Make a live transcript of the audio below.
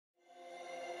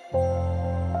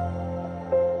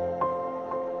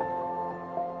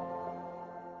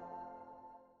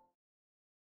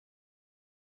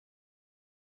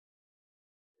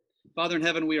Father in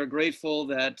heaven, we are grateful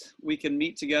that we can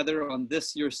meet together on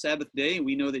this, your Sabbath day.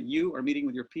 We know that you are meeting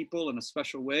with your people in a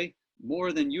special way.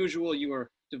 More than usual, you are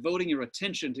devoting your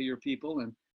attention to your people,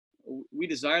 and we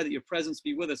desire that your presence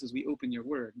be with us as we open your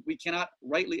word. We cannot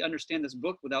rightly understand this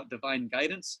book without divine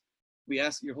guidance. We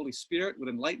ask that your Holy Spirit would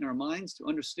enlighten our minds to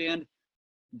understand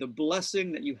the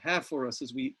blessing that you have for us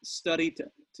as we study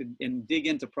and dig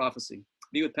into prophecy.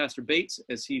 Be with Pastor Bates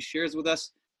as he shares with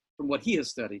us from what he has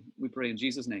studied. We pray in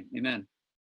Jesus' name. Amen.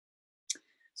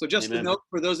 So just Amen. a note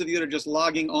for those of you that are just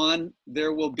logging on,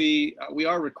 there will be, we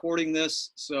are recording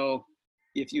this. So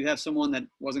if you have someone that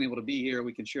wasn't able to be here,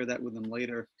 we can share that with them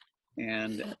later.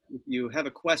 And if you have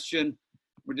a question,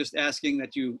 we're just asking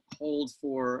that you hold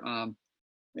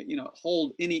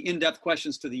hold any in-depth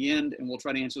questions to the end, and we'll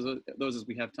try to answer those as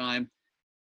we have time.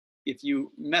 If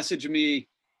you message me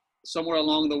somewhere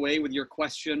along the way with your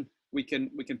question, we can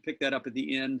pick that up at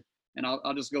the end, and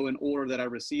I'll just go in order that I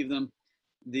receive them.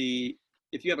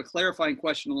 If you have a clarifying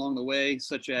question along the way,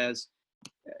 such as,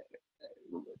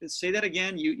 say that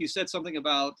again, you said something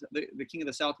about the King of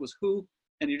the South was who,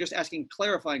 and you're just asking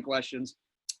clarifying questions,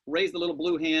 raise the little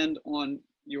blue hand on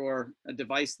your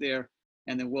device there,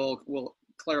 and then we'll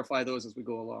clarify those as we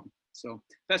go along. So,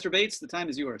 Pastor Bates, the time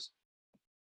is yours.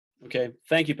 Okay.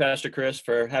 Thank you, Pastor Chris,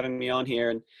 for having me on here.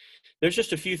 And there's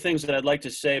just a few things that I'd like to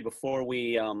say before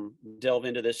we delve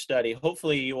into this study.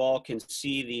 Hopefully you all can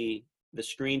see the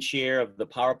screen share of the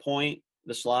PowerPoint,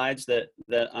 the slides that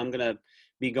I'm going to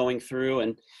be going through.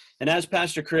 And as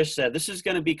Pastor Chris said, this is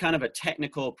going to be kind of a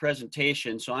technical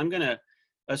presentation. So I'm going to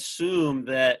assume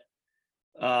that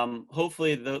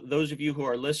hopefully those of you who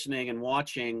are listening and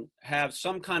watching have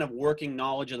some kind of working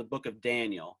knowledge of the book of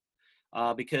Daniel.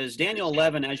 Because Daniel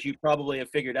 11, as you probably have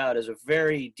figured out, is a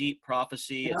very deep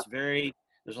prophecy.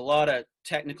 There's a lot of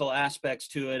technical aspects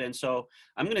to it. And so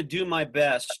I'm going to do my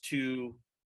best to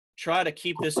try to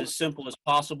keep this as simple as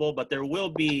possible, but there will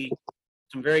be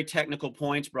some very technical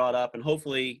points brought up, and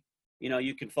hopefully,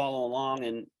 you can follow along.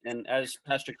 And as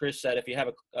Pastor Chris said, if you have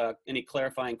any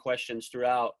clarifying questions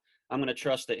throughout, I'm going to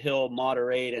trust that he'll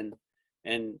moderate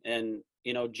and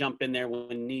jump in there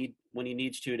when he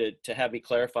needs to have me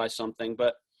clarify something.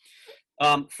 But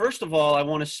first of all, I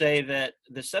want to say that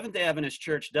the Seventh-day Adventist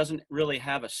Church doesn't really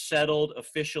have a settled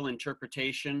official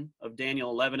interpretation of Daniel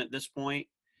 11 at this point.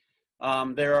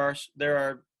 There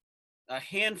are a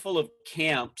handful of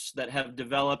camps that have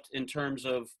developed in terms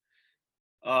of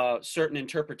certain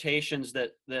interpretations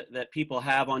that people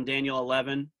have on Daniel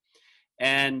 11.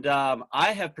 And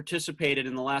I have participated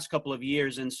in the last couple of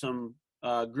years in some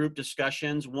group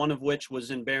discussions, one of which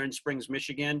was in Barron Springs,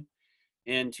 Michigan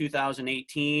in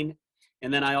 2018.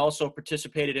 And then I also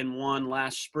participated in one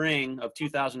last spring of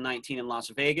 2019 in Las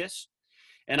Vegas.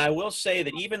 And I will say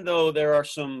that even though there are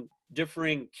some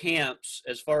differing camps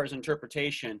as far as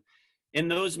interpretation, in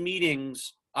those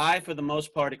meetings, I, for the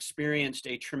most part, experienced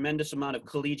a tremendous amount of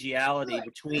collegiality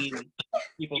between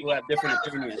people who have different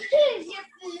opinions.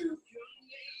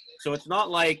 So it's not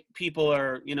like people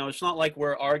are, it's not like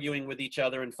we're arguing with each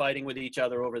other and fighting with each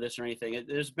other over this or anything.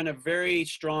 There's been a very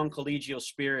strong collegial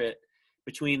spirit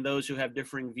between those who have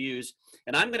differing views.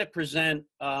 And I'm going to present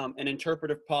an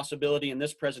interpretive possibility in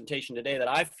this presentation today that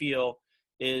I feel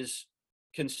is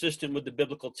consistent with the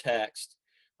biblical text.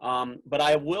 But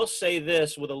I will say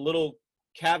this with a little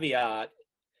caveat.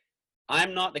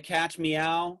 I'm not the cat's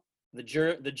meow. The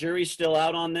jury's still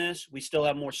out on this. We still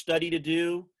have more study to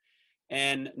do.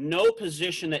 And no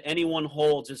position that anyone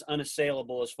holds is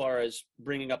unassailable as far as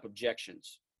bringing up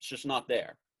objections. It's just not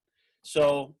there.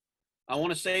 So I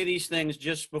want to say these things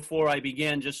just before I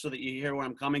begin, just so that you hear where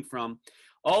I'm coming from.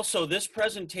 Also, this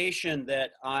presentation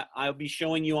that I'll be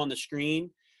showing you on the screen,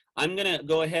 I'm going to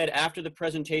go ahead after the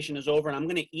presentation is over, and I'm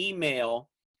going to email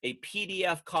a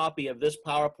PDF copy of this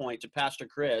PowerPoint to Pastor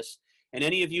Chris. And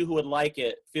any of you who would like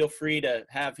it, feel free to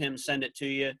have him send it to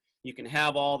you. You can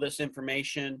have all this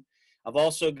information. I've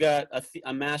also got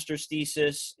a master's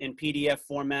thesis in PDF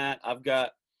format. I've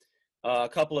got a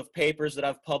couple of papers that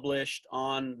I've published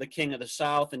on the King of the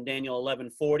South and Daniel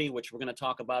 11:40, which we're going to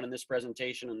talk about in this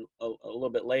presentation a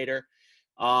little bit later.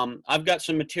 I've got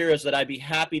some materials that I'd be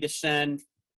happy to send.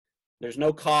 There's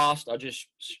no cost. I'll just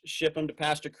ship them to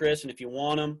Pastor Chris, and if you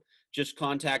want them, just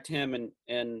contact him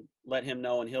and let him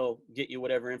know, and he'll get you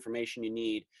whatever information you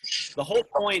need. The whole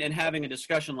point in having a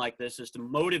discussion like this is to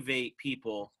motivate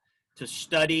people to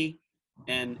study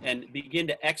and begin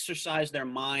to exercise their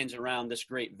minds around this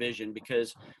great vision,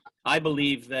 because I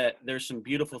believe that there's some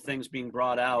beautiful things being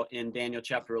brought out in Daniel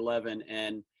chapter 11,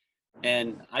 and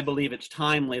I believe it's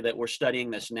timely that we're studying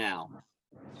this now.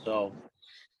 So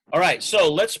All right, so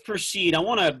let's proceed. I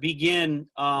want to begin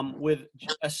with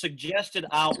a suggested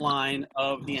outline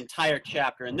of the entire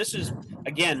chapter. And this is,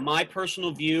 again, my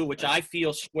personal view, which I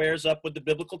feel squares up with the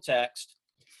biblical text.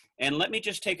 And let me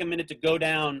just take a minute to go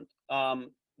down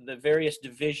the various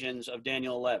divisions of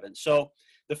Daniel 11. So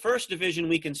the first division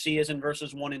we can see is in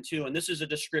verses 1 and 2, and this is a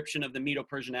description of the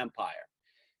Medo-Persian Empire.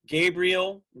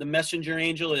 Gabriel, the messenger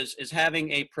angel, is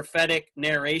having a prophetic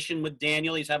narration with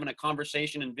Daniel. He's having a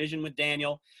conversation and vision with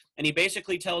Daniel. And he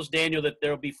basically tells Daniel that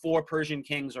there will be 4 Persian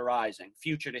kings arising,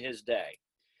 future to his day.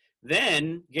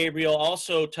 Then Gabriel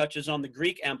also touches on the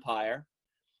Greek Empire,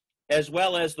 as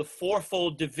well as the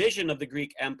fourfold division of the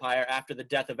Greek Empire after the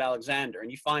death of Alexander.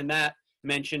 And you find that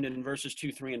mentioned in verses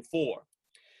 2, 3, and 4.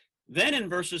 Then in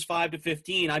verses 5 to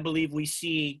 15, I believe we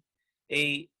see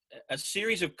a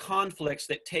series of conflicts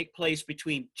that take place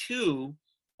between 2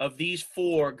 of these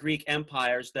 4 Greek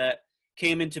empires that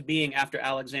came into being after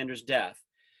Alexander's death.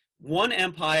 One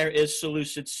empire is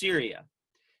Seleucid Syria.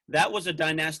 That was a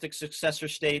dynastic successor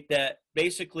state that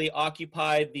basically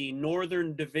occupied the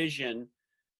northern division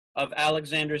of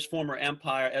Alexander's former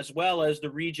empire, as well as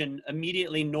the region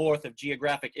immediately north of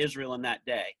geographic Israel in that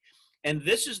day. And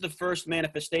this is the first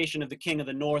manifestation of the king of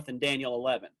the north in Daniel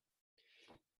 11.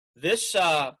 This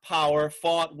power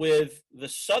fought with the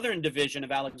southern division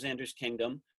of Alexander's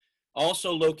kingdom,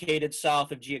 also located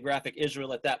south of geographic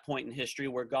Israel at that point in history,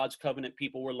 where God's covenant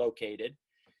people were located.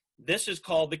 This is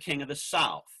called the king of the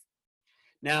south.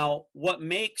 Now, what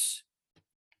makes,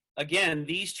 again,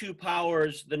 these 2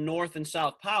 powers, the north and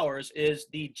south powers, is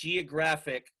the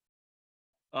geographic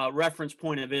reference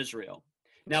point of Israel.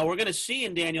 Now, we're going to see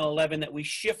in Daniel 11 that we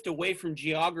shift away from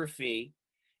geography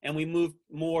and we move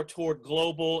more toward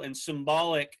global and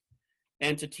symbolic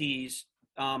entities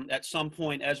at some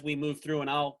point as we move through, and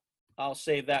I'll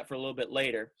save that for a little bit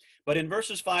later. But in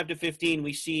verses 5 to 15,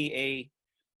 we see a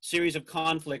series of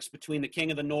conflicts between the king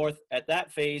of the north at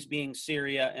that phase being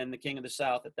Syria and the king of the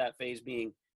south at that phase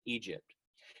being Egypt.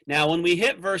 Now, when we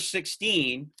hit verse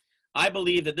 16, I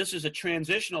believe that this is a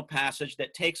transitional passage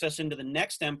that takes us into the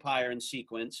next empire in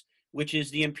sequence, which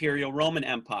is the Imperial Roman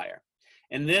Empire.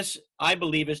 And this, I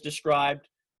believe, is described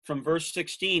from verse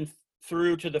 16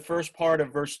 through to the first part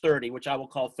of verse 30, which I will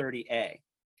call 30a.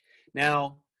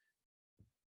 Now,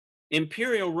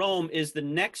 Imperial Rome is the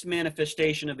next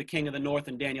manifestation of the king of the north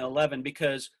in Daniel 11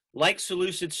 because, like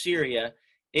Seleucid Syria,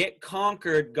 it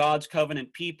conquered God's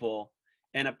covenant people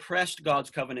and oppressed God's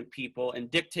covenant people and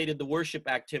dictated the worship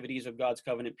activities of God's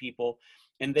covenant people,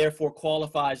 and therefore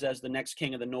qualifies as the next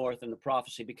king of the north in the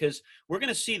prophecy, because we're going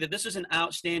to see that this is an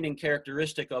outstanding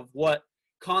characteristic of what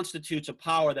constitutes a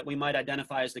power that we might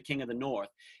identify as the king of the north.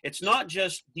 It's not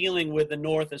just dealing with the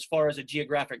north as far as a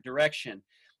geographic direction.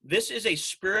 This is a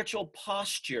spiritual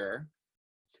posture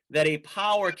that a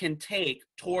power can take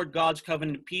toward God's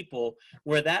covenant people,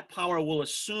 where that power will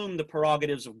assume the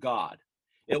prerogatives of God.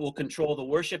 It will control the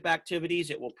worship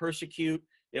activities, it will persecute,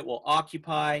 it will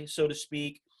occupy, so to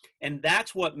speak. And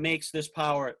that's what makes this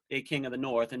power a king of the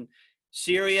north. And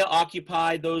Syria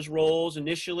occupied those roles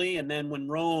initially, and then when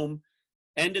Rome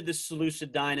ended the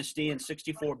Seleucid dynasty in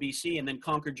 64 BC and then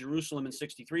conquered Jerusalem in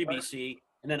 63 BC,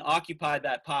 and then occupied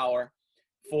that power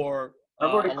for I've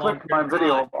already a long clicked my period of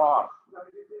video time. off.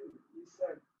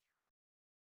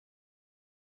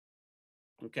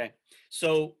 Okay,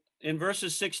 so in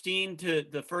verses 16 to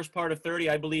the first part of 30,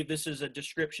 I believe this is a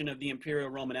description of the Imperial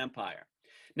Roman Empire.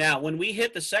 Now, when we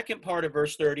hit the second part of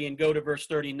verse 30 and go to verse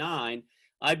 39,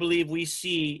 I believe we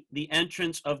see the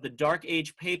entrance of the Dark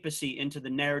Age papacy into the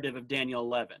narrative of Daniel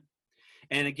 11.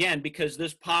 And again, because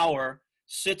this power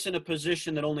sits in a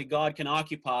position that only God can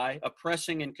occupy,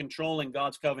 oppressing and controlling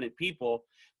God's covenant people,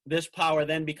 this power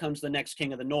then becomes the next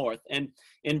king of the north. And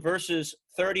in verses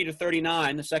 30 to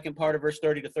 39, the second part of verse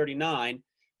 30 to 39,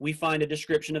 we find a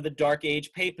description of the Dark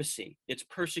Age papacy, its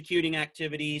persecuting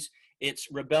activities, its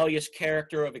rebellious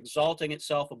character of exalting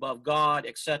itself above God,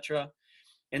 etc.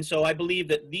 And so I believe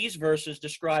that these verses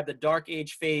describe the Dark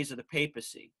Age phase of the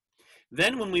papacy.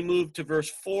 Then when we move to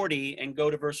verse 40 and go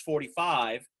to verse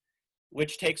 45,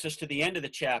 which takes us to the end of the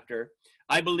chapter,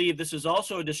 I believe this is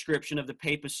also a description of the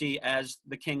papacy as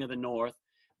the king of the north,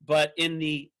 but in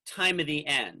the time of the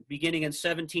end, beginning in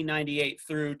 1798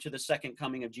 through to the second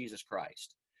coming of Jesus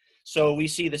Christ. So we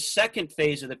see the second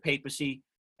phase of the papacy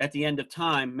at the end of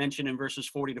time mentioned in verses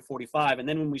 40 to 45. And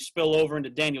then when we spill over into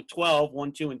Daniel 12,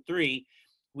 1, 2, and 3,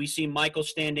 we see Michael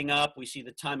standing up. We see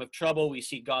the time of trouble. We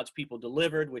see God's people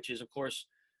delivered, which is, of course,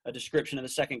 a description of the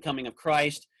second coming of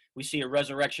Christ. We see a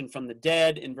resurrection from the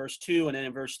dead in verse 2. And then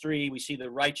in verse 3, we see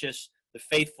the righteous, the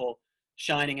faithful,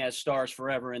 shining as stars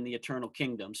forever in the eternal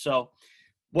kingdom. So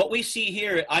What we see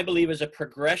here, I believe, is a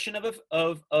progression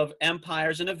of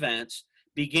empires and events,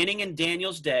 beginning in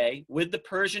Daniel's day with the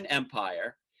Persian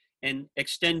Empire and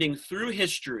extending through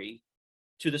history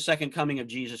to the second coming of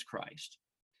Jesus Christ.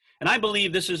 And I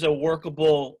believe this is a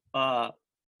workable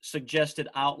suggested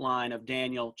outline of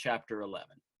Daniel chapter 11.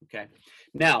 Okay.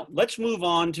 Now, let's move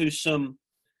on to some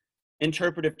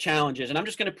interpretive challenges. And I'm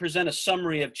just going to present a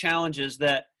summary of challenges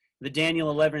that the Daniel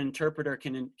 11 interpreter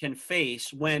can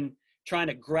face when trying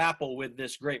to grapple with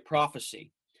this great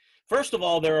prophecy. First of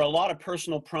all, there are a lot of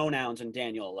personal pronouns in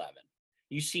Daniel 11.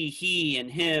 You see he and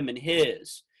him and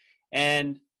his.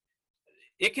 And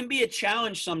it can be a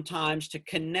challenge sometimes to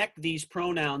connect these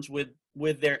pronouns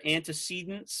with their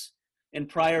antecedents in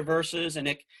prior verses. And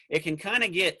it can kind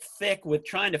of get thick with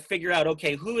trying to figure out,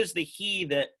 okay, who is the he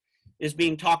that is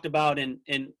being talked about in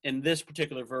this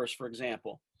particular verse, for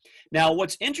example. Now,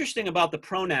 what's interesting about the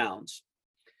pronouns,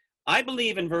 I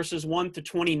believe in verses 1 to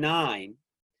 29,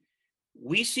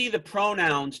 we see the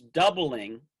pronouns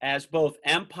doubling as both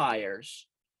empires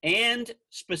and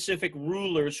specific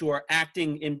rulers who are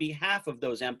acting in behalf of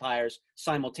those empires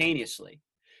simultaneously.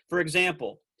 For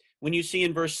example, when you see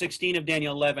in verse 16 of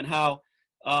Daniel 11 how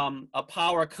a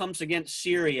power comes against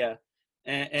Syria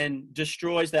and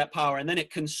destroys that power, and then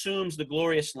it consumes the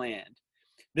glorious land.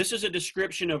 This is a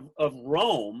description of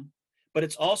Rome, but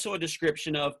it's also a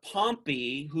description of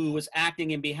Pompey, who was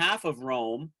acting in behalf of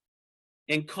Rome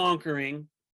in conquering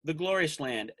the glorious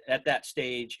land at that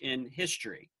stage in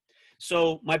history.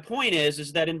 So my point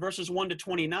is that in verses 1 to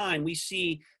 29, we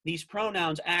see these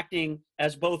pronouns acting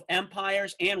as both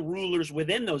empires and rulers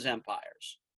within those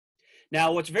empires.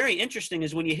 Now, what's very interesting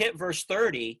is when you hit verse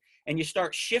 30 and you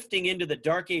start shifting into the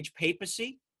Dark Age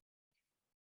papacy,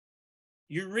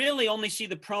 you really only see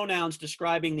the pronouns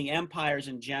describing the empires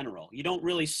in general. You don't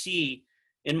really see,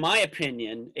 in my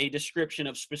opinion, a description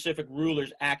of specific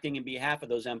rulers acting in behalf of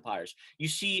those empires. You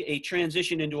see a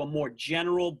transition into a more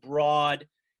general, broad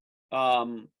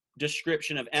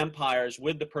description of empires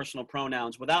with the personal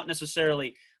pronouns without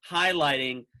necessarily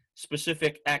highlighting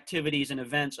specific activities and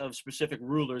events of specific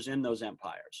rulers in those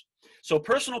empires. So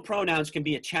personal pronouns can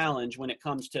be a challenge when it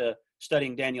comes to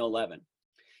studying Daniel 11.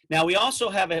 Now, we also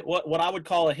have what I would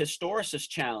call a historicist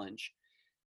challenge.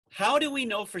 How do we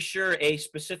know for sure a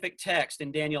specific text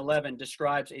in Daniel 11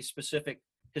 describes a specific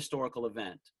historical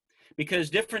event? Because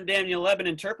different Daniel 11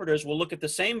 interpreters will look at the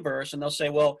same verse and they'll say,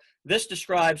 well, this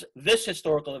describes this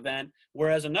historical event,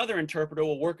 whereas another interpreter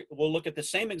will look at the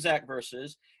same exact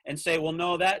verses and say, well,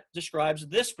 no, that describes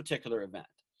this particular event.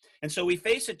 And so we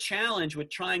face a challenge with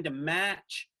trying to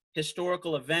match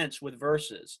historical events with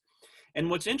verses. And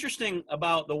what's interesting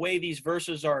about the way these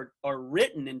verses are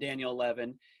written in Daniel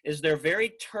 11 is they're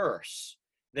very terse.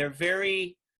 They're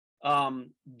very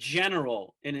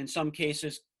general, and in some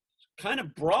cases, kind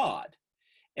of broad.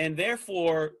 And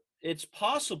therefore, it's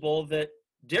possible that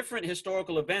different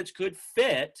historical events could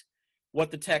fit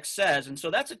what the text says. And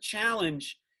so that's a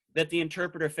challenge that the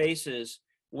interpreter faces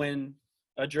when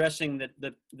addressing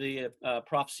the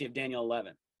prophecy of Daniel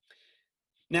 11.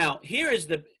 Now, here is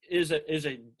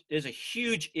a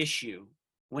huge issue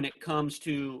when it comes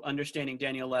to understanding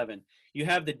Daniel 11. You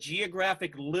have the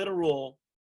geographic literal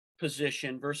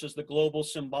position versus the global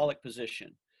symbolic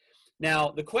position.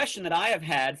 Now, the question that I have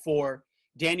had for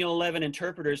Daniel 11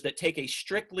 interpreters that take a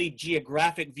strictly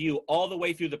geographic view all the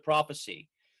way through the prophecy,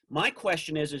 my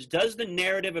question is does the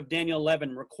narrative of Daniel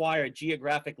 11 require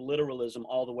geographic literalism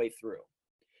all the way through?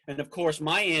 And of course,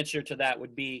 my answer to that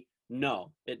would be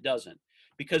no, it doesn't.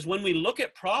 Because when we look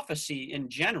at prophecy in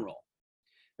general,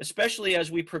 especially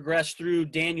as we progress through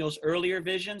Daniel's earlier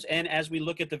visions and as we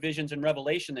look at the visions in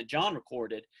Revelation that John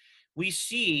recorded, we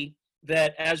see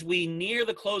that as we near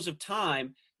the close of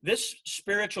time, this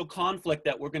spiritual conflict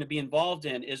that we're going to be involved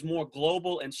in is more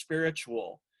global and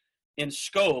spiritual in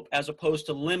scope as opposed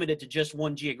to limited to just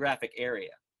one geographic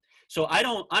area. So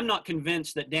I'm not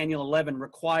convinced that Daniel 11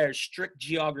 requires strict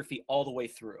geography all the way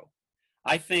through.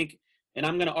 I think, and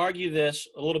I'm going to argue this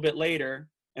a little bit later,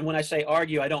 and when I say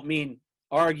argue, I don't mean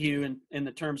argue in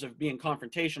the terms of being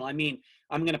confrontational. I mean,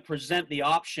 I'm going to present the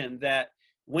option that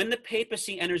when the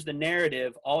papacy enters the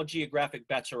narrative, all geographic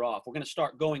bets are off. We're going to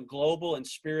start going global and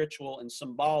spiritual and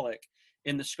symbolic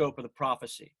in the scope of the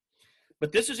prophecy.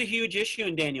 But this is a huge issue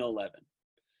in Daniel 11.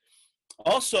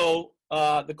 Also,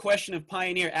 the question of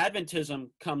pioneer Adventism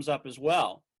comes up as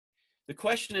well. The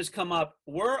question has come up,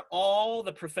 were all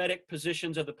the prophetic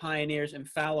positions of the pioneers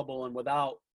infallible and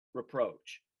without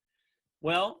reproach?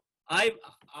 Well, I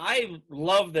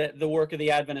love the work of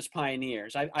the Adventist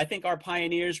pioneers. I think our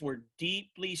pioneers were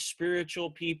deeply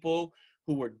spiritual people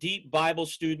who were deep Bible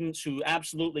students, who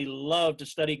absolutely loved to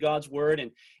study God's word,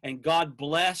 and God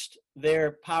blessed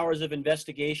their powers of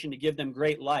investigation to give them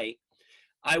great light.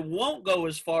 I won't go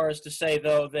as far as to say,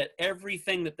 though, that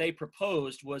everything that they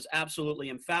proposed was absolutely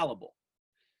infallible.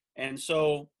 And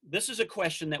so this is a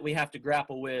question that we have to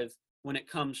grapple with when it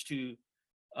comes to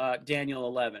Daniel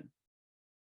 11.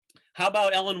 How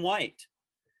about Ellen White?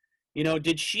 You know,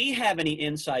 did she have any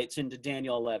insights into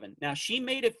Daniel 11? Now, she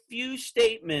made a few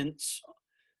statements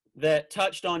that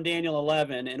touched on Daniel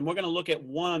 11, and we're going to look at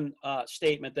one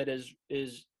statement that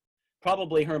is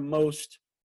probably her most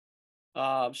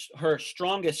her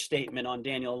strongest statement on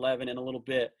Daniel 11 in a little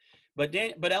bit.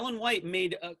 But Ellen White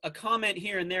made a comment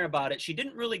here and there about it. She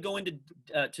didn't really go into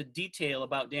to detail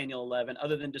about Daniel 11,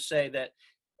 other than to say that,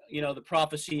 you know, the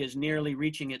prophecy is nearly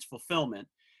reaching its fulfillment.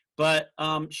 But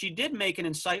she did make an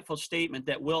insightful statement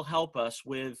that will help us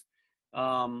with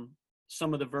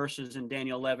some of the verses in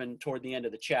Daniel 11 toward the end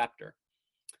of the chapter.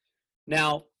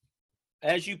 Now,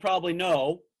 as you probably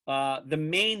know, the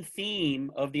main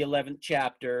theme of the 11th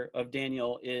chapter of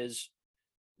Daniel is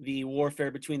the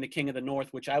warfare between the king of the north,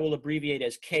 which I will abbreviate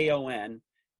as KON,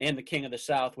 and the king of the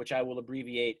south, which I will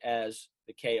abbreviate as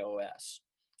the KOS.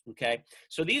 Okay,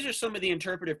 so these are some of the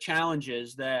interpretive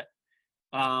challenges that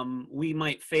we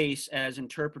might face as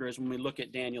interpreters when we look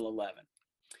at Daniel 11.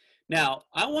 Now,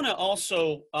 I want to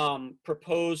also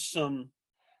propose some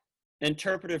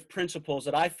interpretive principles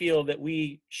that I feel that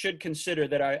we should consider,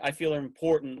 that I feel are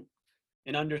important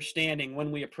in understanding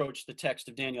when we approach the text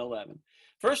of Daniel 11.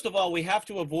 First of all, we have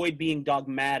to avoid being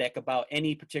dogmatic about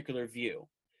any particular view.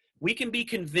 We can be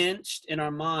convinced in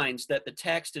our minds that the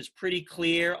text is pretty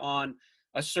clear on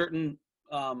a certain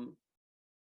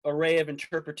array of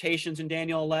interpretations in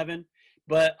Daniel 11,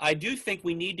 but I do think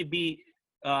we need to be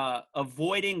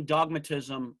avoiding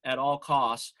dogmatism at all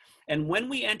costs. And when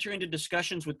we enter into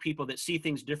discussions with people that see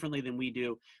things differently than we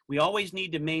do, we always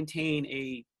need to maintain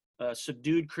a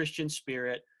subdued Christian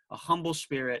spirit, a humble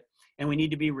spirit, and we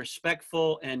need to be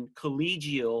respectful and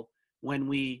collegial when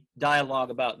we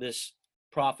dialogue about this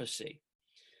prophecy.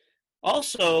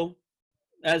 Also,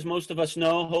 as most of us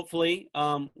know, hopefully,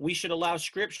 we should allow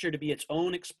Scripture to be its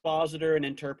own expositor and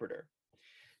interpreter.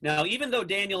 Now, even though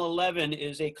Daniel 11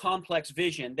 is a complex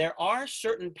vision, there are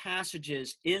certain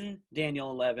passages in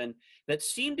Daniel 11 that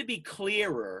seem to be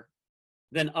clearer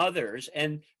than others,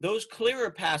 and those clearer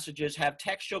passages have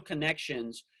textual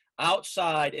connections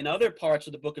outside in other parts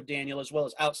of the book of Daniel, as well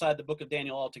as outside the book of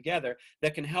Daniel altogether,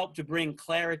 that can help to bring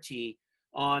clarity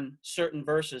on certain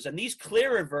verses. And these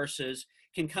clearer verses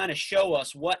can kind of show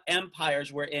us what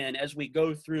empires we're in as we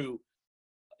go through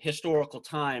historical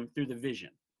time through the vision.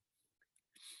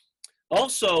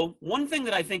 Also, one thing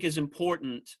that I think is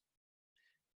important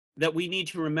that we need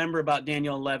to remember about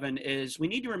Daniel 11 is we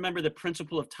need to remember the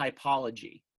principle of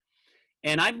typology.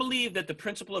 And I believe that the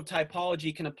principle of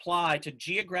typology can apply to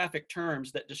geographic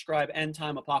terms that describe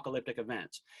end-time apocalyptic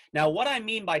events. Now, what I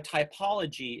mean by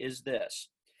typology is this.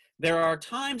 There are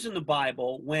times in the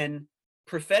Bible when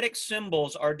prophetic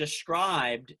symbols are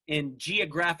described in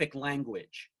geographic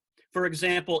language. For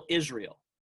example, Israel.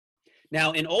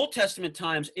 Now, in Old Testament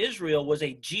times, Israel was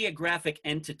a geographic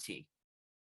entity.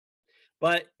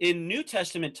 But in New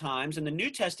Testament times, in the New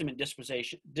Testament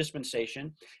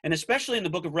dispensation, and especially in the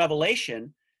book of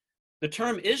Revelation, the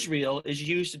term Israel is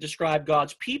used to describe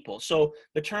God's people. So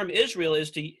the term Israel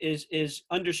is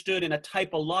understood in a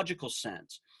typological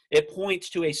sense. It points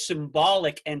to a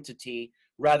symbolic entity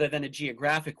rather than a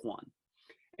geographic one.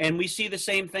 And we see the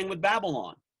same thing with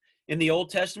Babylon. In the Old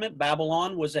Testament,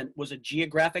 Babylon was a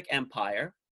geographic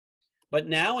empire. But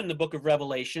now in the book of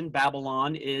Revelation,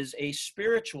 Babylon is a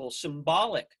spiritual,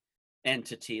 symbolic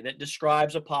entity that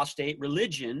describes apostate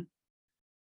religion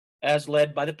as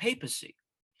led by the papacy.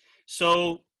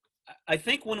 So I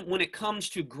think when it comes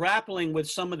to grappling with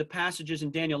some of the passages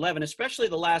in Daniel 11, especially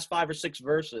the last 5 or 6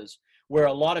 verses where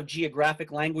a lot of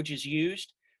geographic language is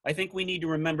used, I think we need to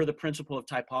remember the principle of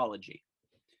typology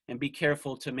and be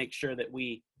careful to make sure that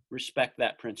we respect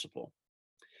that principle.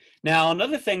 Now,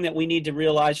 another thing that we need to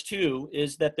realize, too,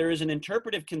 is that there is an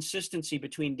interpretive consistency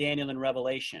between Daniel and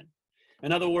Revelation.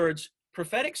 In other words,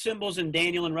 prophetic symbols in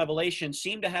Daniel and Revelation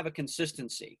seem to have a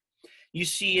consistency. You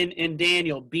see in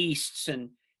Daniel beasts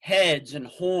and heads and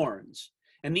horns,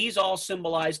 and these all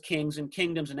symbolize kings and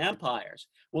kingdoms and empires.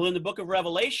 Well, in the book of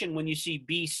Revelation, when you see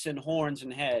beasts and horns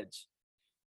and heads,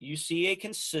 you see a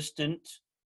consistent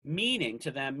meaning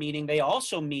to them, meaning they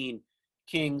also mean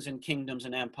kings and kingdoms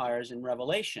and empires in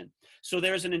Revelation. So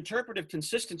there's an interpretive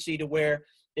consistency to where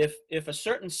if a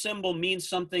certain symbol means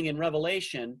something in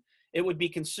Revelation, it would be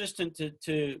consistent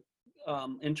to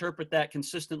interpret that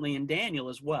consistently in Daniel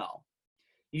as well.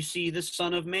 You see the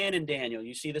Son of Man in Daniel.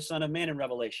 You see the Son of Man in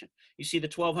Revelation. You see the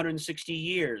 1260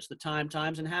 years, the time,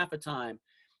 times, and half a time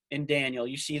in Daniel.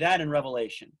 You see that in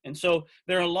Revelation. And so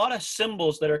there are a lot of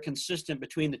symbols that are consistent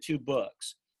between the two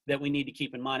books that we need to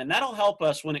keep in mind. And that'll help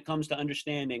us when it comes to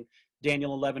understanding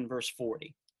Daniel 11, verse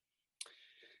 40.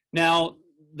 Now,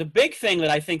 the big thing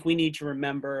that I think we need to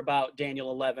remember about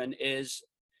Daniel 11 is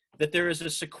that there is a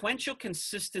sequential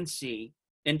consistency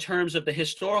in terms of the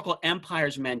historical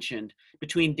empires mentioned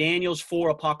between Daniel's 4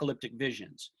 apocalyptic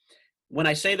visions. When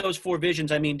I say those 4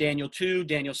 visions, I mean Daniel 2,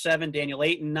 Daniel 7, Daniel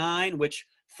 8, and 9, which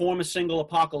form a single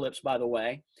apocalypse, by the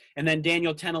way. And then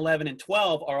Daniel 10, 11, and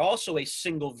 12 are also a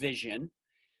single vision.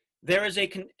 There is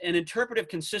an interpretive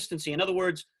consistency. In other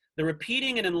words, the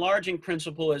repeating and enlarging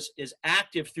principle is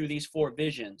active through these 4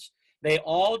 visions. They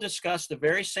all discuss the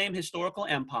very same historical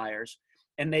empires,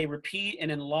 and they repeat and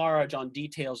enlarge on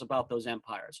details about those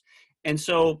empires. And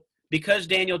so because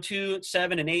Daniel 2,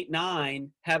 7, and 8,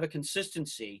 9 have a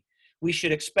consistency, we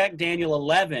should expect Daniel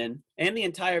 11 and the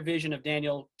entire vision of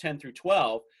Daniel 10 through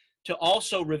 12 to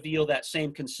also reveal that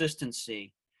same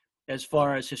consistency as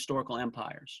far as historical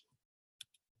empires.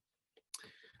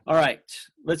 All right,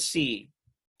 let's see.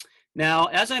 Now,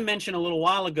 as I mentioned a little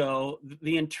while ago,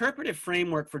 the interpretive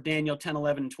framework for Daniel 10,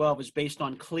 11, and 12 is based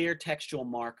on clear textual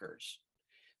markers.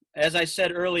 As I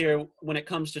said earlier, when it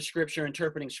comes to Scripture,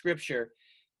 interpreting Scripture,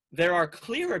 there are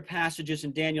clearer passages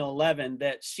in Daniel 11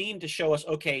 that seem to show us,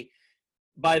 okay,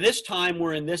 by this time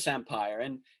we're in this empire,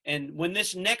 and when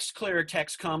this next clearer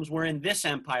text comes, we're in this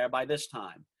empire by this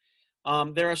time.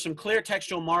 There are some clear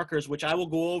textual markers, which I will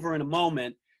go over in a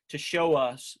moment, to show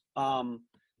us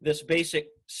this basic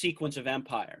sequence of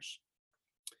empires.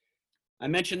 I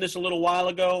mentioned this a little while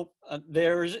ago.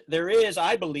 There is,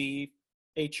 I believe,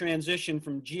 a transition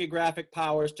from geographic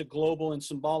powers to global and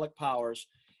symbolic powers,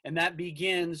 and that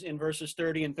begins in verses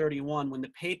 30 and 31 when the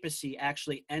papacy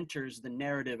actually enters the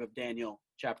narrative of Daniel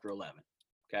chapter 11.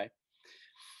 Okay.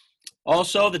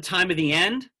 Also, the time of the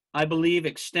end, I believe,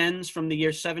 extends from the year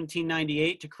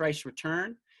 1798 to Christ's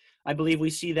return. I believe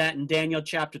we see that in Daniel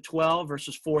chapter 12,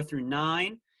 verses 4 through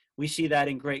 9. We see that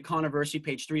in Great Controversy,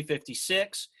 page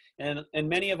 356. And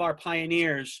many of our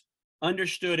pioneers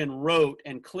understood and wrote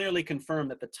and clearly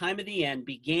confirmed that the time of the end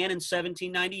began in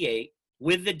 1798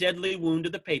 with the deadly wound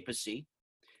of the papacy,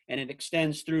 and it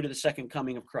extends through to the second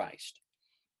coming of Christ.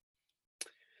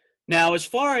 Now, as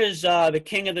far as the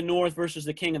king of the north versus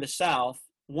the king of the south,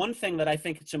 one thing that I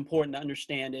think it's important to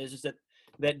understand is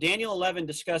that Daniel 11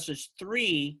 discusses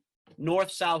 3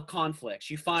 north-south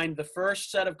conflicts. You find the first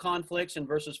set of conflicts in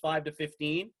verses 5 to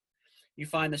 15. You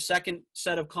find the second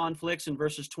set of conflicts in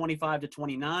verses 25 to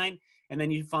 29. And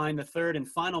then you find the third and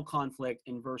final conflict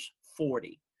in verse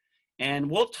 40. And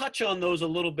we'll touch on those a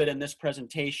little bit in this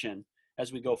presentation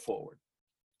as we go forward.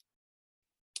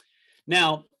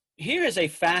 Now, here is a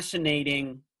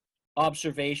fascinating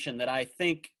observation that I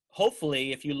think,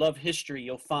 hopefully, if you love history,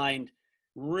 you'll find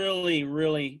really,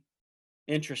 really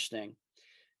interesting.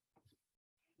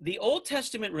 The Old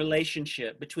Testament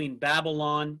relationship between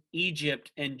Babylon,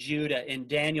 Egypt, and Judah in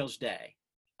Daniel's day,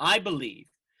 I believe,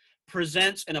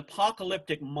 presents an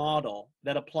apocalyptic model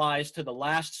that applies to the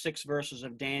last 6 verses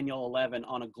of Daniel 11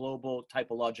 on a global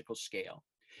typological scale.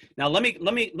 Now, let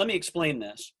me explain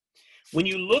this. When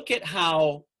you look at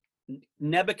how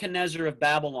Nebuchadnezzar of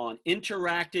Babylon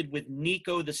interacted with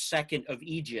Necho II of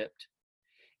Egypt,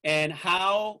 and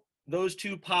how those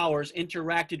 2 powers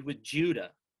interacted with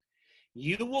Judah,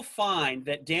 you will find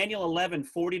that Daniel 11,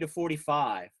 40 to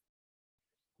 45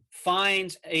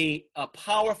 finds a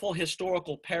powerful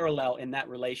historical parallel in that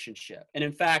relationship. And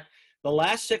in fact, the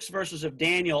last 6 verses of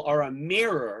Daniel are a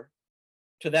mirror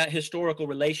to that historical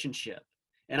relationship.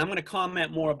 And I'm going to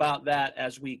comment more about that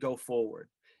as we go forward.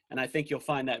 And I think you'll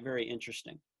find that very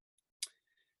interesting.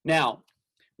 Now,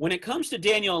 when it comes to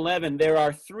Daniel 11, there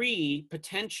are 3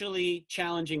 potentially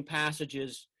challenging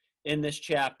passages in this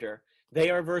chapter. They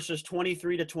are verses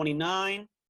 23 to 29,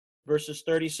 verses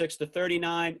 36 to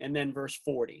 39, and then verse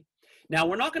 40. Now,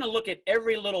 we're not going to look at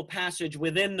every little passage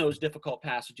within those difficult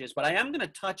passages, but I am going to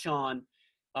touch on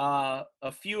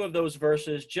a few of those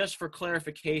verses just for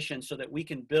clarification so that we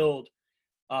can build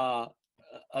a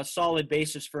solid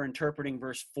basis for interpreting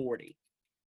verse 40.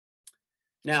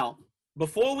 Now,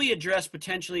 before we address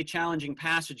potentially challenging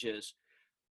passages,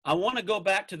 I want to go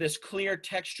back to this clear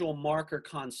textual marker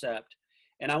concept,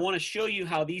 and I want to show you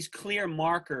how these clear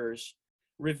markers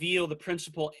reveal the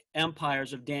principal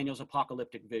empires of Daniel's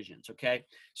apocalyptic visions, okay?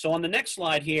 So on the next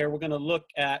slide here, we're going to look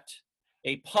at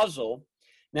a puzzle.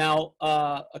 Now,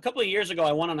 a couple of years ago,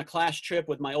 I went on a class trip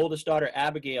with my oldest daughter,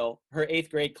 Abigail, her 8th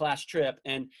grade class trip.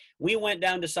 And we went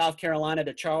down to South Carolina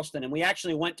to Charleston, and we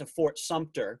actually went to Fort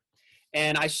Sumter.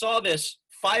 And I saw this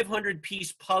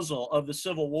 500-piece puzzle of the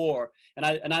Civil War. And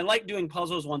I like doing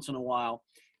puzzles once in a while.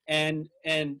 And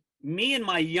me and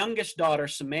my youngest daughter,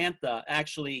 Samantha,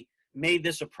 actually made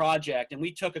this a project. And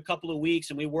we took a couple of weeks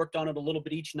and we worked on it a little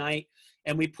bit each night.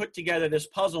 And we put together this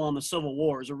puzzle on the Civil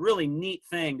War. It was a really neat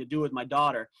thing to do with my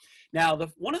daughter. Now,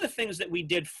 one of the things that we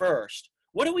did first,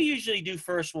 what do we usually do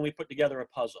first when we put together a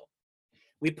puzzle?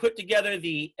 We put together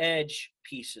the edge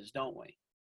pieces, don't we?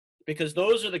 Because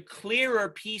those are the clearer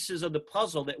pieces of the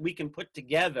puzzle that we can put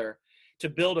together to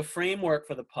build a framework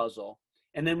for the puzzle.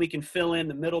 And then we can fill in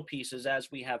the middle pieces as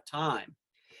we have time.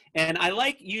 And I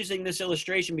like using this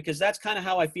illustration because that's kind of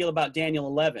how I feel about Daniel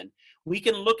 11. We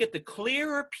can look at the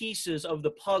clearer pieces of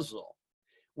the puzzle,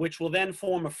 which will then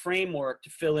form a framework to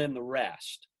fill in the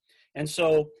rest. And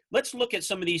so let's look at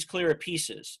some of these clearer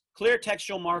pieces, clear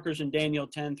textual markers in Daniel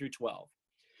 10 through 12.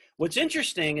 What's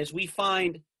interesting is we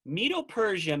find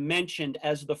Medo-Persia mentioned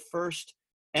as the first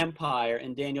empire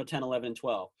in Daniel 10, 11, and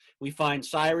 12. We find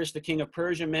Cyrus, the king of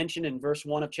Persia, mentioned in verse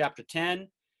 1 of chapter 10.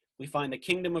 We find the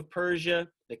kingdom of Persia,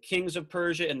 the kings of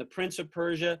Persia, and the prince of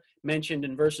Persia mentioned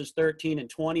in verses 13 and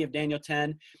 20 of Daniel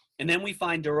 10. And then we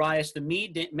find Darius the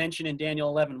Mede mentioned in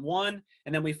Daniel 11:1,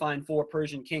 and then we find 4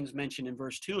 Persian kings mentioned in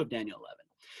verse 2 of Daniel 11.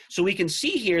 So we can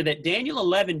see here that Daniel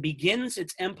 11 begins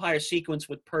its empire sequence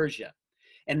with Persia.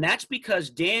 And that's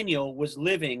because Daniel was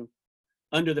living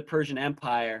under the Persian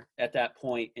Empire at that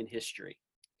point in history.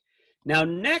 Now,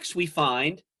 next we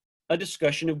find a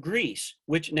discussion of Greece,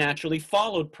 which naturally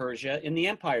followed Persia in the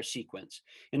empire sequence.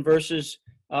 In verse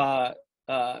 20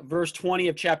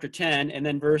 of chapter 10 and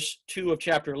then verse 2 of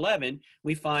chapter 11,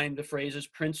 we find the phrases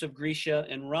Prince of Grecia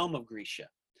and Realm of Grecia.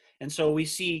 And so we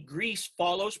see Greece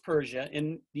follows Persia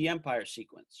in the empire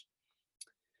sequence.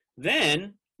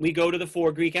 Then we go to the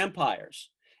 4 Greek empires.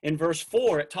 In verse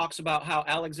 4, it talks about how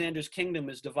Alexander's kingdom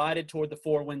is divided toward the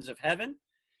 4 winds of heaven,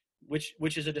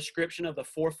 which is a description of the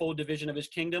 4-fold division of his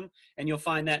kingdom, and you'll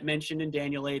find that mentioned in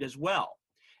Daniel 8 as well.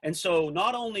 And so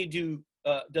not only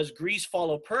does Greece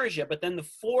follow Persia, but then the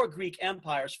 4 Greek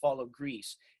empires follow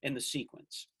Greece in the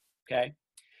sequence, okay?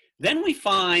 Then we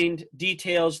find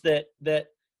details that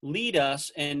lead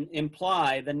us and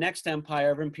imply the next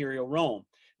empire of imperial Rome.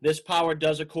 This power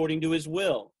does according to his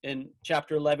will in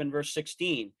chapter 11, verse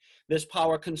 16. This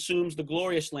power consumes the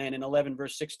glorious land in 11,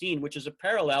 verse 16, which is a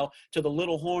parallel to the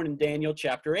little horn in Daniel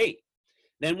chapter 8.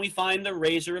 Then we find the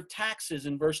raiser of taxes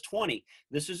in verse 20.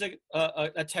 This is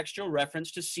a textual reference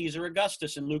to Caesar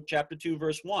Augustus in Luke chapter 2,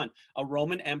 verse 1, a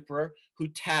Roman emperor who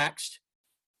taxed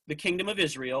the kingdom of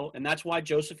Israel, and that's why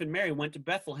Joseph and Mary went to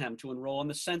Bethlehem to enroll in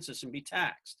the census and be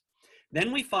taxed.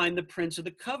 Then we find the Prince of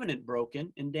the Covenant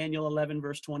broken in Daniel 11,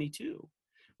 verse 22,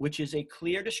 which is a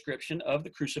clear description of the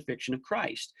crucifixion of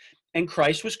Christ. And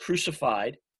Christ was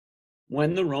crucified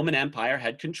when the Roman Empire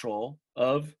had control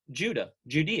of Judea.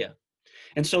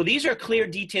 And so these are clear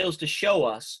details to show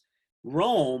us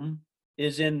Rome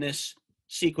is in this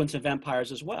sequence of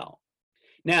empires as well.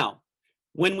 Now,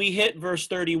 when we hit verse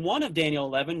 31 of Daniel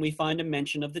 11, we find a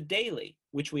mention of the daily,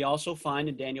 which we also find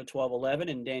in Daniel 12:11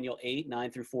 and Daniel 8,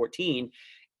 9 through 14,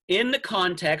 in the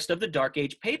context of the Dark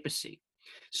Age papacy.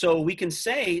 So we can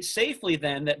say safely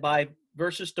then that by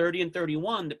verses 30 and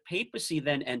 31, the papacy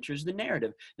then enters the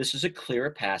narrative. This is a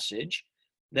clear passage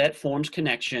that forms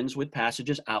connections with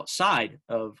passages outside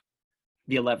of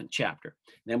the 11th chapter.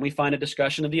 Then we find a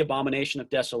discussion of the abomination of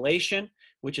desolation,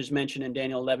 which is mentioned in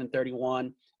Daniel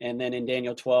 11:31, and then in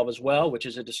Daniel 12 as well, which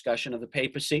is a discussion of the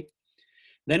papacy.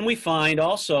 Then we find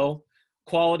also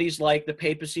qualities like the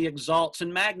papacy exalts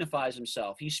and magnifies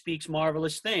himself. He speaks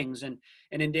marvelous things, and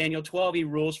in Daniel 12, he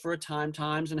rules for a time,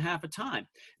 times, and half a time.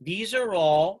 These are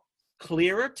all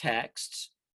clearer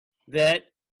texts that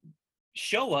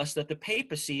show us that the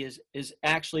papacy is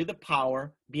actually the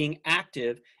power being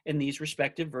active in these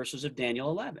respective verses of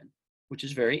Daniel 11, which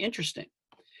is very interesting.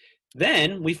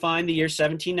 Then we find the year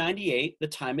 1798, the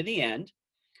time of the end,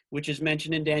 which is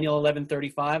mentioned in Daniel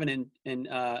 11:35 and in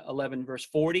 11 verse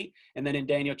 40, and then in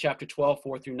Daniel chapter 12,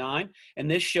 4 through 9.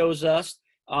 And this shows us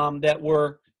that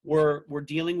we're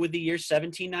dealing with the year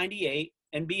 1798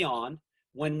 and beyond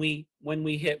when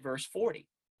we hit verse 40.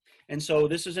 And so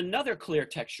this is another clear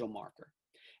textual marker.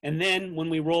 And then when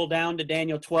we roll down to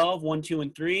Daniel 12, 1, 2,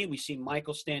 and 3, we see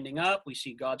Michael standing up. We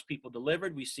see God's people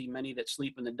delivered. We see many that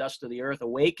sleep in the dust of the earth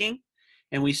awaking.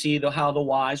 And we see how the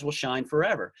wise will shine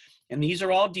forever. And these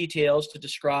are all details to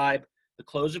describe the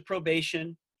close of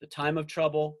probation, the time of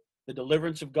trouble, the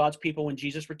deliverance of God's people when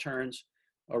Jesus returns,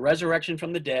 a resurrection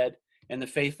from the dead, and the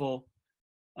faithful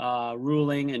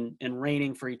ruling and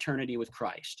reigning for eternity with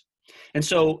Christ. And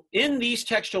so in these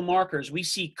textual markers, we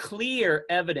see clear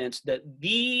evidence that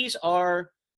these are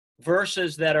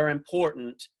verses that are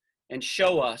important and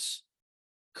show us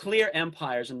clear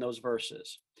empires in those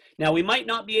verses. Now, we might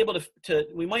not be able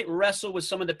we might wrestle with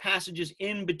some of the passages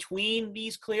in between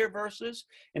these clear verses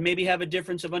and maybe have a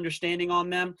difference of understanding on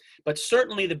them, but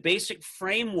certainly the basic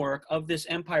framework of this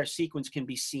empire sequence can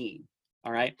be seen.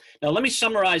 All right. Now, let me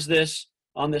summarize this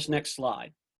on this next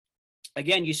slide.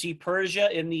 Again, you see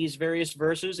Persia in these various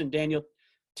verses in Daniel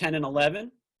 10 and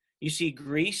 11. You see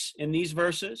Greece in these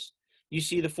verses. You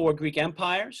see the 4 Greek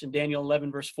empires in Daniel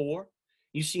 11, verse 4.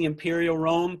 You see imperial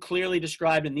Rome clearly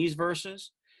described in these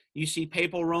verses. You see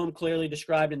papal Rome clearly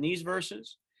described in these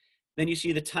verses. Then you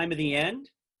see the time of the end.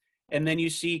 And then you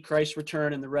see Christ's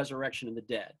return and the resurrection of the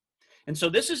dead. And so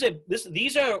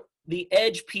these are the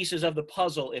edge pieces of the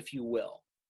puzzle, if you will.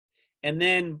 And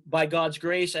then by God's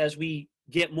grace, as we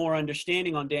get more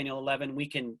understanding on Daniel 11, we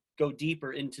can go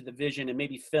deeper into the vision and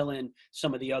maybe fill in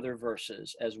some of the other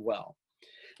verses as well.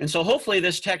 And so hopefully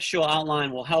this textual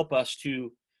outline will help us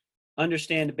to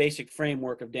understand the basic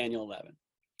framework of Daniel 11.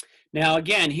 Now,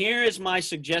 again, here is my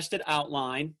suggested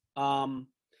outline,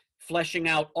 fleshing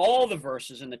out all the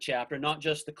verses in the chapter, not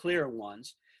just the clear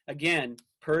ones. Again,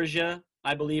 Persia,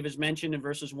 I believe, is mentioned in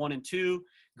verses 1 and 2,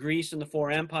 Greece and the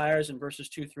 4 empires in verses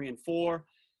 2, 3, and 4,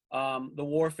 the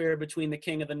warfare between the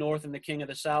king of the north and the king of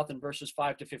the south in verses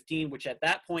 5 to 15, which at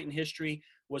that point in history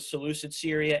was Seleucid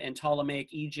Syria and Ptolemaic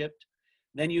Egypt.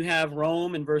 Then you have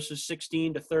Rome in verses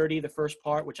 16 to 30, the first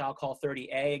part, which I'll call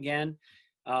 30a again.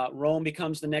 Rome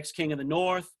becomes the next king of the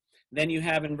north. Then you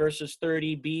have in verses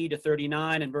 30b to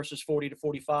 39 and verses 40 to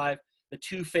 45, the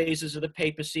 2 phases of the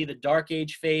papacy, the Dark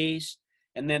Age phase,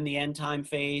 and then the end time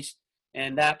phase.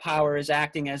 And that power is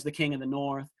acting as the king of the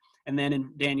north. And then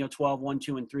in Daniel 12, 1,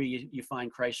 2, and 3, you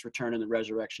find Christ's return and the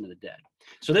resurrection of the dead.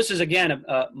 So this is, again,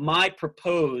 my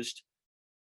proposed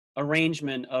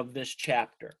arrangement of this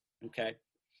chapter, okay?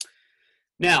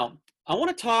 Now, I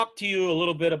want to talk to you a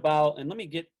little bit about, and let me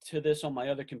get to this on my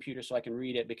other computer so I can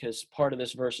read it because part of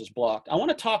this verse is blocked. I want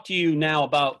to talk to you now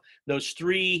about those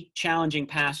 3 challenging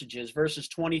passages, verses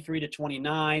 23 to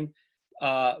 29,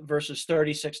 verses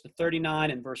 36 to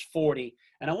 39, and verse 40.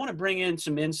 And I want to bring in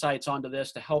some insights onto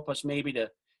this to help us maybe to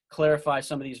clarify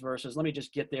some of these verses. Let me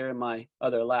just get there in my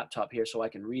other laptop here so I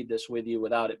can read this with you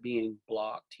without it being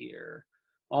blocked here.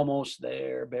 Almost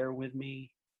there. Bear with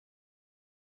me.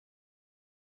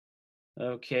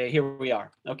 Okay, here we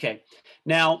are. Okay.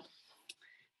 Now,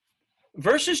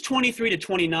 verses 23 to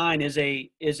 29 is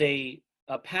a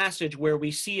passage where we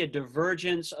see a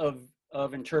divergence of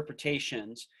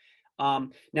interpretations.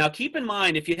 Now, keep in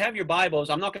mind, if you have your Bibles,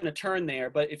 I'm not going to turn there,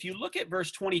 but if you look at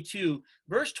verse 22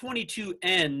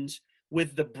 ends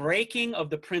with the breaking of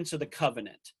the Prince of the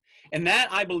Covenant. And that,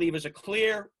 I believe, is a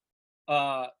clear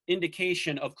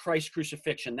indication of Christ's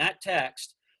crucifixion. That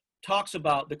text talks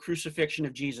about the crucifixion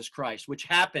of Jesus Christ, which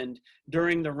happened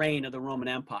during the reign of the Roman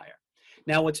Empire.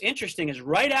 Now, what's interesting is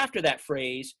right after that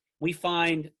phrase, we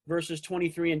find verses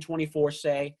 23 and 24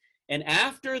 say, and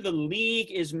after the league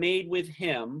is made with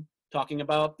him, talking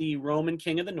about the Roman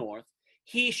king of the north,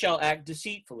 he shall act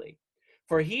deceitfully.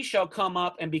 For he shall come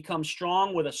up and become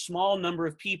strong with a small number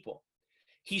of people.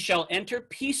 He shall enter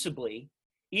peaceably,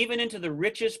 even into the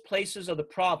richest places of the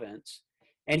province,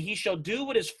 and he shall do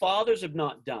what his fathers have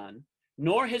not done,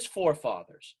 nor his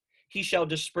forefathers. He shall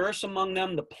disperse among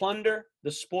them the plunder,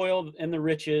 the spoil, and the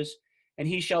riches, and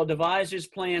he shall devise his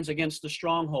plans against the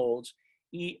strongholds,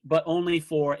 but only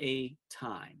for a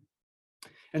time.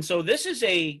 And so this is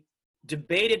a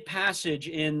debated passage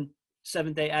in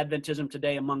Seventh-day Adventism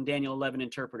today among Daniel 11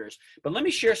 interpreters. But let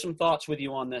me share some thoughts with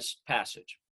you on this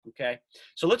passage, okay?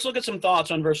 So let's look at some thoughts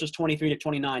on verses 23 to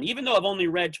 29. Even though I've only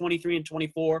read 23 and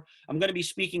 24, I'm going to be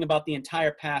speaking about the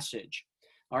entire passage,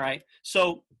 all right?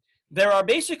 So there are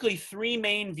basically 3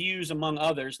 main views, among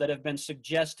others, that have been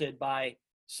suggested by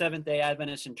Seventh-day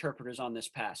Adventist interpreters on this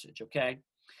passage, okay?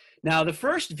 Now, the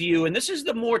first view, and this is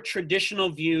the more traditional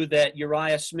view that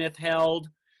Uriah Smith held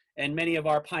and many of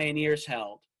our pioneers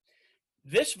held.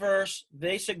 This verse,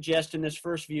 they suggest in this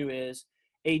first view, is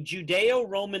a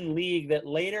Judeo-Roman league that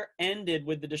later ended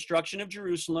with the destruction of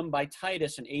Jerusalem by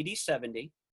Titus in AD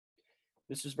 70.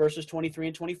 This is verses 23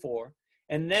 and 24.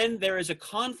 And then there is a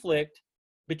conflict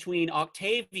between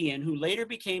Octavian, who later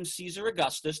became Caesar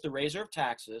Augustus, the raiser of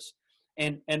taxes,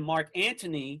 and Mark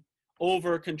Antony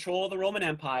over control of the Roman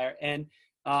Empire. And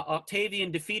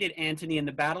Octavian defeated Antony in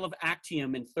the Battle of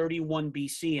Actium in 31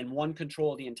 BC and won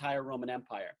control of the entire Roman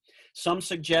Empire. Some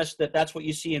suggest that that's what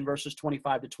you see in verses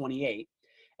 25 to 28.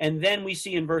 And then we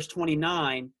see in verse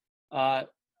 29, at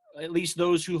least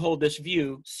those who hold this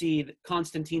view see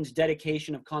Constantine's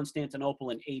dedication of Constantinople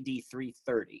in AD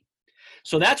 330.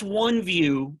 So that's one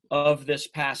view of this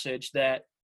passage that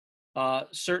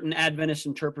certain Adventist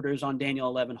interpreters on Daniel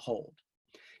 11 hold.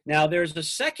 Now, there's a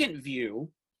second view,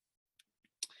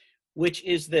 which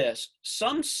is this.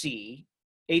 Some see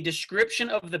a description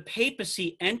of the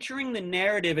papacy entering the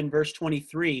narrative in verse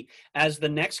 23 as the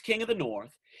next king of the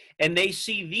north, and they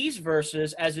see these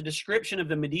verses as a description of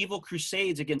the medieval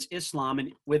crusades against Islam,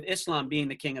 and with Islam being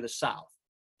the king of the south.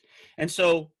 And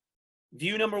so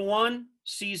view number one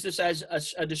sees this as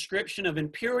a description of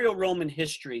imperial Roman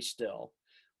history still,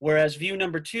 whereas view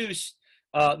number two,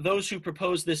 those who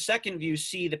propose this second view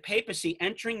see the papacy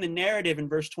entering the narrative in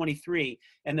verse 23,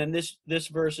 and then this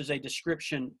verse is a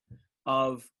description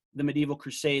of the medieval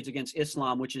crusades against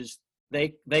Islam, which is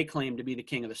they claim to be the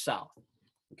king of the south.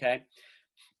 Okay.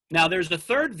 Now there's a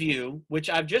third view, which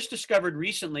I've just discovered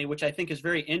recently, which I think is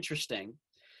very interesting.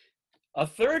 A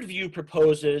third view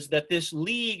proposes that this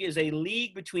league is a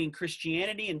league between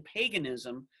Christianity and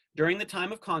paganism during the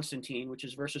time of Constantine, which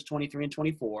is verses 23 and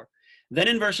 24. Then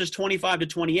in verses 25 to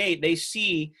 28, they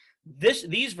see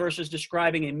these verses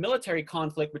describing a military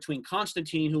conflict between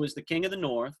Constantine, who is the king of the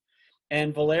north,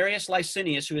 and Valerius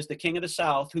Licinius, who is the king of the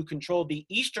south, who controlled the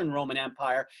Eastern Roman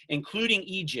Empire, including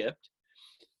Egypt,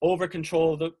 over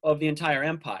control of the entire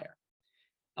empire.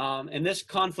 And this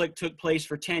conflict took place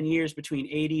for 10 years between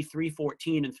AD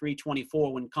 314 and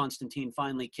 324, when Constantine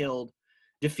finally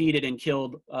defeated and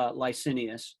killed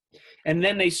Licinius. And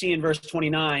then they see in verse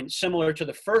 29, similar to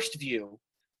the first view,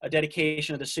 a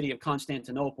dedication of the city of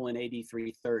Constantinople in AD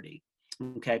 330.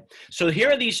 Okay, so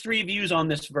here are these three views on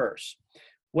this verse.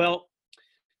 Well,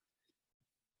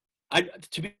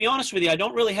 to be honest with you, I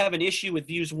don't really have an issue with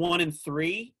views 1 and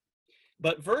 3,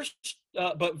 but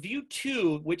view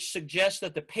 2, which suggests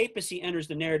that the papacy enters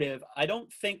the narrative, I don't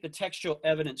think the textual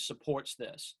evidence supports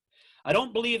this. I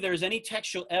don't believe there's any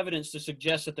textual evidence to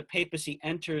suggest that the papacy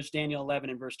enters Daniel 11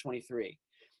 in verse 23.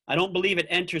 I don't believe it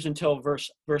enters until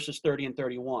verses 30 and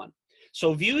 31.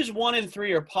 So views 1 and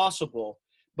 3 are possible,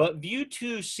 but view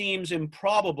 2 seems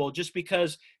improbable just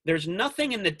because there's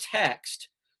nothing in the text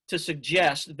to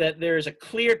suggest that there is a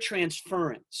clear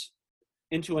transference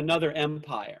into another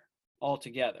empire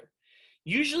altogether.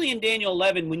 Usually in Daniel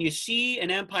 11, when you see an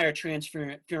empire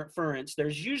transference,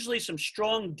 there's usually some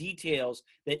strong details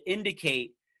that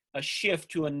indicate a shift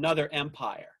to another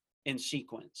empire in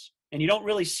sequence. And you don't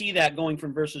really see that going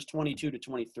from verses 22 to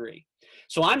 23.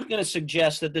 So I'm going to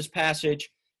suggest that this passage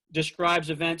describes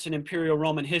events in imperial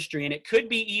Roman history, and it could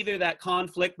be either that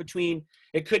conflict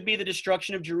it could be the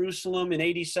destruction of Jerusalem in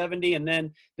AD 70, and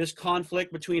then this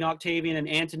conflict between Octavian and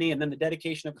Antony, and then the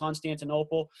dedication of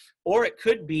Constantinople, or it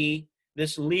could be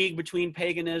this league between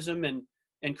paganism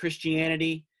and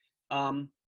Christianity, and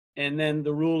then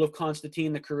the rule of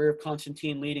Constantine, the career of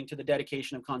Constantine leading to the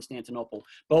dedication of Constantinople.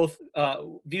 Both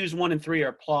views 1 and 3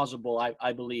 are plausible,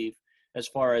 I believe, as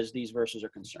far as these verses are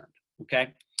concerned.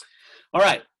 Okay? All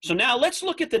right, so now let's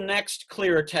look at the next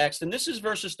clearer text, and this is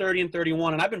verses 30 and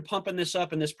 31, and I've been pumping this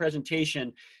up in this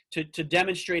presentation to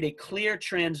demonstrate a clear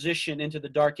transition into the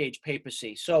Dark Age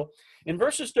papacy. So in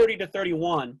verses 30 to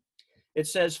 31, it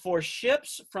says, "For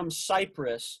ships from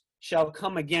Cyprus shall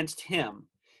come against him."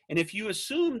 And if you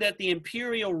assume that the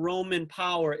imperial Roman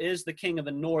power is the king of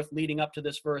the north leading up to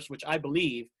this verse, which I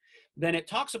believe, then it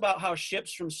talks about how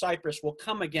ships from Cyprus will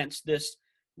come against this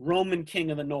Roman king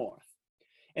of the north.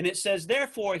 And it says,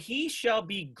 "Therefore he shall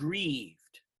be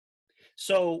grieved."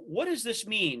 So what does this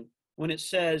mean when it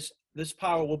says this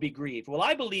power will be grieved? Well,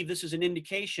 I believe this is an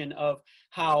indication of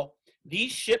how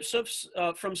these ships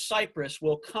from Cyprus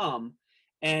will come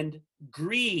and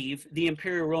grieve the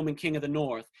imperial Roman king of the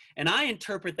north. And I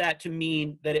interpret that to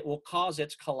mean that it will cause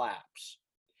its collapse.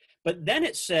 But then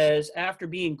it says, after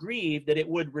being grieved, that it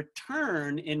would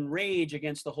return in rage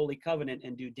against the Holy Covenant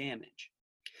and do damage.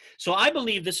 So I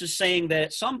believe this is saying that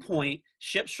at some point,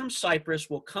 ships from Cyprus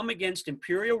will come against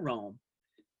imperial Rome,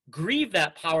 grieve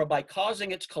that power by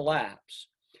causing its collapse,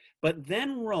 but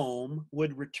then Rome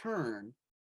would return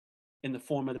in the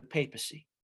form of the papacy.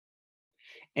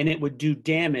 And it would do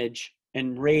damage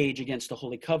and rage against the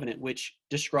Holy Covenant, which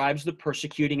describes the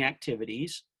persecuting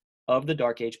activities of the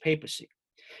Dark Age papacy.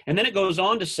 And then it goes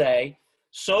on to say,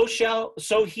 so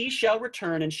he shall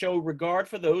return and show regard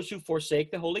for those who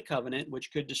forsake the Holy Covenant,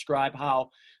 which could describe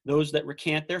how those that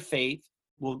recant their faith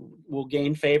will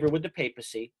gain favor with the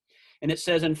papacy. And it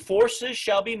says, and forces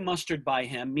shall be mustered by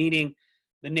him, meaning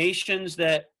the nations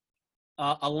that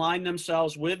align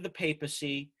themselves with the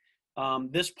papacy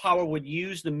this power would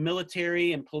use the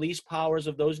military and police powers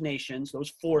of those nations, those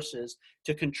forces,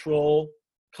 to control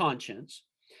conscience.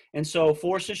 And so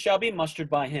forces shall be mustered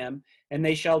by him, and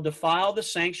they shall defile the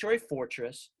sanctuary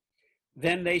fortress.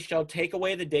 Then they shall take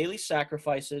away the daily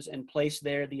sacrifices and place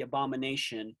there the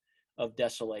abomination of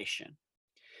desolation.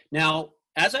 Now,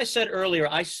 as I said earlier,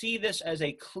 I see this as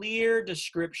a clear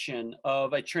description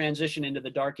of a transition into the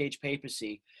Dark Age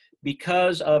papacy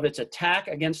because of its attack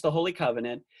against the Holy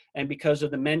Covenant and because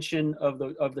of the mention of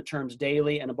the terms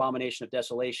daily and abomination of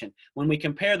desolation. When we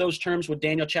compare those terms with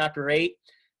Daniel chapter 8,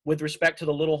 with respect to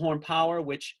the little horn power,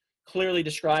 which clearly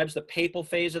describes the papal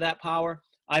phase of that power,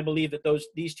 I believe that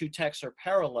these two texts are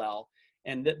parallel,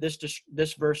 and that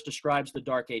this verse describes the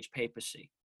Dark Age papacy.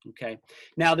 Okay.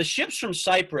 Now, the ships from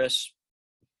Cyprus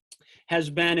has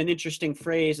been an interesting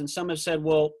phrase, and some have said,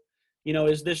 well,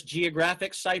 is this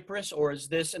geographic Cyprus, or is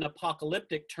this an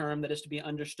apocalyptic term that is to be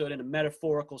understood in a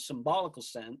metaphorical, symbolic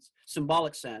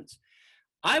sense?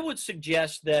 I would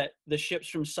suggest that the ships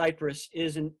from Cyprus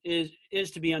is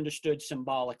to be understood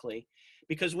symbolically,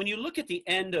 because when you look at the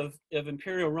end of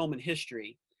Imperial Roman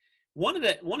history, one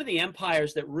of the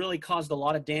empires that really caused a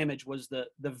lot of damage was the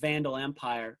Vandal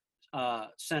Empire,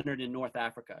 centered in North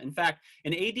Africa. In fact,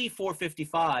 in AD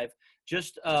 455,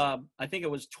 just I think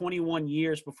it was 21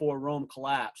 years before Rome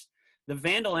collapsed, the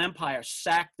Vandal Empire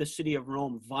sacked the city of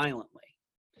Rome violently.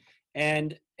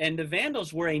 And the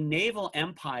Vandals were a naval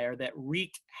empire that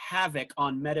wreaked havoc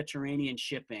on Mediterranean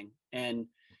shipping and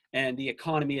the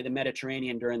economy of the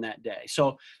Mediterranean during that day.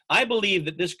 So I believe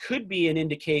that this could be an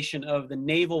indication of the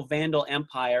naval Vandal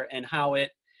Empire and how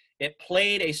it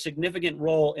played a significant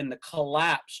role in the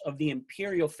collapse of the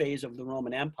imperial phase of the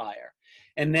Roman Empire.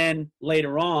 And then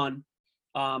later on,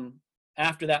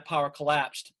 after that power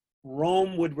collapsed,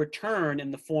 Rome would return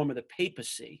in the form of the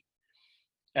papacy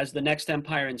as the next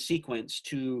empire in sequence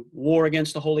to war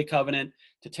against the Holy Covenant,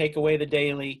 to take away the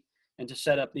daily, and to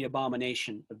set up the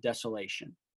abomination of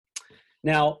desolation.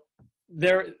 Now,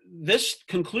 this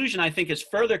conclusion, I think, is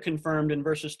further confirmed in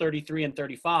verses 33 and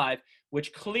 35,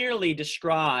 which clearly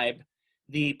describe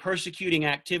the persecuting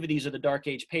activities of the Dark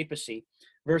Age papacy.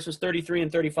 Verses 33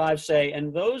 and 35 say,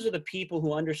 "And those of the people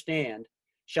who understand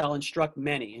shall instruct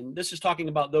many." And this is talking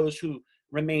about those who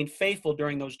remain faithful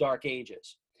during those dark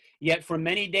ages. "Yet for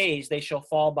many days they shall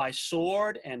fall by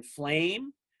sword and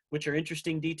flame," which are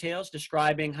interesting details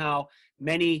describing how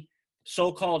many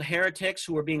so-called heretics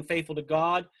who were being faithful to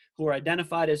God, who were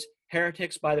identified as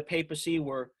heretics by the papacy,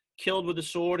 were killed with the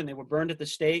sword and they were burned at the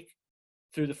stake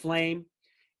through the flame,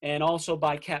 and also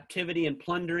by captivity and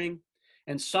plundering.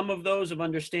 "And some of those of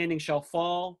understanding shall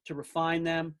fall to refine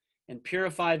them and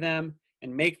purify them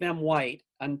and make them white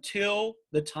until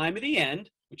the time of the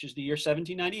end," which is the year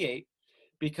 1798,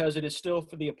 "because it is still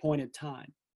for the appointed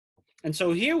time." And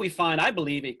so here we find, I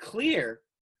believe, a clear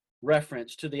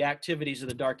reference to the activities of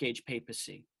the Dark Age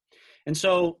papacy. And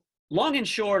so long and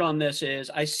short on this is,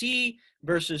 I see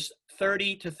verses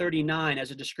 30 to 39 as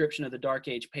a description of the Dark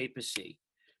Age papacy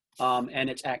and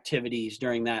its activities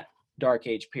during that Dark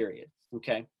Age period.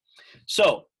 Okay,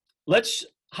 so let's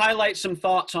highlight some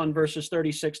thoughts on verses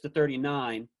 36 to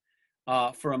 39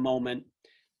 for a moment,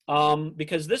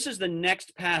 because this is the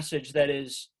next passage that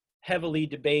is heavily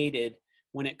debated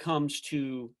when it comes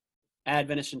to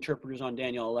Adventist interpreters on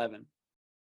Daniel 11.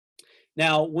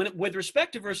 Now, with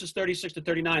respect to verses 36 to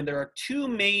 39, there are two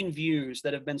main views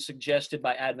that have been suggested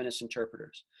by Adventist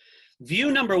interpreters.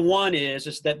 View number one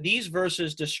is that these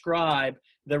verses describe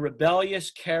the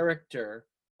rebellious character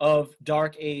of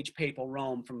Dark Age papal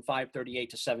Rome from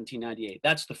 538 to 1798.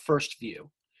 That's the first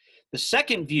view. The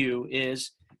second view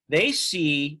is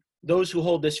those who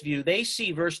hold this view, they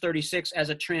see verse 36 as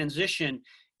a transition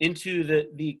into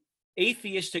the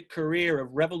atheistic career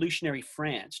of revolutionary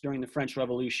France during the French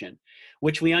Revolution,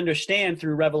 which we understand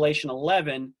through Revelation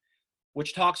 11,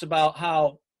 which talks about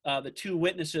how the two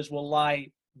witnesses will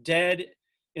lie dead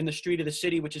in the street of the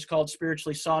city, which is called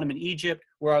spiritually Sodom in Egypt,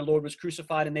 where our Lord was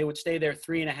crucified, and they would stay there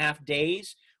 3.5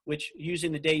 days, which,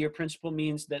 using the day-year principle,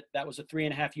 means that was a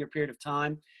 3.5-year period of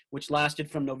time, which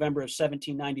lasted from November of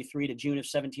 1793 to June of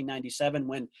 1797,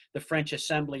 when the French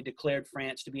Assembly declared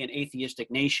France to be an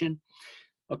atheistic nation.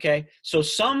 Okay, so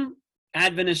some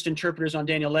Adventist interpreters on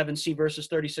Daniel 11 see verses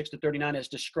 36 to 39 as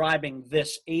describing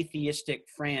this atheistic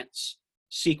France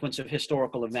sequence of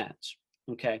historical events.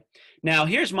 Okay, now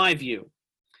here's my view.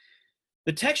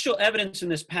 The textual evidence in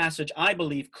this passage, I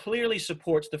believe, clearly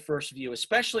supports the first view,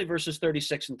 especially verses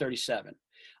 36 and 37.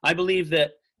 I believe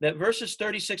that verses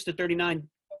 36 to 39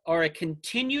 are a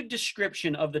continued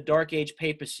description of the Dark Age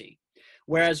papacy,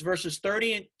 whereas verses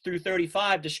 30 through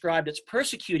 35 described its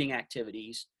persecuting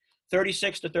activities.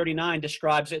 36 to 39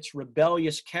 describes its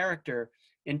rebellious character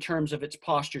in terms of its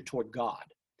posture toward God.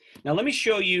 Now, let me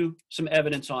show you some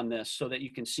evidence on this so that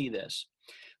you can see this.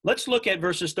 Let's look at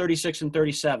verses 36 and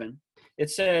 37. It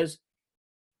says,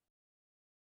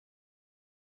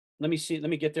 let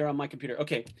me get there on my computer.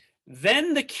 Okay.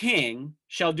 Then the king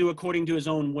shall do according to his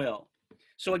own will.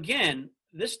 So again,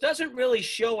 this doesn't really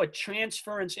show a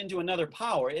transference into another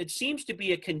power. It seems to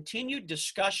be a continued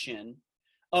discussion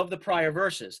of the prior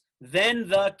verses. Then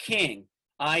the king,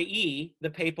 i.e., the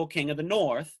papal king of the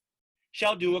north,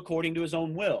 shall do according to his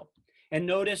own will. And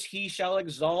notice, he shall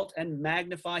exalt and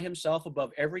magnify himself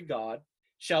above every god,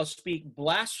 shall speak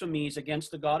blasphemies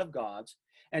against the God of gods,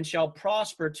 and shall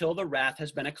prosper till the wrath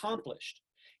has been accomplished.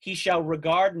 He shall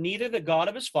regard neither the God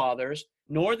of his fathers,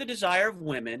 nor the desire of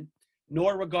women,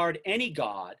 nor regard any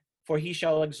god, for he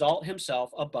shall exalt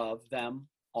himself above them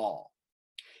all.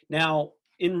 Now,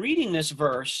 in reading this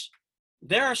verse,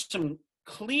 there are some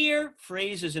clear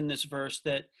phrases in this verse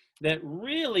that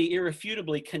really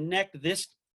irrefutably connect this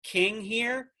king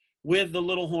here with the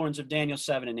little horns of Daniel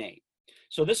 7 and 8.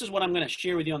 So this is what I'm going to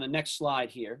share with you on the next slide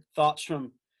here, thoughts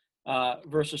from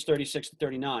verses 36 to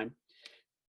 39.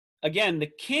 Again,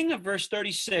 the king of verse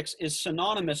 36 is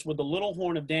synonymous with the little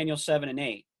horn of Daniel 7 and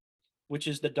 8, which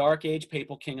is the dark age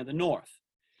papal king of the north.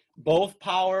 Both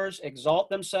powers exalt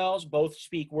themselves, both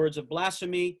speak words of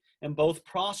blasphemy, and both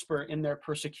prosper in their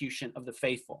persecution of the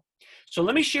faithful. So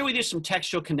let me share with you some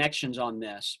textual connections on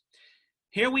this.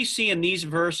 Here we see in these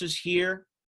verses here,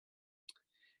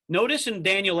 notice in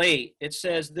Daniel 8, it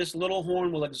says, this little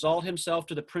horn will exalt himself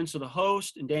to the prince of the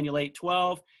host. In Daniel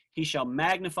 8:12, he shall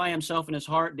magnify himself in his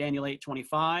heart, Daniel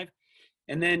 8:25.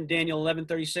 And then Daniel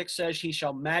 11:36 says, he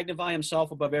shall magnify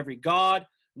himself above every god,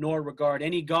 nor regard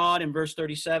any god, in verse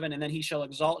 37. And then he shall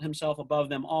exalt himself above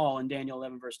them all, in Daniel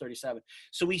 11, verse 37.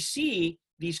 So we see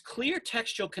these clear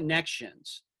textual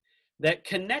connections that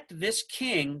connect this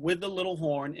king with the little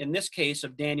horn, in this case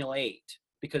of Daniel 8,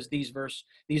 because these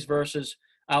verses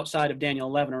outside of Daniel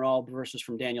 11 are all verses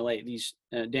from Daniel 8,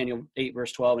 Daniel 8,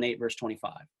 verse 12 and 8, verse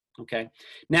 25. Okay.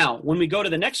 Now, when we go to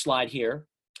the next slide here,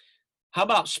 how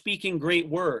about speaking great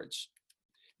words?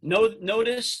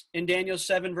 Notice in Daniel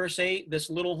 7, verse 8,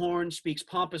 this little horn speaks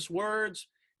pompous words.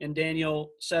 In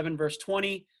Daniel 7, verse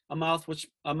 20, a mouth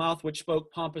which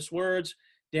spoke pompous words.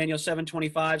 Daniel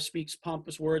 7:25 speaks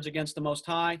pompous words against the Most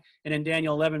High. And in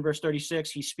Daniel 11, verse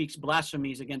 36, he speaks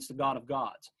blasphemies against the God of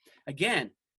gods.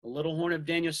 Again, the little horn of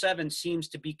Daniel 7 seems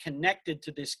to be connected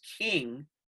to this king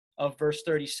of verse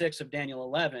 36 of Daniel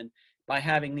 11 by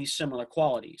having these similar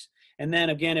qualities. And then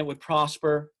again, it would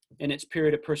prosper in its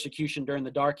period of persecution during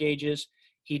the Dark Ages.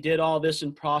 He did all this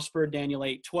and prospered, Daniel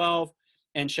 8:12,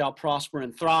 and shall prosper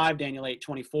and thrive, Daniel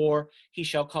 8:24. He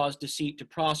shall cause deceit to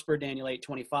prosper, Daniel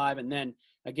 8:25. And then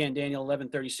again, Daniel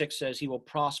 11:36 says he will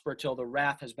prosper till the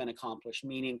wrath has been accomplished,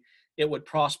 meaning it would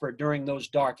prosper during those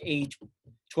dark age,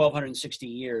 1260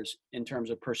 years in terms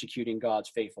of persecuting God's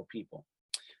faithful people.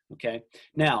 Okay,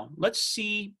 now let's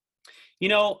see.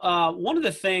 One of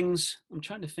the things, I'm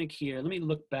trying to think here. Let me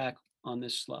look back on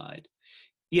this slide.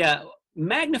 Yeah,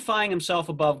 magnifying himself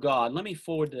above God. Let me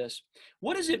forward this.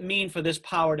 What does it mean for this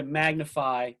power to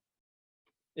magnify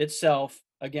itself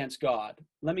against God?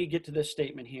 Let me get to this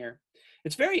statement here.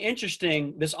 It's very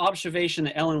interesting, this observation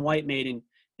that Ellen White made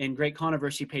in Great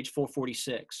Controversy, page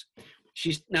 446.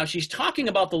 She's talking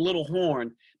about the little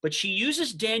horn, but she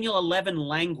uses Daniel 11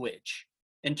 language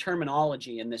and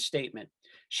terminology in this statement.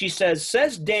 She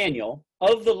says Daniel,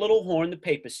 of the little horn, the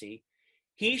papacy,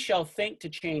 he shall think to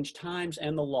change times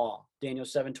and the law, Daniel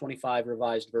 7:25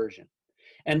 Revised Version.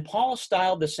 And Paul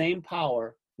styled the same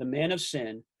power, the man of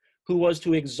sin, who was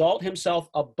to exalt himself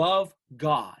above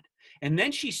God. And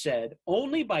then she said,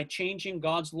 only by changing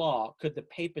God's law could the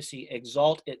papacy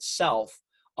exalt itself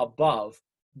above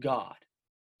God.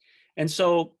 And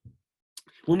so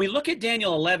when we look at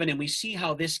Daniel 11 and we see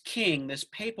how this king, this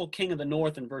papal king of the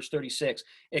north in verse 36,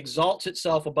 exalts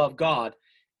itself above God,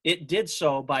 it did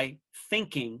so by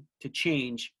thinking to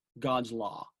change God's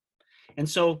law. And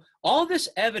so all this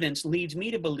evidence leads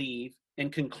me to believe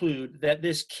and conclude that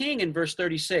this king in verse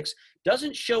 36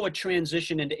 doesn't show a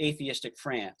transition into atheistic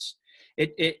France.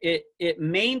 It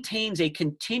maintains a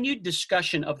continued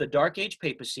discussion of the Dark Age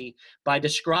papacy by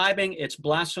describing its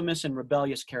blasphemous and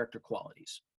rebellious character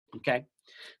qualities. Okay?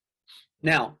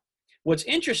 Now, what's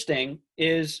interesting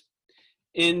is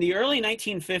in the early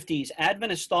 1950s,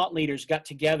 Adventist thought leaders got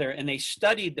together and they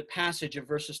studied the passage of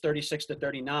verses 36 to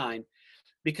 39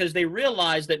 because they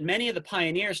realized that many of the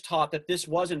pioneers taught that this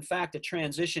was, in fact, a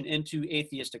transition into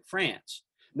atheistic France.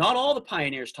 Not all the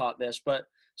pioneers taught this, but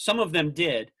some of them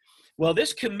did. Well,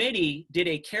 this committee did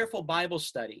a careful Bible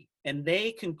study and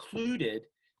they concluded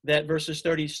that verses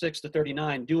 36 to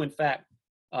 39 do in fact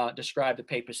describe the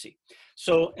papacy.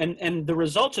 So, and the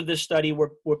results of this study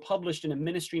were published in a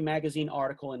Ministry Magazine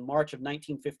article in March of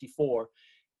 1954,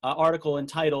 article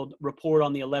entitled Report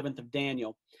on the 11th of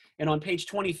Daniel. And on page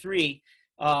 23,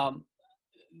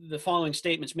 the following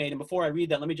statements made. And before I read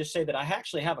that, let me just say that I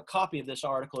actually have a copy of this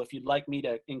article if you'd like me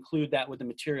to include that with the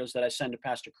materials that I send to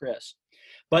Pastor Chris.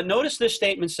 But notice this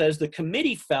statement says, the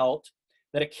committee felt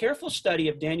that a careful study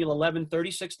of Daniel 11,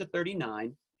 36 to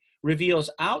 39 reveals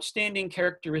outstanding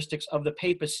characteristics of the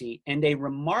papacy and a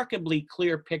remarkably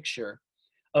clear picture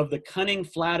of the cunning,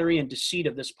 flattery, and deceit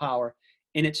of this power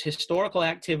in its historical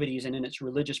activities and in its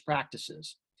religious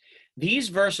practices. These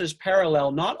verses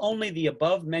parallel not only the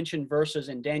above-mentioned verses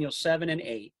in Daniel 7 and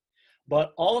 8,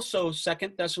 but also 2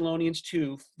 Thessalonians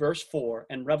 2, verse 4,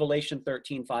 and Revelation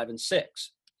 13, 5, and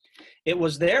 6. It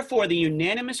was therefore the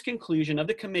unanimous conclusion of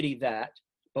the committee that,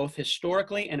 both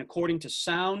historically and according to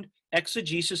sound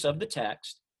exegesis of the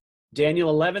text, Daniel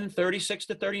 11, 36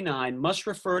 to 39 must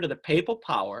refer to the papal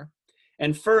power,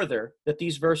 and further, that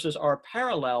these verses are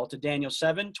parallel to Daniel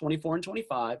 7, 24 and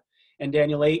 25, and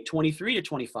Daniel 8, 23 to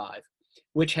 25,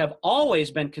 which have always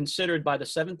been considered by the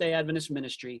Seventh-day Adventist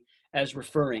ministry as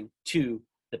referring to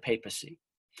the papacy.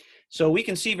 So we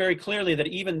can see very clearly that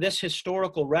even this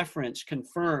historical reference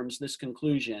confirms this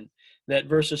conclusion that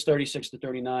verses 36 to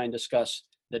 39 discuss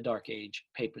the Dark Age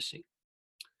papacy.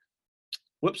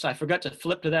 Whoops, I forgot to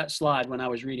flip to that slide when I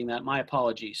was reading that. My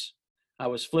apologies. I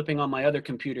was flipping on my other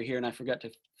computer here and I forgot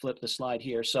to flip the slide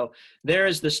here. So there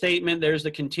is the statement. There's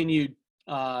the continued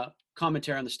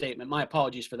commentary on the statement. My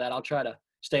apologies for that. I'll try to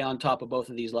stay on top of both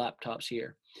of these laptops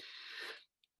here.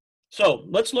 So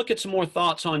let's look at some more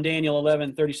thoughts on Daniel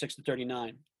 11, 36 to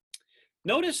 39.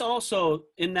 Notice also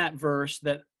in that verse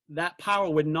that that power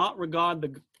would not regard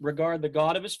the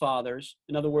God of his fathers.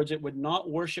 In other words, it would not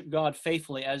worship God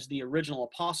faithfully as the original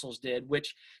apostles did,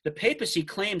 which the papacy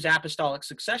claims apostolic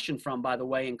succession from, by the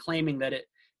way, in claiming that it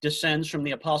descends from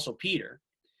the apostle Peter.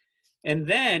 And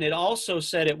then it also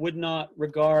said it would not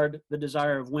regard the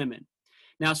desire of women.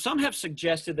 Now, some have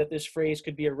suggested that this phrase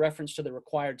could be a reference to the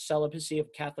required celibacy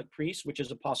of Catholic priests, which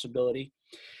is a possibility.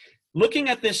 Looking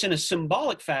at this in a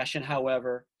symbolic fashion,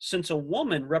 however, since a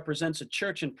woman represents a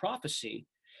church in prophecy,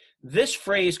 this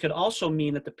phrase could also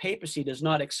mean that the papacy does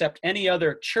not accept any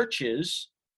other churches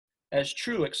as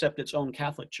true except its own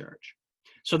Catholic Church.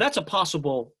 So that's a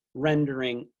possible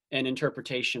rendering and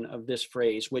interpretation of this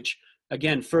phrase, which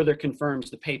again further confirms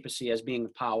the papacy as being the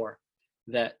power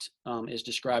that is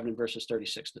described in verses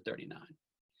 36 to 39.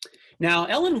 Now,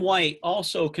 Ellen White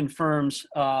also confirms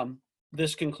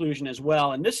this conclusion as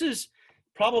well, and this is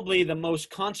probably the most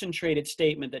concentrated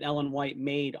statement that Ellen White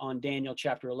made on Daniel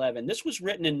chapter 11. This was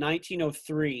written in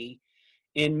 1903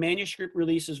 in Manuscript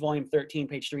Releases, volume 13,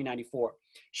 page 394.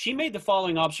 She made the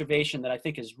following observation that I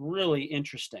think is really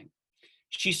interesting.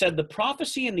 She said, the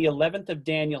prophecy in the 11th of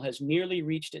Daniel has nearly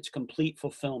reached its complete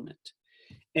fulfillment.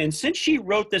 And since she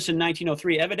wrote this in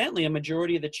 1903, evidently a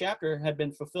majority of the chapter had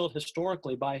been fulfilled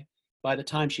historically by the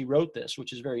time she wrote this,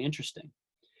 which is very interesting.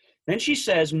 Then she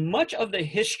says, much of the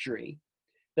history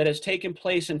that has taken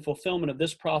place in fulfillment of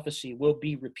this prophecy will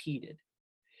be repeated.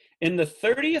 In the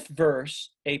 30th verse,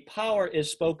 a power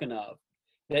is spoken of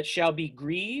that shall be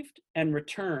grieved and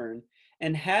return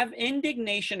and have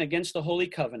indignation against the holy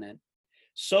covenant.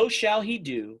 So shall he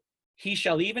do. He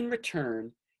shall even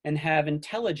return and have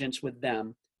intelligence with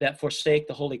them that forsake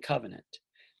the holy covenant.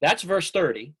 That's verse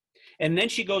 30. And then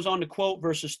she goes on to quote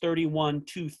verses 31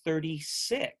 to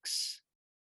 36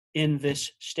 in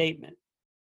this statement.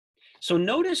 So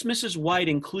notice Mrs. White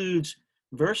includes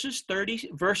verse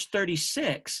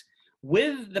 36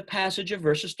 with the passage of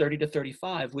verses 30 to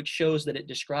 35, which shows that it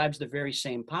describes the very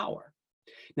same power.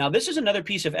 Now, this is another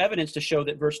piece of evidence to show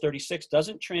that verse 36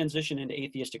 doesn't transition into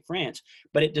atheistic France,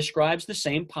 but it describes the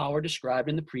same power described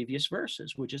in the previous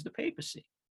verses, which is the papacy.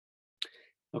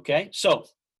 Okay, so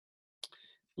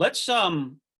let's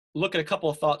look at a couple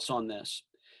of thoughts on this.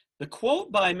 The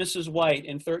quote by Mrs. White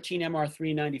in 13 MR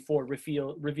 394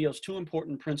 reveals two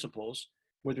important principles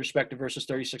with respect to verses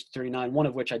 36 to 39, one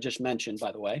of which I just mentioned,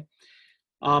 by the way.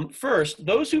 First,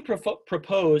 those who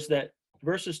propose that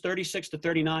verses 36 to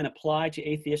 39 apply to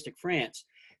atheistic France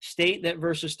state that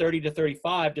verses 30 to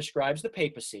 35 describes the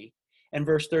papacy and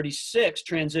verse 36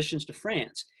 transitions to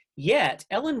France. Yet,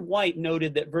 Ellen White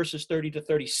noted that verses 30 to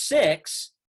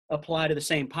 36 apply to the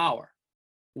same power,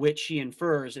 which she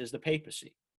infers is the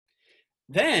papacy.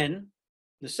 Then,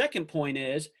 the second point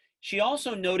is, she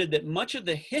also noted that much of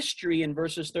the history in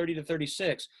verses 30 to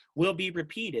 36 will be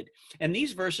repeated. And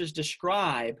these verses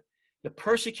describe the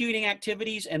persecuting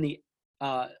activities and the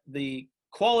the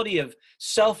quality of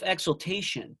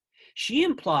self-exaltation, she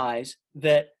implies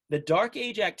that the Dark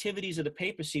Age activities of the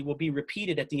papacy will be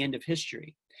repeated at the end of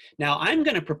history. Now, I'm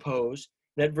going to propose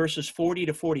that verses 40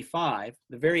 to 45,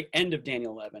 the very end of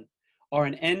Daniel 11, are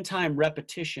an end-time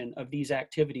repetition of these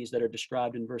activities that are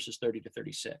described in verses 30 to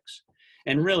 36.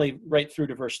 And really right through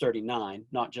to verse 39,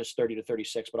 not just 30 to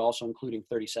 36, but also including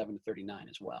 37 to 39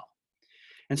 as well.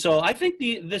 And so I think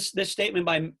this statement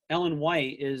by Ellen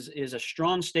White is a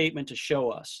strong statement to show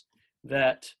us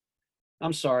that,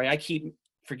 I'm sorry, I keep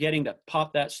forgetting to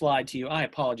pop that slide to you. I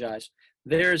apologize.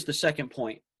 There's the second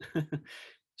point.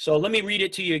 So let me read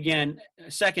it to you again.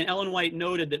 Second, Ellen White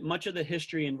noted that much of the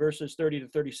history in verses 30 to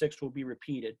 36 will be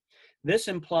repeated. This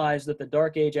implies that the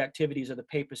Dark Age activities of the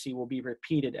papacy will be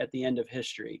repeated at the end of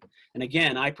history. And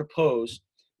again, I propose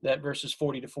that verses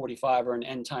 40 to 45 are an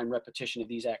end-time repetition of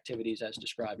these activities as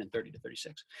described in 30 to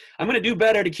 36. I'm going to do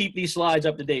better to keep these slides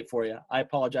up to date for you. I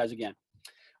apologize again.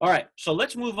 All right, so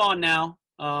let's move on now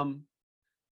and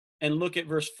look at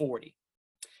verse 40.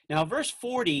 Now, verse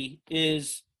 40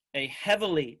 is a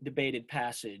heavily debated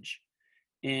passage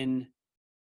in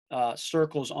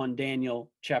circles on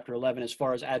Daniel chapter 11 as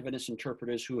far as Adventist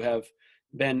interpreters who have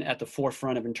been at the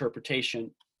forefront of interpretation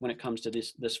when it comes to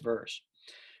this verse.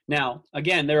 Now,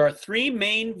 again, there are three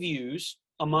main views,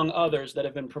 among others, that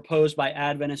have been proposed by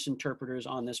Adventist interpreters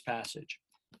on this passage.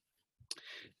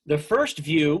 The first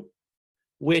view,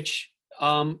 which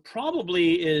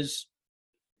probably is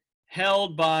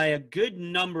held by a good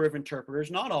number of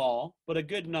interpreters, not all, but a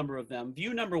good number of them.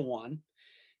 View number one,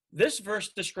 this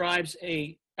verse describes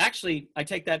actually, I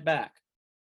take that back.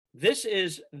 This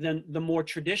is the more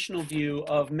traditional view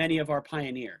of many of our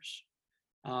pioneers.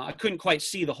 I couldn't quite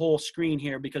see the whole screen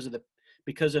here because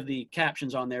of the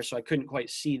captions on there, so I couldn't quite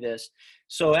see this.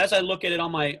 So as I look at it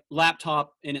on my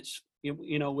laptop and it's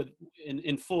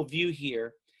in full view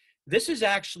here, this is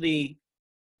actually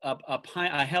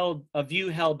a view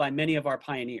held by many of our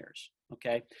pioneers.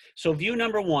 Okay, so view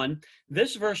number one,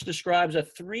 this verse describes a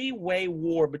three-way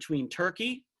war between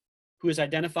Turkey, who is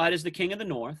identified as the king of the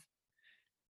north,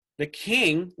 the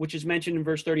king, which is mentioned in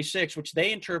verse 36, which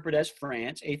they interpret as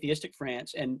France, atheistic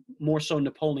France, and more so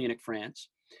Napoleonic France,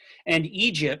 and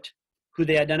Egypt, who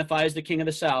they identify as the king of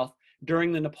the south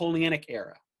during the Napoleonic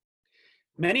era.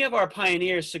 Many of our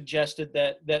pioneers suggested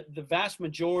that the vast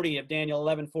majority of Daniel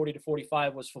 11, 40 to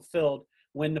 45 was fulfilled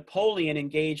when Napoleon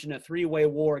engaged in a three-way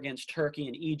war against Turkey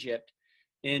and Egypt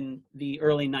in the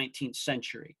early 19th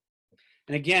century.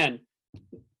 And again,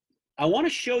 I want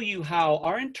to show you how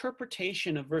our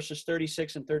interpretation of verses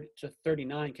 36 and 30 to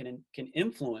 39 can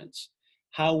influence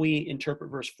how we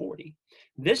interpret verse 40.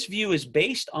 This view is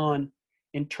based on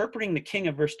interpreting the king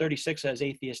of verse 36 as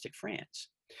atheistic France.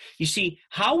 You see,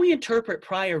 how we interpret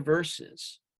prior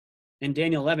verses in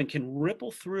Daniel 11 can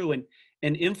ripple through and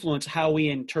influence how we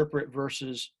interpret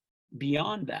verses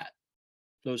beyond that,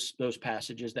 those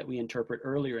passages that we interpret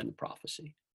earlier in the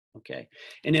prophecy. Okay,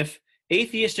 and if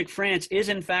atheistic France is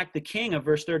in fact the king of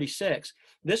verse 36,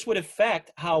 this would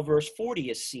affect how verse 40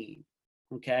 is seen.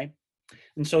 Okay,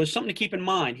 and so it's something to keep in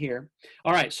mind here.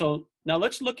 All right, so now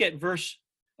let's look at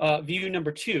view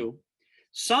number two.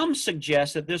 Some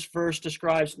suggest that this verse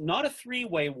describes not a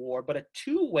three-way war, but a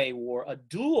two-way war, a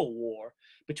dual war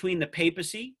between the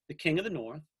papacy, the king of the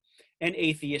north, and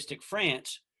atheistic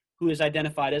France, who is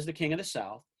identified as the king of the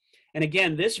south. And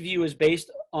again, this view is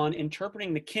based on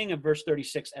interpreting the king of verse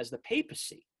 36 as the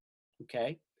papacy.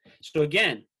 Okay? So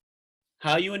again,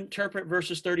 how you interpret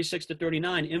verses 36 to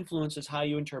 39 influences how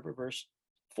you interpret verse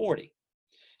 40.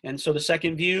 And so the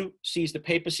second view sees the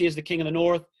papacy as the king of the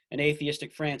north and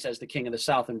atheistic France as the king of the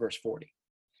south in verse 40.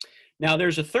 Now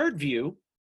there's a third view,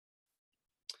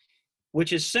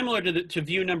 which is similar to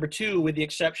view number two, with the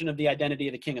exception of the identity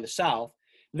of the king of the south.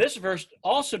 This verse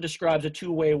also describes a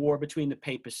two-way war between the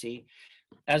papacy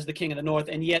as the king of the north,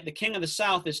 and yet the king of the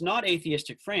south is not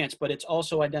atheistic France, but it's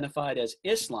also identified as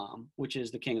Islam, which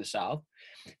is the king of the south.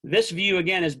 This view,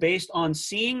 again, is based on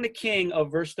seeing the king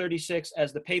of verse 36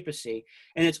 as the papacy,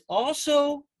 and it's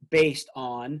also based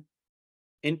on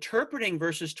interpreting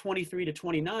verses 23 to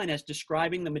 29 as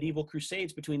describing the medieval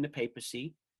crusades between the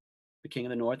papacy, the king of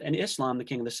the north, and Islam, the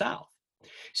king of the south.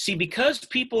 See, because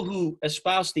people who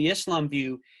espouse the Islam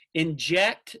view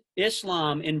inject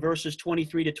Islam in verses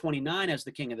 23 to 29 as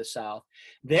the king of the south,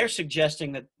 they're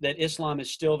suggesting that Islam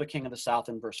is still the king of the south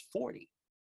in verse 40.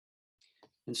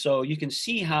 And so you can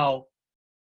see how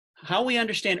we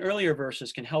understand earlier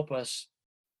verses can help us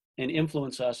and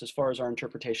influence us as far as our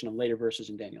interpretation of later verses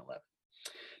in Daniel 11.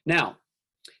 Now,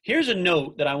 here's a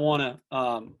note that I want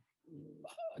to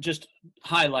just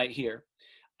highlight here.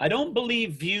 I don't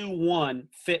believe view 1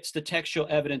 fits the textual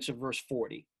evidence of verse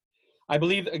 40. I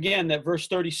believe, again, that verse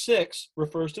 36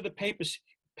 refers to the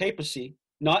papacy,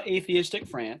 not atheistic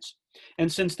France.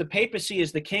 And since the papacy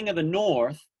is the king of the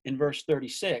north in verse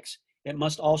 36, it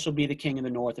must also be the king of the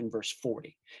north in verse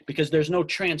 40, because there's no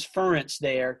transference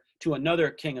there to another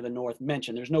king of the north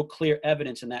mentioned. There's no clear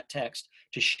evidence in that text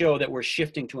to show that we're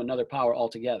shifting to another power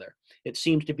altogether. It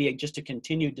seems to be just a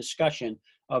continued discussion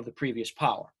of the previous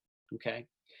power. Okay.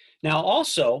 Now,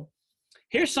 also,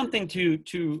 here's something to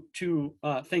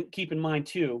keep in mind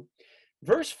too.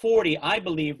 Verse 40, I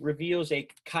believe, reveals a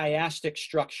chiastic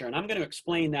structure, and I'm going to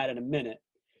explain that in a minute,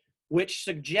 which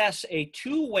suggests a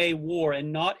two-way war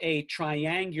and not a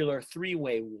triangular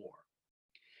three-way war.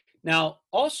 Now,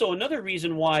 also, another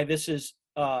reason why this is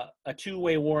a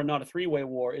two-way war and not a three-way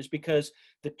war is because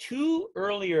the two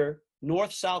earlier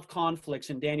north-south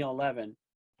conflicts in Daniel 11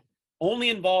 only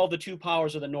involve the two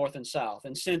powers of the north and south.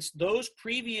 And since those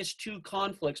previous two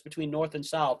conflicts between north and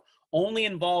south only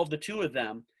involve the two of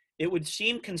them, it would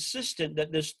seem consistent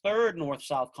that this third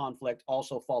north-south conflict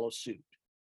also follows suit.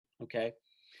 Okay?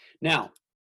 Now,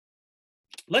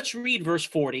 let's read verse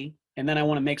 40, and then I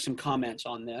want to make some comments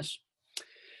on this.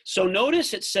 So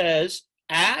notice it says,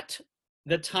 at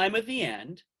the time of the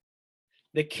end,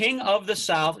 the king of the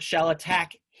south shall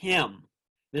attack him.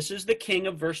 This is the king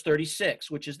of verse 36,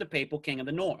 which is the papal king of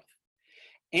the north.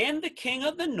 And the king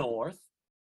of the north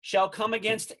shall come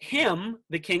against him,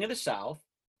 the king of the south,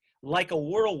 like a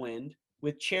whirlwind,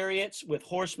 with chariots, with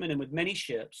horsemen, and with many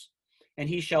ships, and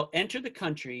he shall enter the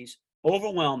countries,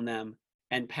 overwhelm them,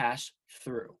 and pass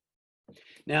through.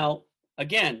 Now,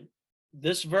 again,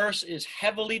 this verse is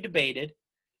heavily debated.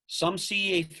 Some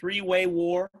see a three-way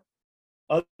war.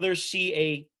 Others see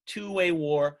a two-way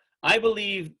war. I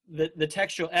believe that the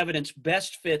textual evidence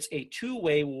best fits a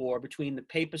two-way war between the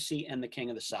papacy and the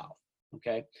king of the south.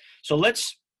 Okay, so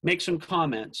let's make some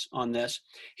comments on this.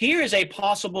 Here is a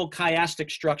possible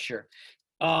chiastic structure.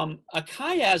 A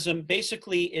chiasm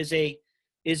basically is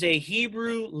a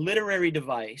Hebrew literary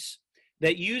device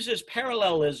that uses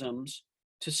parallelisms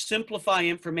to simplify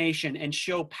information and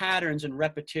show patterns and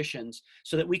repetitions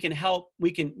so that we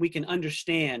can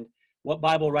understand what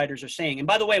Bible writers are saying. And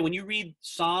by the way, when you read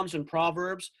Psalms and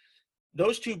Proverbs,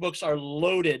 those two books are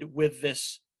loaded with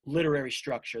this literary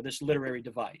structure, this literary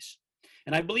device.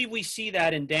 And I believe we see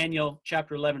that in Daniel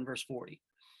chapter 11, verse 40.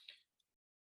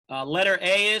 Letter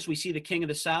A is, we see the king of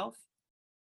the south.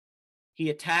 He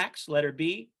attacks, letter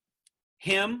B.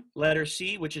 Him, letter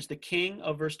C, which is the king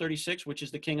of verse 36, which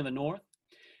is the king of the north.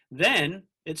 Then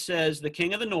it says the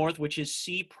king of the north, which is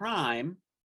C prime,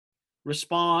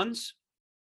 responds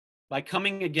by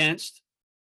coming against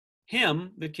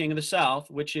him, the king of the south,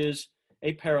 which is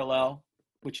a parallel,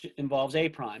 which involves A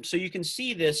prime. So you can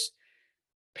see this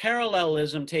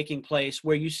parallelism taking place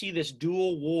where you see this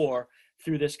dual war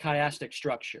through this chiastic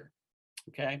structure.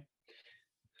 Okay.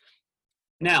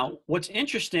 Now, what's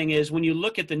interesting is when you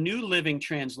look at the New Living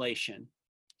Translation,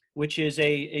 which is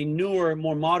a newer,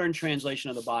 more modern translation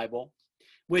of the Bible,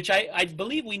 which I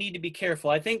believe we need to be careful.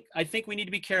 I think we need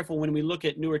to be careful when we look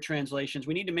at newer translations.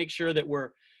 We need to make sure that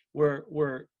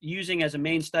we're using as a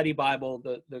main study Bible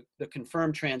the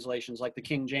confirmed translations like the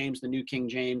King James, the New King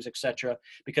James, etc.,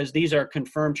 because these are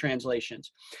confirmed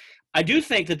translations. I do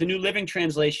think that the New Living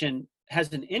Translation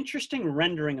has an interesting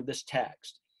rendering of this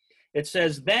text. It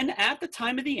says, then at the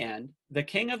time of the end, the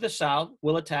king of the south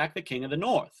will attack the king of the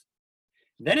north.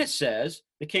 Then it says,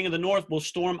 the king of the north will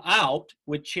storm out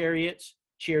with chariots,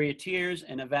 charioteers,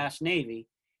 and a vast navy.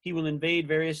 He will invade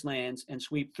various lands and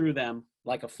sweep through them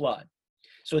like a flood.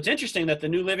 So it's interesting that the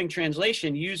New Living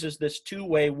Translation uses this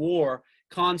two-way war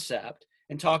concept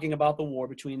in talking about the war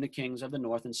between the kings of the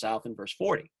north and south in verse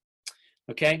 40.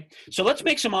 Okay, so let's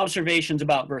make some observations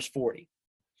about verse 40.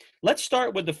 Let's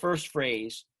start with the first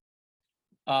phrase,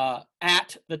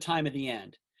 at the time of the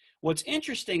end. What's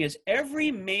interesting is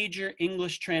every major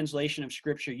English translation of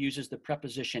Scripture uses the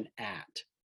preposition at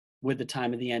with the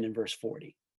time of the end in verse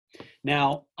 40.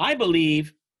 Now, I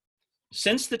believe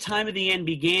since the time of the end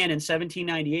began in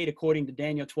 1798, according to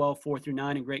Daniel 12,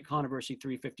 4-9 and Great Controversy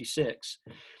 356,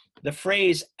 the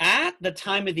phrase at the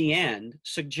time of the end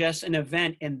suggests an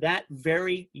event in that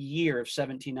very year of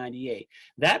 1798.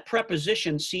 That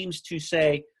preposition seems to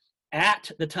say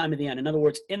at the time of the end. In other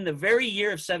words, in the very year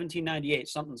of 1798,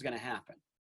 something's going to happen.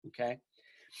 Okay?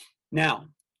 Now,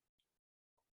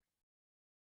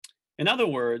 in other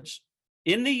words,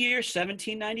 in the year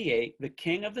 1798, the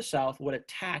king of the south would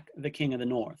attack the king of the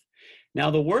north. Now,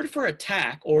 the word for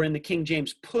attack, or in the King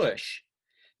James, push,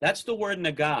 that's the word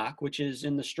nagak, which is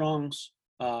in the Strong's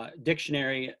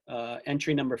dictionary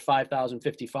entry number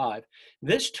 5055.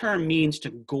 This term means to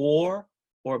gore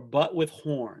or butt with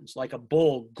horns, like a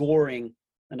bull goring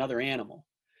another animal.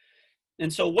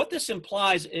 And so what this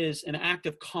implies is an act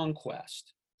of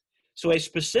conquest. So a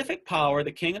specific power,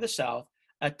 the king of the south,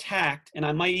 attacked, and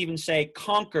I might even say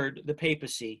conquered the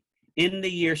papacy in the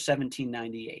year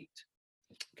 1798.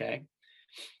 Okay.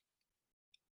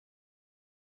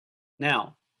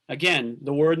 Now, again,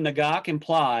 the word Nagak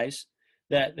implies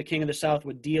that the king of the south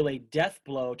would deal a death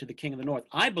blow to the king of the north.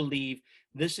 I believe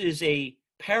this is a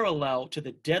parallel to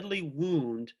the deadly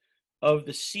wound of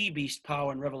the sea beast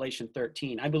power in Revelation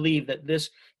 13. I believe that this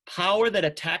power that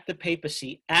attacked the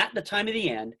papacy at the time of the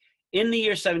end, in the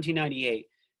year 1798,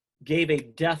 gave a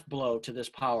death blow to this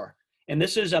power. And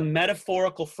this is a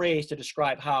metaphorical phrase to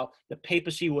describe how the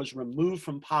papacy was removed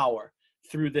from power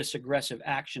through this aggressive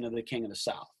action of the king of the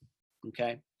south.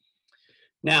 Okay.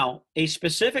 Now, a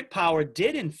specific power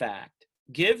did, in fact,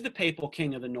 give the papal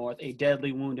king of the north a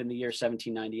deadly wound in the year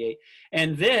 1798,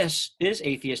 and this is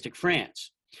atheistic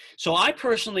France. So I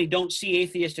personally don't see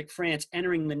atheistic France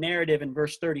entering the narrative in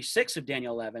verse 36 of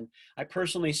Daniel 11. I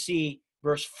personally see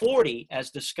verse 40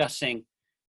 as discussing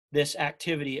this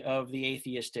activity of the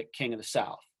atheistic king of the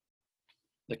south,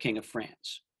 the king of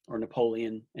France, or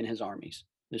Napoleon and his armies,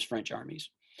 his French armies.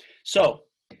 So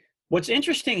what's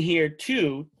interesting here,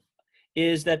 too,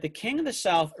 is that the king of the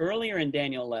south earlier in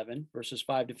Daniel 11, verses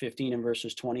 5 to 15 and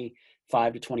verses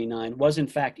 25 to 29, was in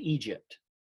fact Egypt.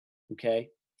 Okay?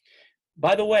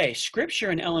 By the way, Scripture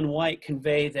and Ellen White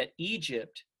convey that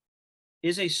Egypt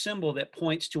is a symbol that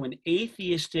points to an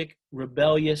atheistic,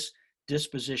 rebellious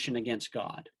disposition against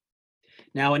God.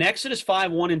 Now, in Exodus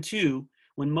 5, 1 and 2,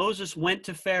 when Moses went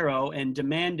to Pharaoh and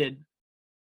demanded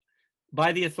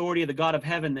by the authority of the God of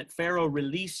heaven that Pharaoh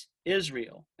release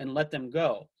Israel and let them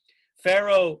go,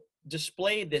 Pharaoh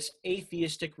displayed this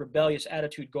atheistic, rebellious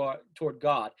attitude toward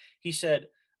God. He said,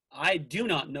 I do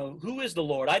not know who is the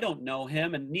Lord. I don't know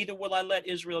him, and neither will I let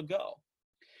Israel go.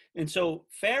 And so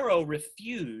Pharaoh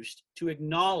refused to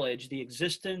acknowledge the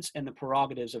existence and the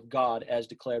prerogatives of God as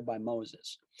declared by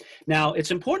Moses. Now,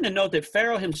 it's important to note that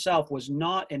Pharaoh himself was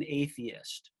not an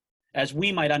atheist, as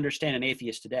we might understand an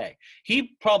atheist today.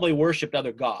 He probably worshiped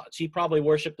other gods. He probably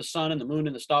worshiped the sun and the moon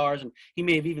and the stars, and he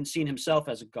may have even seen himself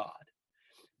as a god.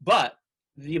 But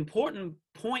the important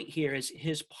point here is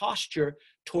his posture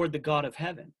toward the God of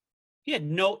heaven. He had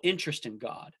no interest in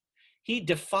God. He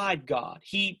defied God.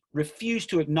 He refused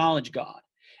to acknowledge God.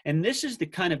 And this is the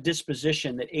kind of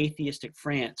disposition that atheistic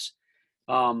France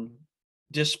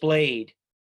displayed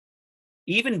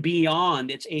even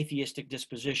beyond its atheistic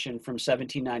disposition from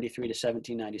 1793 to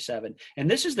 1797. And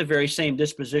this is the very same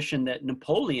disposition that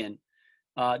Napoleon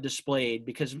displayed,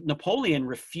 because Napoleon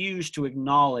refused to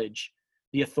acknowledge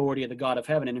the authority of the God of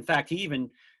heaven. And in fact, he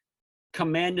even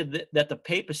commanded that the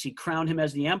papacy crown him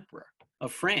as the emperor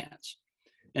of France.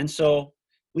 And so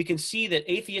we can see that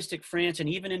atheistic France, and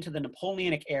even into the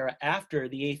Napoleonic era after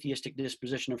the atheistic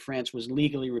disposition of France was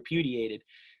legally repudiated,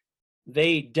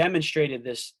 they demonstrated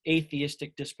this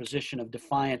atheistic disposition of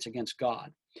defiance against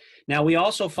God. Now, we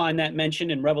also find that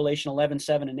mentioned in Revelation 11,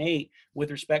 7 and 8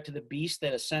 with respect to the beast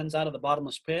that ascends out of the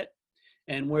bottomless pit,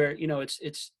 and where, you know,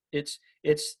 it's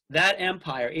that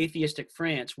empire, atheistic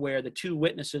France, where the two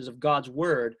witnesses of God's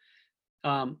word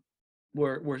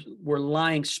were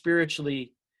lying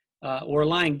spiritually, or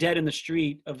lying dead in the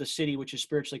street of the city, which is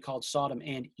spiritually called Sodom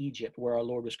and Egypt, where our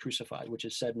Lord was crucified, which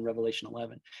is said in Revelation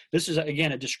 11. This is,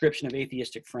 again, a description of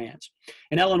atheistic France.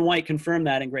 And Ellen White confirmed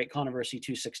that in Great Controversy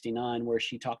 269, where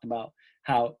she talked about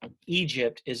how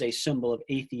Egypt is a symbol of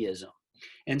atheism.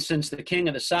 And since the king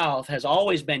of the south has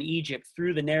always been Egypt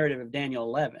through the narrative of Daniel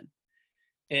 11,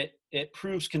 it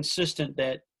proves consistent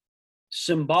that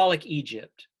symbolic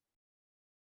Egypt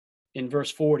in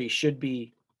verse 40 should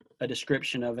be a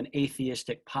description of an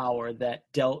atheistic power that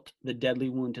dealt the deadly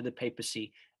wound to the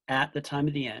papacy at the time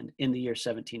of the end in the year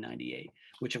 1798,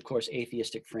 which of course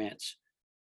atheistic France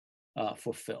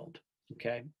fulfilled.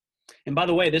 Okay. And by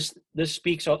the way, this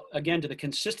speaks again to the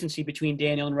consistency between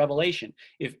Daniel and Revelation.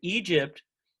 If Egypt,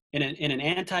 in an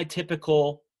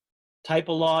antitypical,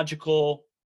 typological,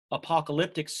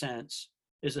 apocalyptic sense,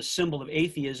 is a symbol of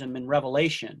atheism in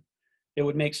Revelation, it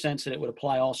would make sense that it would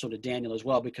apply also to Daniel as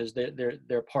well, because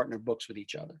they're partner books with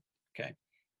each other. Okay.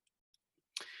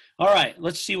 All right,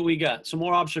 let's see what we got. Some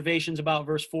more observations about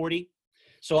verse 40.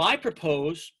 So I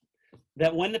propose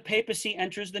that when the papacy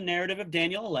enters the narrative of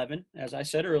Daniel 11, as I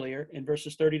said earlier, in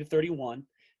verses 30 to 31,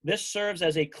 this serves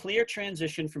as a clear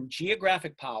transition from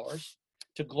geographic powers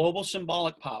to global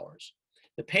symbolic powers.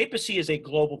 The papacy is a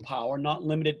global power, not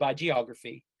limited by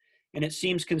geography. and it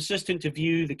seems consistent to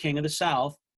view the king of the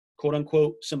south, quote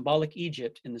unquote, symbolic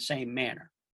Egypt, in the same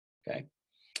manner. Okay.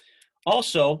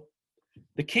 Also,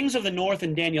 the kings of the north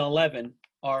in Daniel 11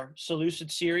 are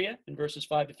Seleucid Syria in verses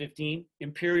 5 to 15,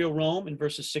 Imperial Rome in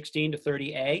verses 16 to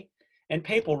 30a, and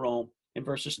Papal Rome in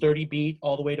verses 30b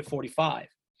all the way to 45.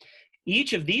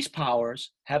 Each of these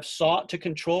powers have sought to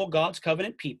control God's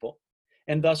covenant people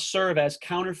and thus serve as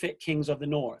counterfeit kings of the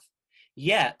north.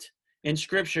 Yet, in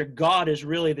Scripture, God is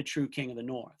really the true king of the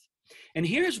north. And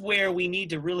here's where we need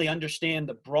to really understand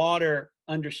the broader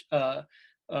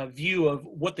view of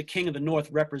what the king of the north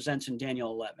represents in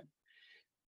Daniel 11.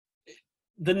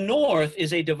 The north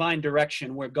is a divine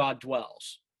direction where God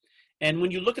dwells. And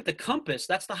when you look at the compass,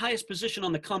 that's the highest position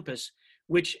on the compass,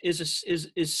 which is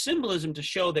symbolism to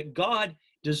show that God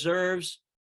deserves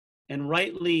and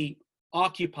rightly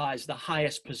occupies the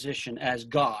highest position as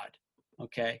God,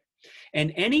 okay?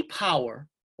 And any power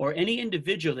or any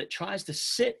individual that tries to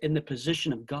sit in the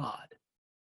position of God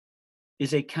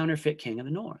is a counterfeit king of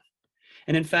the north.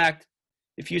 And in fact,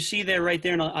 if you see there right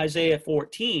there in Isaiah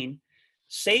 14,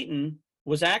 Satan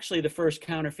was actually the first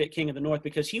counterfeit king of the north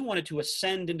because he wanted to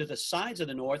ascend into the sides of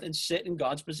the north and sit in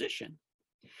God's position.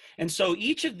 And so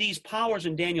each of these powers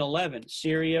in Daniel 11,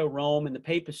 Syria, Rome, and the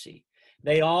papacy,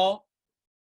 they all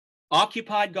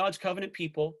occupied God's covenant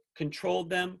people, controlled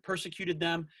them, persecuted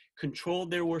them,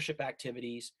 controlled their worship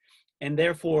activities, and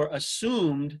therefore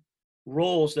assumed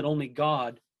roles that only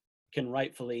God can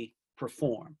rightfully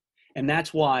perform. And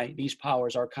that's why these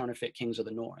powers are counterfeit kings of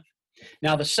the north.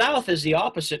 Now, the south is the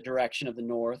opposite direction of the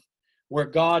north, where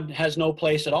God has no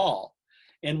place at all.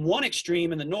 In one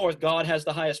extreme in the north, God has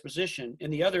the highest position.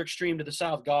 In the other extreme to the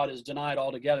south, God is denied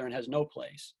altogether and has no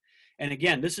place. And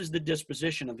again, this is the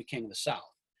disposition of the king of the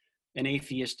south, an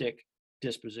atheistic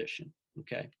disposition,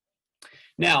 okay?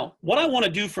 Now, what I want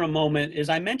to do for a moment is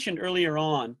I mentioned earlier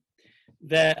on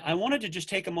that I wanted to just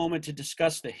take a moment to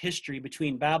discuss the history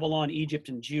between Babylon, Egypt,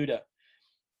 and Judah,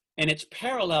 and it's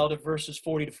parallel to verses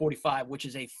 40 to 45, which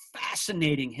is a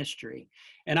fascinating history.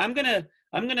 And I'm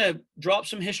gonna drop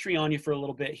some history on you for a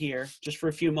little bit here, just for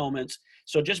a few moments.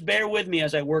 So just bear with me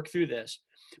as I work through this.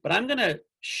 But I'm gonna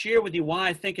share with you why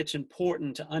I think it's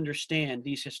important to understand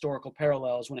these historical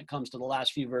parallels when it comes to the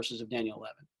last few verses of Daniel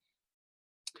 11.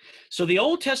 So the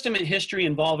Old Testament history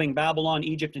involving Babylon,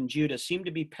 Egypt, and Judah seem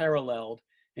to be paralleled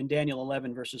in Daniel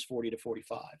 11, verses 40 to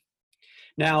 45.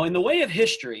 Now, in the way of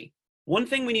history, one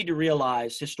thing we need to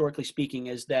realize, historically speaking,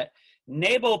 is that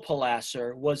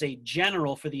Nabopolassar was a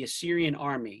general for the Assyrian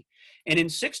army. And in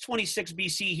 626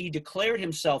 BC, he declared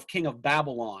himself king of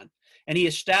Babylon. And he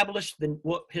established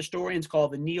what historians call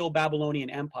the Neo-Babylonian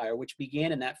Empire, which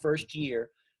began in that first year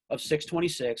of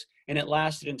 626, and it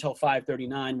lasted until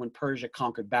 539 when Persia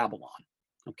conquered Babylon.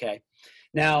 Okay.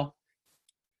 Now,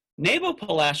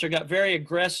 Nabopolassar got very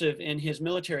aggressive in his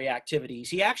military activities.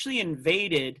 He actually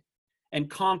invaded and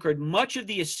conquered much of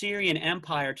the Assyrian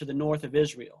Empire to the north of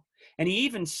Israel. And he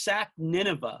even sacked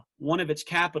Nineveh, one of its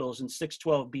capitals, in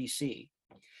 612 BC.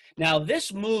 Now,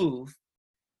 this move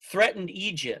threatened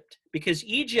Egypt because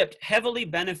Egypt heavily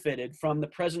benefited from the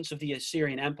presence of the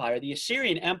Assyrian Empire. The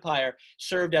Assyrian Empire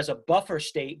served as a buffer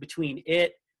state between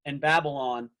it and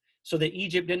Babylon so that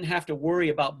Egypt didn't have to worry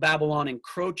about Babylon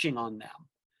encroaching on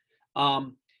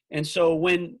them. And so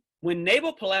when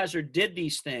Nabopolassar did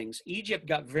these things, Egypt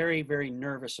got very, very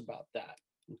nervous about that,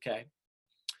 okay?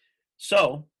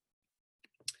 So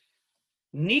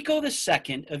Necho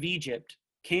II of Egypt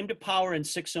came to power in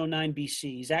 609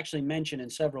 BC. He's actually mentioned in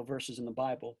several verses in the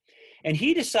Bible. And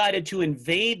he decided to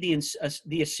invade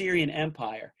the Assyrian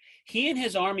Empire. He and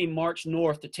his army marched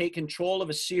north to take control of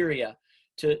Assyria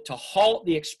to halt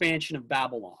the expansion of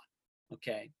Babylon,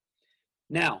 okay?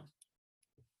 Now,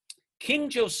 King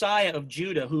Josiah of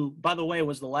Judah, who, by the way,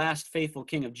 was the last faithful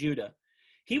king of Judah,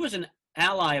 he was an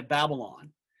ally of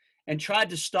Babylon and tried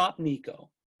to stop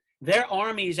Necho. Their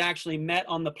armies actually met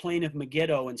on the plain of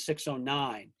Megiddo in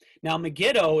 609. Now,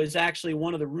 Megiddo is actually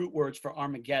one of the root words for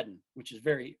Armageddon, which is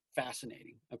very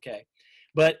fascinating, okay?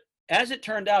 But as it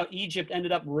turned out, Egypt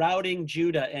ended up routing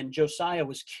Judah, and Josiah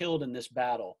was killed in this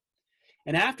battle.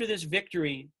 And after this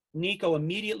victory, Necho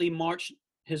immediately marched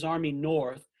his army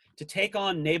north to take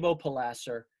on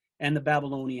Nabopolassar and the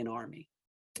Babylonian army.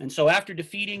 And so after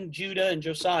defeating Judah and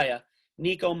Josiah,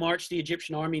 Necho marched the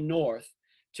Egyptian army north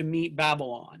to meet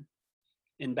Babylon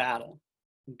in battle,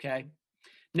 okay?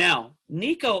 Now,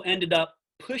 Necho ended up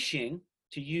pushing,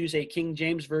 to use a King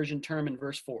James Version term in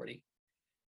verse 40,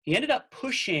 he ended up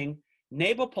pushing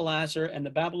Nabopolassar and the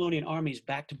Babylonian armies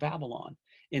back to Babylon.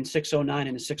 in 609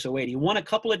 and in 608. He won a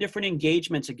couple of different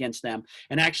engagements against them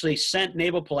and actually sent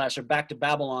Nabopolassar back to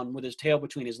Babylon with his tail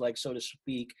between his legs, so to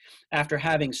speak, after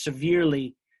having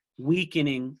severely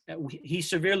weakened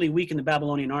the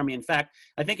Babylonian army. In fact,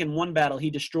 I think in one battle, he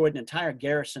destroyed an entire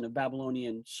garrison of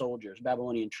Babylonian soldiers,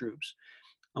 Babylonian troops.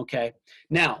 Okay.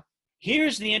 Now,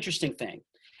 here's the interesting thing.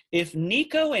 If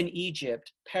Necho and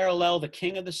Egypt parallel the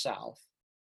king of the south,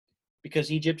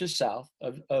 because Egypt is south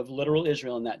of literal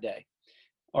Israel in that day,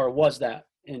 or was that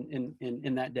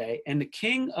in that day, and the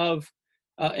king of,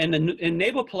 and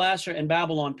Nabopolassar and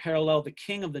Babylon parallel the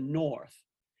king of the north,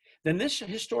 then this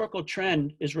historical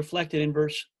trend is reflected in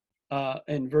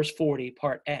verse 40,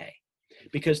 part A,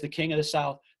 because the king of the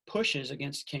south pushes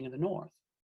against the king of the north.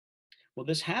 Well,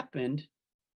 this happened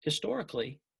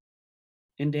historically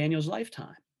in Daniel's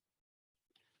lifetime.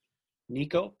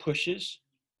 Necho pushes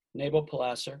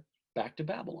Nabopolassar back to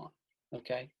Babylon.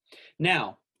 Okay.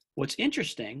 Now, what's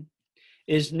interesting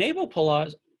is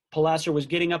Nabopolassar was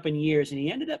getting up in years, and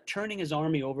he ended up turning his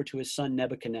army over to his son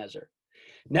Nebuchadnezzar.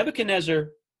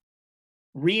 Nebuchadnezzar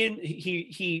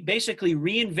he basically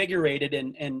reinvigorated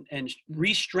and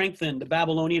re-strengthened the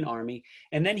Babylonian army,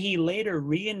 and then he later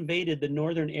reinvaded the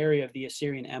northern area of the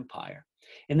Assyrian Empire.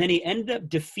 And then he ended up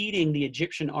defeating the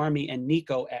Egyptian army and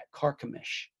Necho at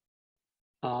Carchemish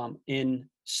in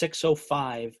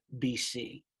 605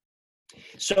 BC.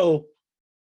 So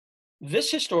this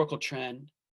historical trend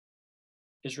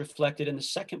is reflected in the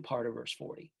second part of verse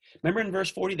 40. Remember in verse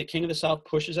 40, the king of the south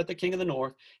pushes at the king of the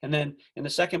north, and then in the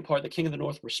second part, the king of the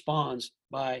north responds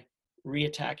by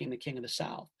reattacking the king of the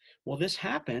south. Well, this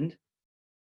happened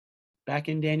back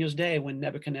in Daniel's day when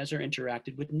Nebuchadnezzar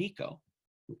interacted with Necho.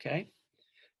 Okay?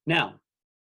 Now,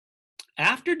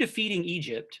 after defeating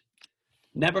Egypt,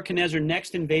 Nebuchadnezzar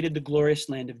next invaded the glorious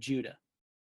land of Judah.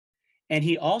 And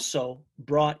he also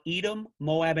brought Edom,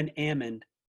 Moab, and Ammon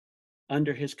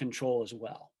under his control as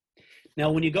well.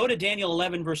 Now, when you go to Daniel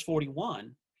 11, verse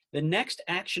 41, the next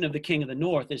action of the king of the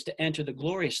north is to enter the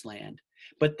glorious land,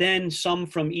 but then some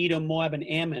from Edom, Moab, and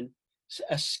Ammon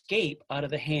escape out of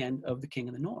the hand of the king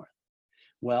of the north.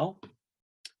 Well,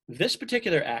 this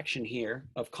particular action here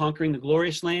of conquering the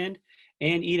glorious land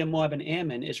and Edom, Moab, and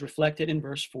Ammon is reflected in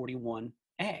verse 41a.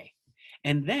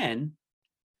 And then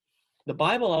the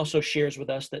Bible also shares with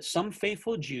us that some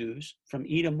faithful Jews from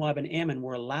Edom, Moab, and Ammon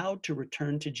were allowed to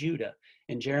return to Judah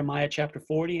in Jeremiah chapter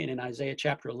 40 and in Isaiah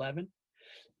chapter 11.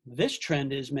 This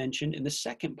trend is mentioned in the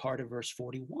second part of verse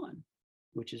 41,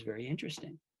 which is very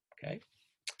interesting. Okay.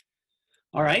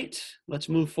 All right, let's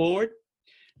move forward.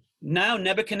 Now,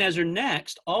 Nebuchadnezzar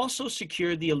next also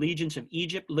secured the allegiance of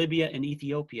Egypt, Libya, and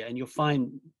Ethiopia. And you'll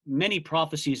find many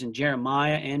prophecies in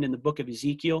Jeremiah and in the book of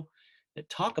Ezekiel that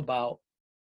talk about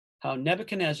how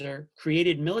Nebuchadnezzar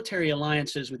created military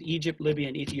alliances with Egypt, Libya,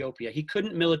 and Ethiopia. He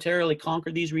couldn't militarily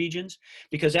conquer these regions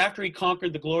because after he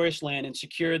conquered the glorious land and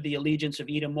secured the allegiance of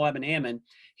Edom, Moab, and Ammon,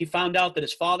 he found out that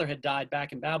his father had died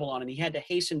back in Babylon, and he had to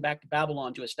hasten back to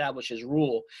Babylon to establish his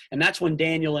rule. And that's when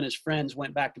Daniel and his friends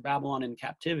went back to Babylon in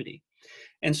captivity.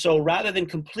 And so rather than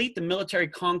complete the military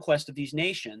conquest of these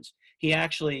nations, he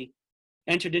actually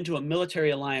entered into a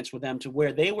military alliance with them to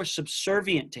where they were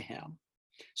subservient to him.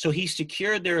 So he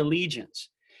secured their allegiance.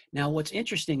 Now, what's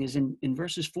interesting is in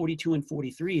verses 42 and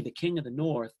 43, the king of the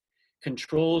north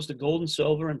controls the gold and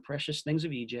silver and precious things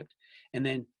of Egypt, and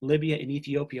then Libya and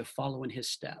Ethiopia follow in his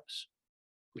steps,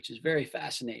 which is very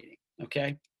fascinating,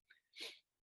 okay?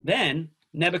 Then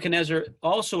Nebuchadnezzar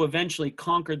also eventually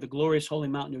conquered the glorious holy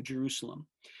mountain of Jerusalem.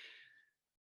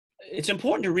 It's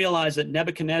important to realize that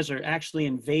Nebuchadnezzar actually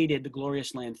invaded the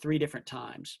glorious land 3 different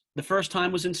times. The first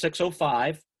time was in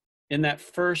 605, in that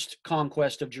first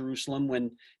conquest of Jerusalem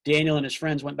when Daniel and his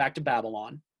friends went back to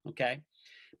Babylon, okay?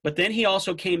 But then he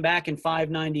also came back in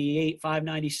 598,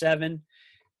 597,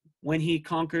 when he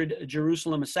conquered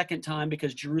Jerusalem a second time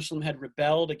because Jerusalem had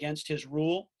rebelled against his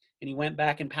rule, and he went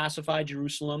back and pacified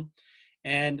Jerusalem.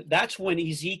 And that's when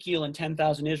Ezekiel and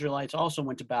 10,000 Israelites also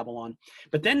went to Babylon.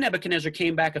 But then Nebuchadnezzar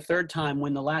came back a third time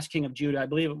when the last king of Judah, I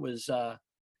believe it was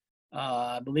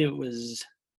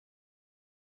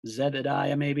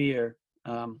Zebediah maybe, or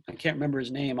I can't remember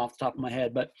his name off the top of my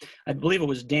head, but I believe it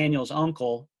was Daniel's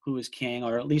uncle who was king,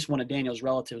 or at least one of Daniel's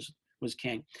relatives was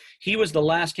king. He was the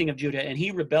last king of Judah, and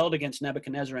he rebelled against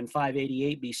Nebuchadnezzar in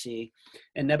 588 BC,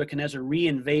 and Nebuchadnezzar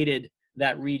reinvaded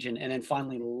that region and then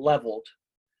finally leveled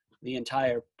the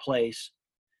entire place,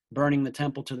 burning the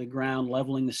temple to the ground,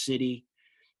 leveling the city,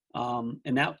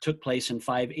 and that took place in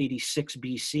 586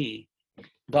 BC,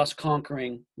 thus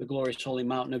conquering the glorious holy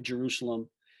mountain of Jerusalem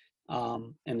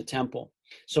and the temple.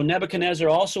 So Nebuchadnezzar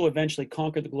also eventually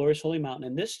conquered the glorious holy mountain.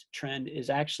 And this trend is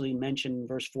actually mentioned in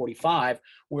verse 45,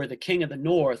 where the king of the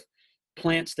north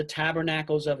plants the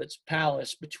tabernacles of its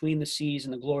palace between the seas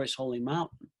and the glorious holy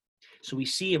mountain. So we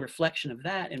see a reflection of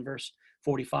that in verse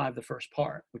 45, the first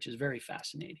part, which is very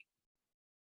fascinating.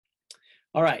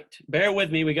 All right, bear with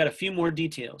me. We got a few more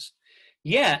details.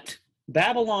 Yet,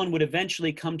 Babylon would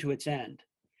eventually come to its end.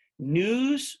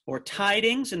 News or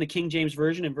tidings in the King James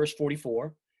Version in verse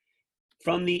 44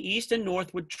 from the east and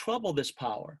north would trouble this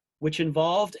power, which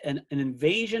involved an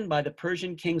invasion by the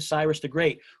Persian king Cyrus the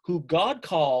Great, who God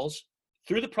calls,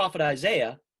 through the prophet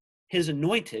Isaiah, his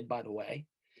anointed, by the way,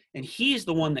 and he's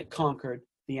the one that conquered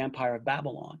the empire of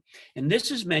Babylon. And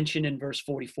this is mentioned in verse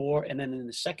 44, and then in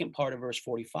the second part of verse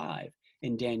 45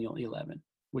 in Daniel 11,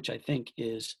 which I think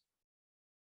is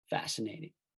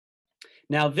fascinating.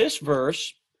 Now, this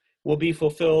verse will be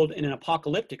fulfilled in an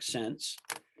apocalyptic sense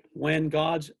when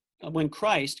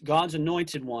Christ, God's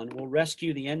anointed one, will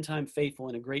rescue the end-time faithful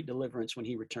in a great deliverance when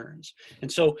he returns.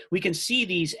 And so we can see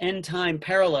these end-time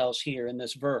parallels here in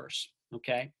this verse,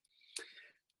 okay?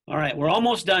 All right, we're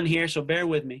almost done here, so bear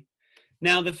with me.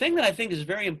 Now, the thing that I think is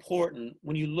very important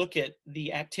when you look at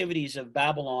the activities of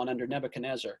Babylon under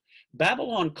Nebuchadnezzar,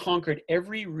 Babylon conquered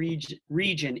every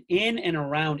region in and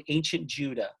around ancient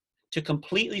Judah to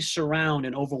completely surround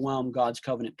and overwhelm God's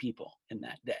covenant people in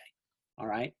that day, all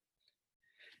right?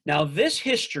 Now, this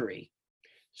history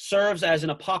serves as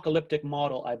an apocalyptic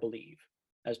model, I believe,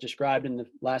 as described in the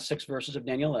last 6 verses of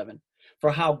Daniel 11,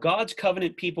 for how God's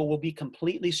covenant people will be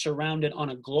completely surrounded on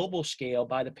a global scale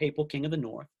by the papal king of the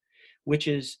north, which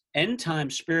is end-time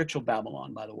spiritual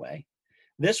Babylon, by the way.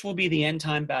 This will be the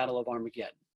end-time battle of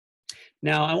Armageddon.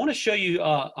 Now, I want to show you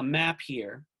a map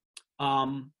here.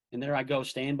 And there I go,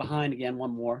 staying behind again,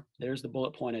 one more. There's the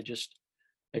bullet point I just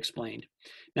explained.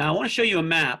 Now, I want to show you a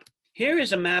map. Here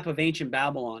is a map of ancient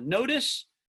Babylon. Notice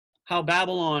how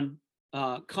Babylon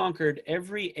conquered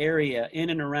every area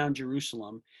in and around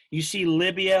Jerusalem. You see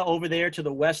Libya over there to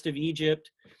the west of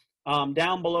Egypt.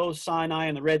 Down below Sinai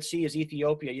and the Red Sea is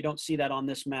Ethiopia. You don't see that on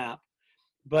this map.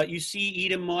 But you see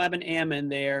Edom, Moab, and Ammon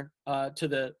there down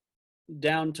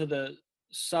to the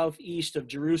southeast of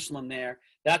Jerusalem there.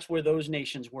 That's where those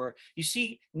nations were. You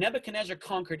see, Nebuchadnezzar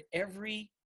conquered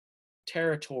every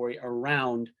territory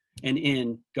around and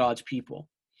in God's people,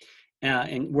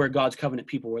 and where God's covenant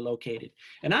people were located.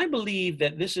 And I believe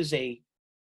that this is a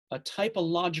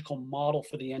typological model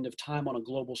for the end of time on a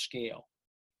global scale.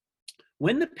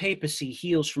 When the papacy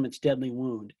heals from its deadly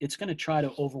wound, it's going to try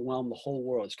to overwhelm the whole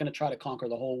world. It's going to try to conquer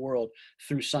the whole world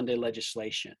through Sunday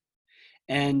legislation.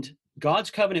 And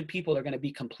God's covenant people are going to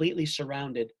be completely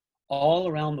surrounded all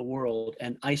around the world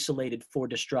and isolated for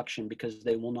destruction because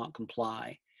they will not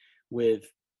comply with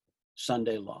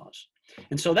Sunday laws.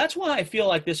 And so that's why I feel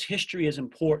like this history is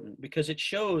important, because it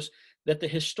shows that the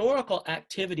historical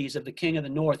activities of the king of the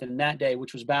north in that day,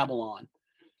 which was Babylon,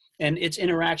 and its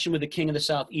interaction with the king of the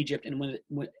south, Egypt, and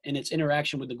its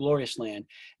interaction with the glorious land,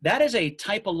 that is a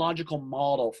typological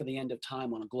model for the end of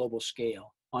time on a global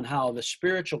scale, on how the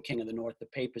spiritual king of the north, the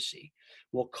papacy,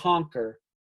 will conquer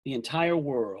the entire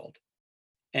world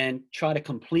and try to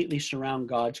completely surround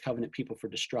God's covenant people for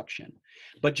destruction.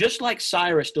 But just like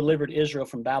Cyrus delivered Israel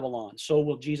from Babylon, so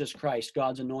will Jesus Christ,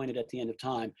 God's anointed at the end of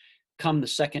time, come the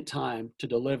second time to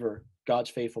deliver God's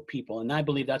faithful people. And I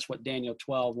believe that's what Daniel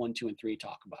 12, 1, 2, and 3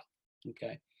 talk about.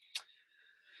 Okay.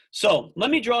 So let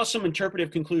me draw some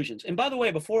interpretive conclusions. And by the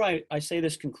way, before I say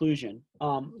this conclusion,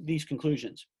 these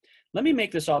conclusions, let me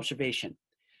make this observation.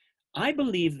 I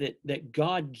believe that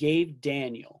God gave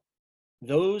Daniel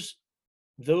those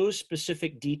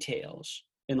specific details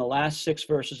in the last 6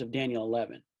 verses of Daniel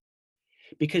 11,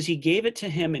 because he gave it to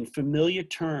him in familiar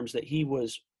terms that he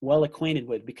was well acquainted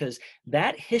with, because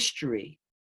that history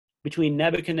between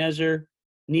Nebuchadnezzar,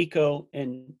 Necho,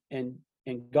 and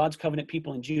God's covenant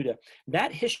people in Judah,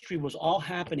 that history was all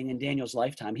happening in Daniel's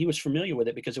lifetime. He was familiar with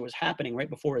it because it was happening right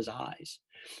before his eyes.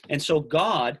 And so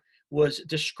God was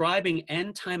describing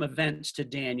end-time events to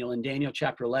Daniel in Daniel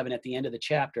chapter 11 at the end of the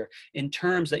chapter in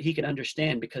terms that he could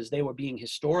understand, because they were being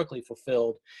historically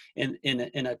fulfilled in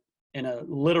a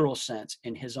literal sense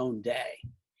in his own day.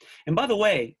 And by the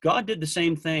way, God did the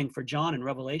same thing for John in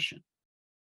Revelation.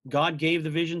 God gave the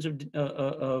visions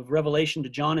of Revelation to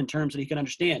John in terms that he could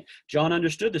understand. John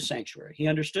understood the sanctuary. He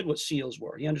understood what seals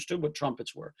were. He understood what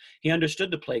trumpets were. He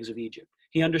understood the plagues of Egypt.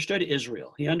 He understood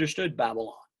Israel. He understood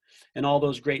Babylon and all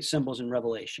those great symbols in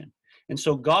Revelation. And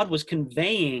so God was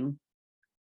conveying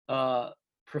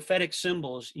prophetic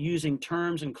symbols using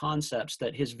terms and concepts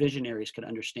that his visionaries could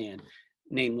understand,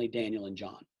 namely Daniel and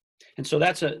John. And so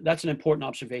that's an important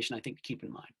observation, I think, to keep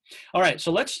in mind. All right,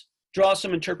 so let's draw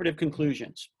some interpretive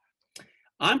conclusions.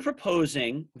 I'm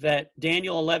proposing that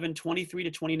Daniel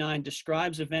 11:23-29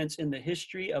 describes events in the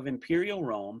history of imperial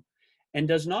Rome and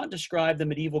does not describe the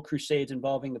medieval crusades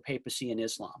involving the papacy and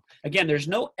Islam. Again, there's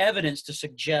no evidence to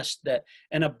suggest that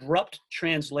an abrupt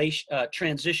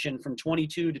transition from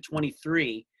 22 to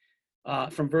 23,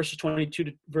 from verses 22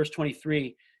 to verse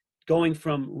 23, going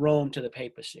from Rome to the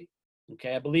papacy.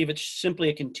 Okay, I believe it's simply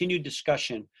a continued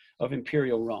discussion of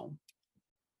imperial Rome.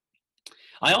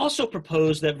 I also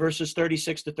propose that verses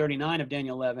 36 to 39 of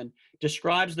Daniel 11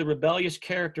 describes the rebellious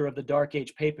character of the Dark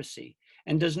Age papacy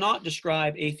and does not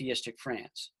describe atheistic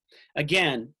France.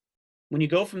 Again, when you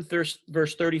go from verse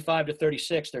 35 to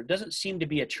 36, there doesn't seem to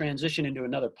be a transition into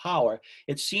another power.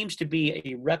 It seems to be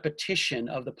a repetition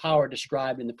of the power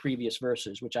described in the previous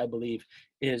verses, which I believe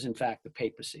is, in fact, the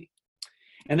papacy.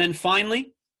 And then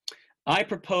finally, I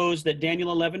propose that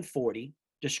Daniel 11:40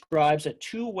 describes a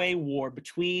two-way war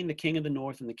between the king of the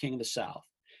north and the king of the south.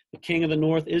 The king of the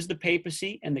north is the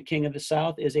papacy, and the king of the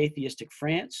south is atheistic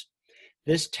France.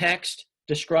 This text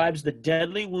describes the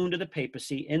deadly wound of the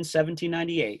papacy in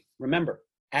 1798. Remember,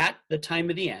 at the time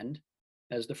of the end,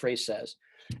 as the phrase says.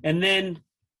 And then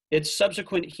its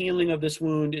subsequent healing of this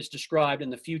wound is described in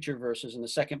the future verses in the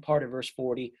second part of verse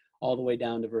 40 all the way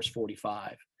down to verse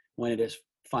 45, when it is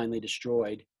finally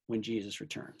destroyed when Jesus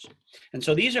returns. And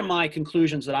so these are my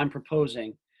conclusions that I'm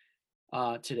proposing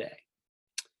today.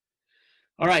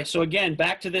 All right, so again,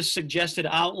 back to this suggested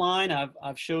outline.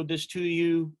 I've showed this to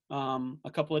you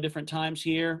a couple of different times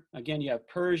here. Again, you have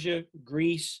Persia,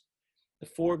 Greece, the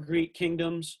four Greek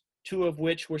kingdoms, two of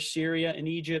which were Syria and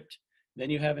Egypt. Then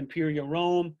you have Imperial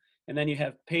Rome, and then you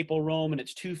have Papal Rome, and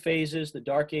it's two phases, the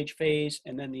Dark Age phase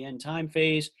and then the end time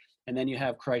phase, and then you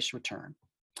have Christ's return.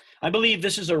 I believe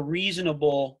this is a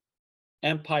reasonable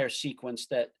empire sequence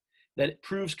that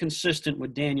proves consistent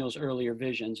with Daniel's earlier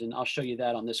visions, and I'll show you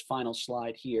that on this final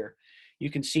slide here.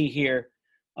 You can see here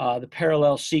the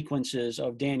parallel sequences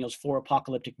of Daniel's four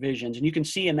apocalyptic visions, and you can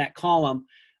see in that column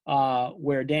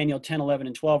where Daniel 10, 11,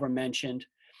 and 12 are mentioned,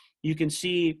 you can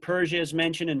see Persia is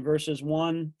mentioned in verses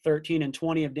 1, 13, and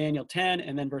 20 of Daniel 10,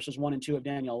 and then verses 1 and 2 of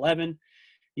Daniel 11.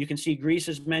 You can see Greece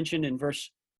is mentioned in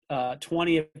verse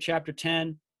 20 of chapter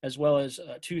 10, as well as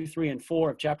 2, 3, and 4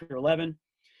 of chapter 11.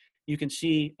 You can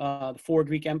see the four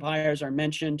Greek empires are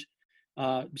mentioned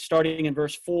starting in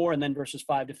verse 4 and then verses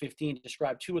 5 to 15 to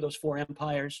describe two of those four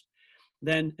empires.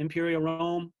 Then Imperial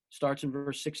Rome starts in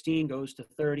verse 16, goes to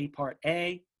 30, part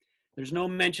A. There's no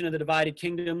mention of the divided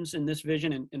kingdoms in this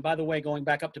vision. And by the way, going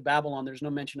back up to Babylon, there's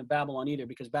no mention of Babylon either,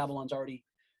 because Babylon's already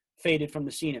faded from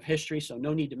the scene of history, so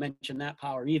no need to mention that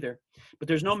power either. But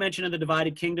there's no mention of the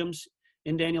divided kingdoms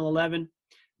in Daniel 11.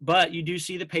 But you do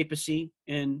see the papacy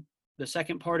in the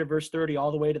second part of verse 30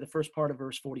 all the way to the first part of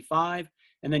verse 45.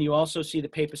 And then you also see the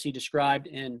papacy described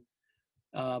in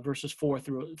verses 4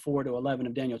 to 11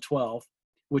 of Daniel 12,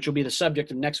 which will be the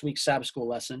subject of next week's Sabbath school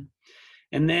lesson.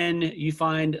 And then you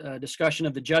find a discussion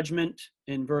of the judgment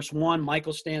in verse 1.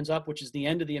 Michael stands up, which is the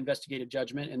end of the investigative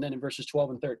judgment. And then in verses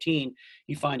 12 and 13,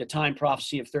 you find a time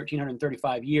prophecy of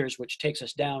 1,335 years, which takes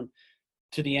us down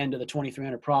to the end of the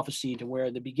 2300 prophecy, to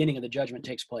where the beginning of the judgment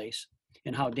takes place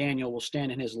and how Daniel will stand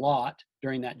in his lot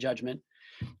during that judgment.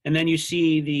 And then you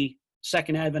see the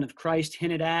second advent of Christ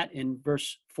hinted at in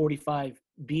verse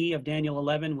 45b of Daniel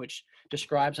 11, which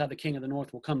describes how the king of the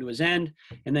north will come to his end.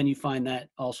 And then you find that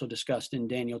also discussed in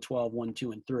Daniel 12, 1,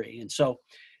 2, and 3. And so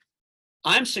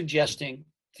I'm suggesting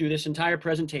through this entire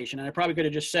presentation, and I probably could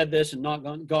have just said this and not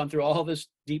gone through all this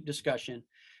deep discussion,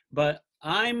 but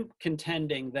I'm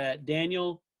contending that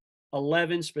Daniel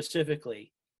 11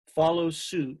 specifically follows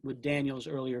suit with Daniel's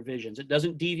earlier visions. It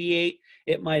doesn't deviate.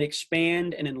 It might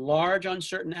expand and enlarge on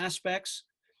certain aspects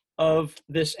of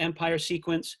this empire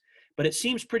sequence, but it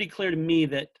seems pretty clear to me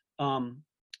that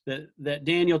that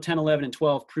Daniel 10, 11, and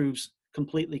 12 proves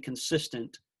completely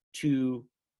consistent to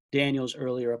Daniel's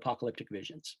earlier apocalyptic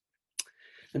visions.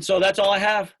 And so that's all I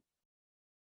have.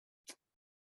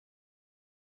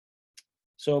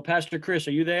 So, Pastor Chris,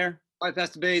 are you there? Hi,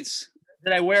 Pastor Bates.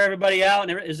 Did I wear everybody out?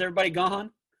 And is everybody gone?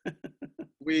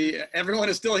 Everyone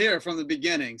is still here from the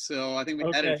beginning, so I think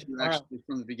we added a few actually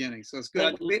from the beginning. So it's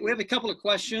good. We have a couple of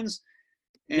questions,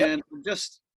 and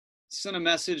just sent a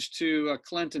message to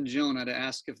Clint and Jonah to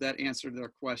ask if that answered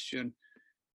their question.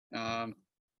 And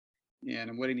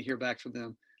I'm waiting to hear back from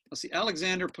them. Let's see.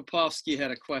 Alexander Popovsky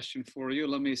had a question for you.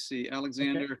 Let me see.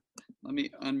 Alexander, let me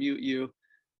unmute you.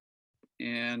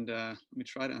 And let me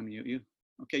try to unmute you.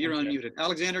 Okay, you're unmuted.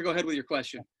 Alexander, go ahead with your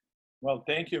question. Well,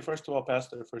 thank you, first of all,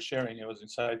 Pastor, for sharing. It was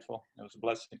insightful. It was a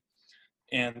blessing.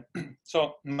 And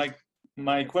so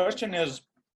my question is,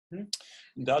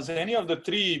 Does any of the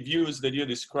three views that you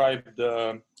described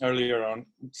earlier on,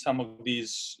 some of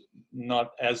these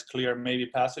not as clear maybe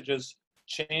passages,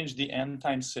 change the end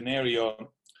time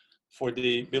scenario for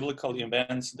the biblical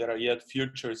events that are yet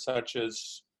future, such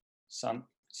as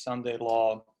Sunday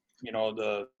law,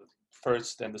 the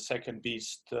first and the second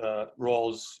beast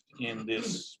roles in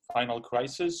this final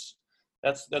crisis?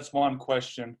 That's one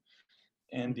question.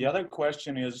 And the other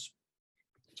question is,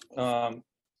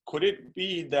 could it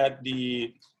be that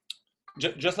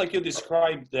just like you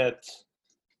described, that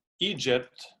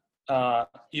Egypt,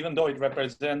 even though it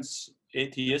represents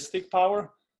atheistic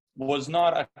power, was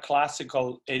not a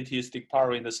classical atheistic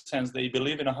power in the sense they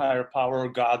believe in a higher power,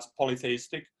 God's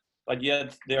polytheistic, but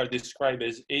yet they are described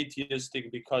as atheistic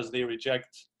because they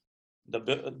reject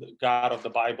the God of the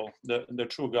Bible, the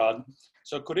true God.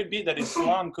 So could it be that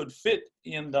Islam could fit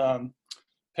in the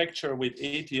picture with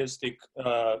atheistic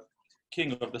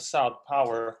king of the south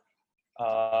power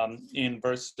in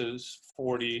verses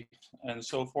 40 and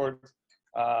so forth,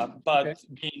 but Okay.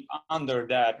 being under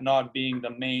that, not being the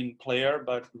main player,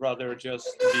 but rather just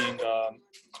being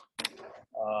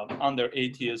under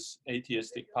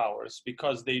atheistic powers,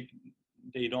 because they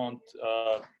don't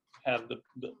have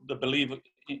the belief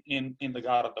in the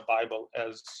God of the Bible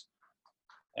as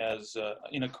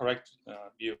in a correct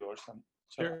view or something.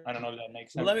 So Sure. I don't know if that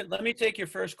makes sense. Let me take your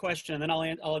first question, and then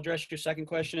I'll address your second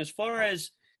question. As far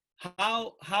as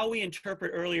how we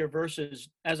interpret earlier verses,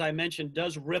 as I mentioned,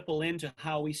 does ripple into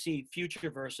how we see future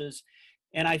verses.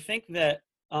 And I think that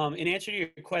in answer to your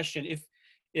question,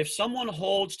 if someone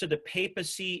holds to the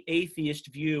papacy atheist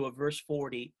view of verse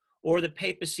 40 or the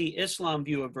papacy Islam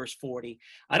view of verse 40,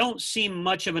 I don't see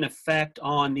much of an effect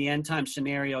on the end time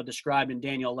scenario described in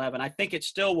Daniel 11. I think it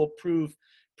still will prove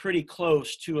pretty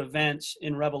close to events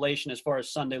in Revelation as far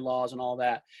as Sunday laws and all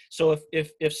that. So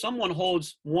if someone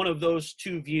holds one of those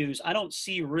two views, I don't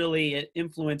see really it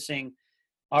influencing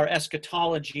our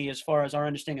eschatology as far as our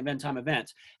understanding of end time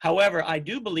events. However, I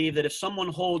do believe that if someone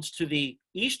holds to the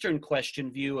Eastern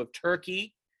question view of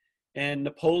Turkey and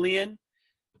Napoleon,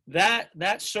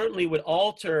 that certainly would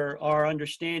alter our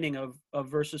understanding of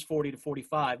verses 40 to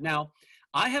 45. Now,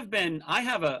 I have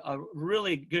a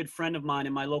really good friend of mine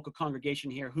in my local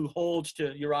congregation here who holds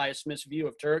to Uriah Smith's view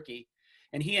of Turkey.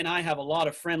 And he and I have a lot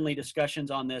of friendly discussions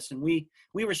on this, and we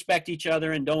respect each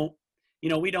other and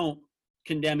we don't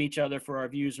condemn each other for our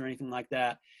views or anything like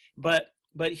that. But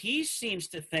he seems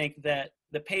to think that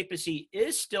the papacy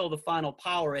is still the final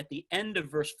power at the end of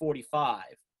verse 45.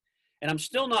 And I'm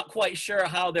still not quite sure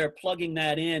how they're plugging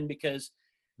that in, because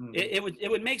it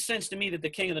would make sense to me that the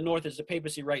king of the north is the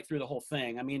papacy right through the whole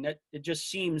thing. I mean, it just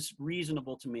seems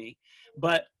reasonable to me.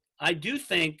 But I do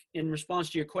think, in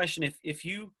response to your question,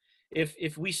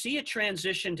 if we see a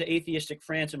transition to atheistic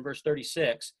France in verse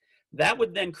 36, that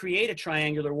would then create a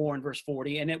triangular war in verse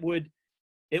 40, and it would,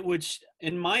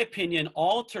 in my opinion,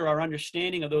 alter our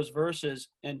understanding of those verses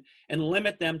and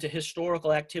limit them to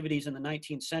historical activities in the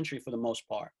 19th century for the most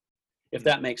part, if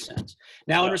that makes sense.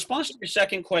 Now, in response to your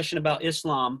second question about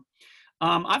Islam,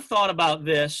 I've thought about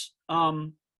this.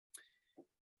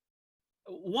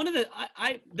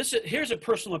 Here's a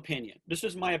personal opinion. This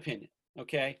is my opinion,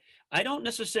 okay? I don't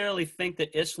necessarily think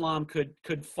that Islam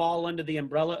could fall under the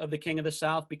umbrella of the King of the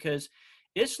South, because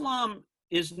Islam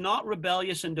is not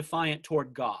rebellious and defiant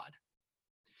toward God.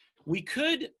 We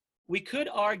could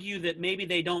argue that maybe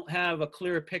they don't have a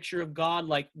clearer picture of God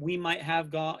like we might have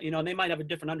God, they might have a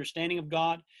different understanding of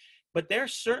God, but they're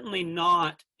certainly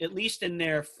not, at least in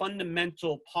their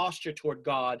fundamental posture toward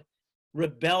God,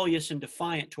 rebellious and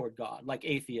defiant toward God like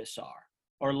atheists are,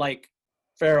 or like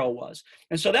Pharaoh was.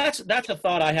 And so that's a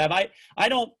thought I have.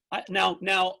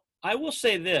 Now I will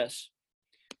say this.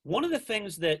 One of the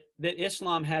things that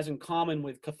Islam has in common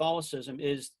with Catholicism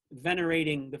is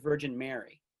venerating the Virgin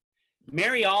Mary.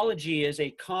 Mariology is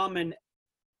a common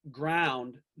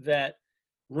ground that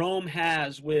Rome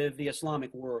has with the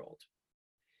Islamic world.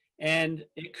 And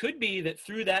it could be that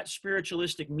through that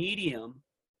spiritualistic medium,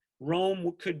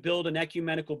 Rome could build an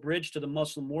ecumenical bridge to the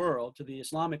Muslim world, to the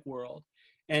Islamic world,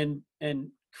 and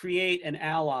create an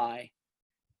ally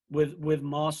with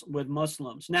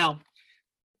Muslims. Now,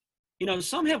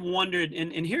 some have wondered,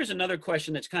 and here's another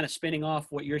question that's kind of spinning off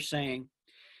what you're saying.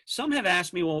 Some have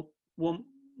asked me, well,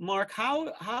 Mark,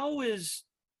 how is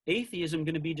atheism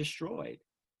going to be destroyed?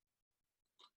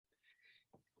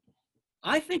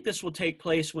 I think this will take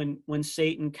place when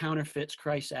Satan counterfeits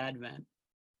Christ's advent.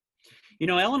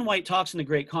 Ellen White talks in The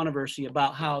Great Controversy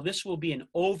about how this will be an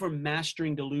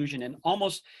overmastering delusion, and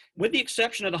almost, with the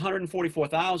exception of the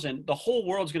 144,000, the whole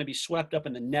world's going to be swept up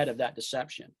in the net of that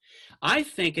deception. I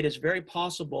think it is very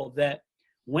possible that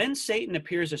when Satan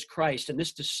appears as Christ and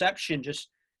this deception just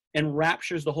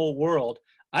enraptures the whole world,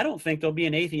 I don't think there'll be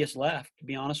an atheist left, to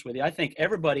be honest with you. I think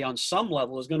everybody on some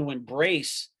level is going to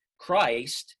embrace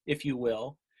Christ, if you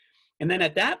will. And then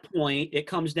at that point, it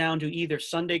comes down to either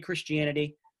Sunday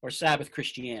Christianity or Sabbath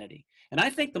Christianity. And I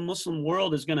think the Muslim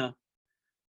world is going to,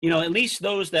 at least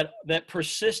those that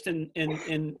persist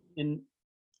in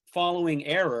following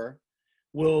error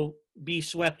will be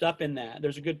swept up in that.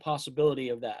 There's a good possibility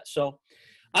of that. So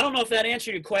I don't know if that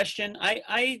answered your question.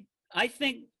 I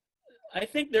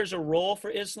think there's a role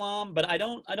for Islam, but I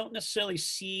don't necessarily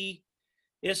see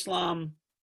Islam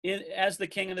as the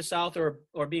king of the South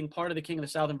or being part of the king of the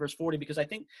South in verse 40, because I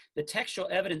think the textual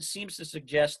evidence seems to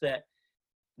suggest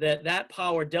that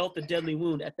power dealt the deadly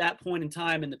wound at that point in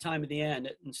time, in the time of the end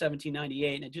in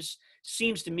 1798. And it just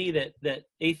seems to me that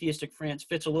atheistic France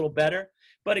fits a little better.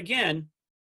 But again,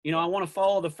 I want to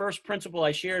follow the first principle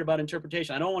I shared about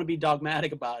interpretation. I don't want to be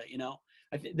dogmatic about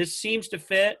it. This seems to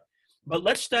fit, but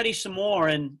let's study some more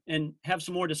and have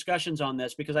some more discussions on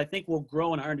this, because I think we'll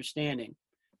grow in our understanding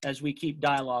as we keep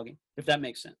dialoguing, if that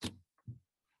makes sense.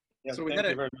 Yeah, so we had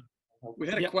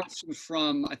a question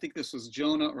from, I think this was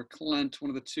Jonah or Clint, one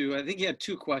of the two. I think he had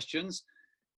two questions.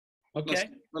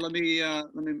 Okay. Let me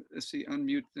let's see,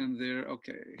 unmute them there.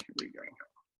 Okay, here we go.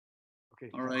 Okay.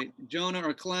 All right, Jonah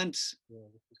or Clint, Yeah,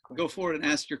 this is Clint. go for it and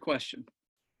ask your question.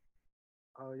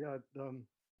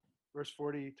 Verse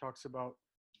 40 talks about,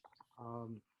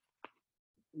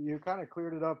 you kind of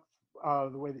cleared it up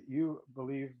the way that you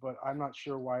believe, but I'm not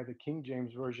sure why the King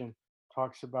James Version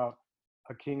talks about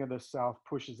a king of the south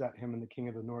pushes at him and the king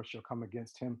of the north shall come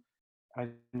against him.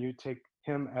 And you take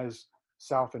him as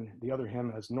south and the other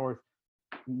him as north,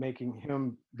 making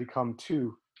him become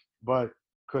two. But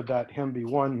could that him be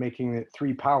one, making it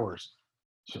three powers?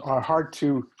 So, hard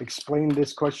to explain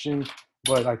this question,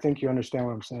 but I think you understand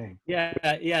what I'm saying. Yeah.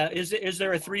 Is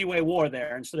there a three-way war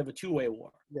there instead of a two-way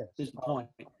war? Yes. Is the point.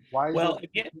 Why Well, does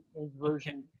again, the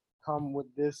version come with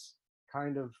this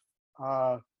kind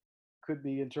of could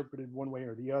be interpreted one way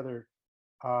or the other?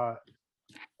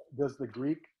 Does the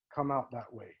Greek come out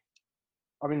that way?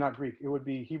 I mean, not Greek. It would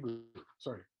be Hebrew.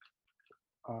 Sorry.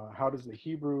 How does the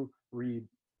Hebrew read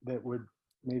that would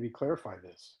maybe clarify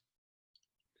this?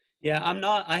 Yeah,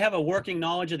 I have a working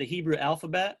knowledge of the Hebrew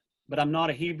alphabet, but I'm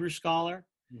not a Hebrew scholar.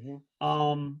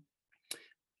 Mm-hmm.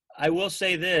 I will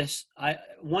say this.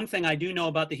 One thing I do know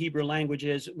about the Hebrew language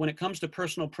is when it comes to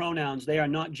personal pronouns, they are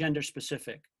not gender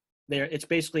specific. It's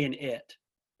basically an it.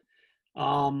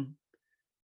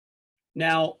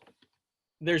 Now,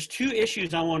 there's two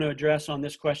issues I want to address on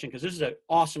this question, because this is an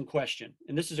awesome question,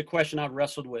 and this is a question I've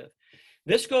wrestled with.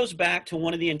 This goes back to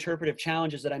one of the interpretive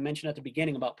challenges that I mentioned at the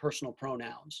beginning about personal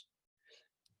pronouns.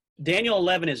 Daniel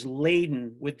 11 is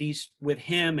laden with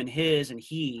him and his and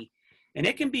he, and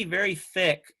it can be very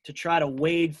thick to try to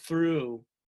wade through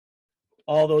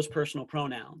all those personal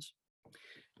pronouns.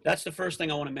 That's the first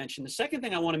thing I want to mention. The second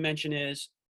thing I want to mention is,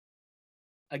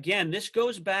 again, this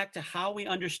goes back to how we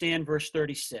understand verse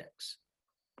 36.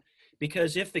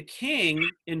 Because if the king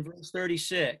in verse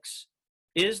 36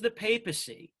 is the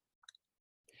papacy,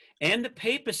 and the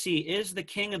papacy is the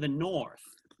king of the north,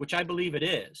 which I believe it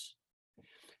is,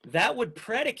 that would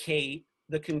predicate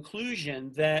the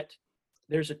conclusion that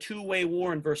there's a two-way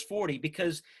war in verse 40,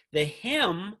 because the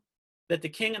him that the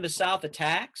king of the south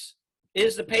attacks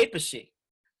is the papacy,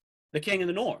 the king of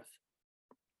the north.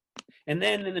 And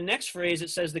then in the next phrase, it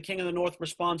says the king of the north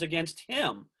responds against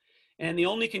him. And the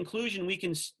only conclusion we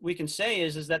can say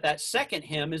is that second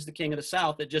him is the king of the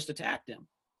south that just attacked him.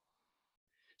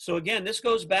 So again, this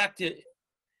goes back to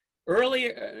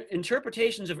earlier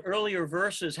interpretations of earlier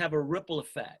verses have a ripple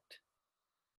effect.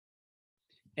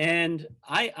 And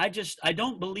I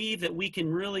don't believe that we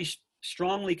can really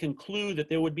strongly conclude that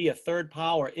there would be a third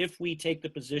power if we take the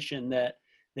position that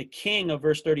the king of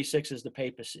verse 36 is the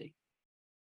papacy.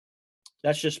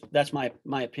 That's my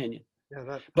opinion.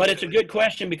 Yeah, but it's a good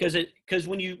question, because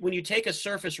when you take a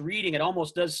surface reading, it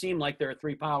almost does seem like there are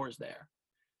three powers there.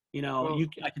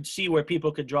 I can see where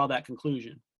people could draw that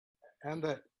conclusion. And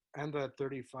that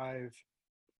 35,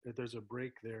 that there's a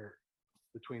break there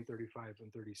between 35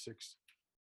 and 36.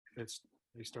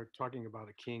 They start talking about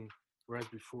a king, whereas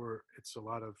before it's a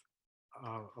lot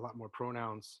more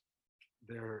pronouns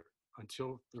there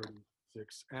until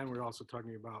 36. And we're also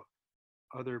talking about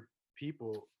other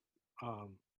people,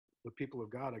 the people of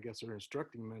God, I guess, are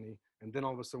instructing many, and then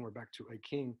all of a sudden we're back to a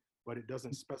king, but it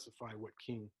doesn't specify what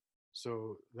king,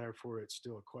 so therefore it's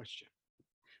still a question.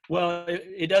 Well,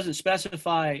 it doesn't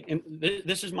specify, and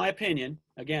this is my opinion,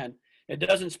 again, it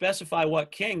doesn't specify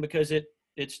what king, because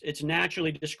it's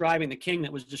naturally describing the king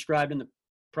that was described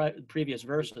previous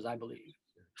verses, I believe.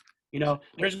 You know,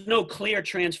 there's no clear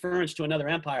transference to another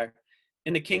empire.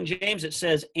 In the King James, it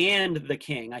says, and the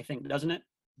king, I think, doesn't it?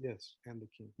 Yes, and the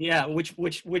king. Yeah,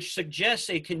 which suggests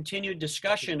a continued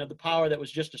discussion of the power that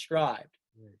was just described.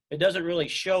 Right. It doesn't really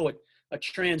show a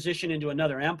transition into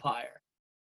another empire.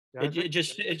 Yeah,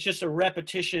 It's just a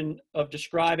repetition of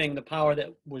describing the power that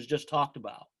was just talked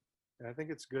about. I think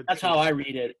it's good. That's how I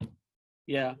read it.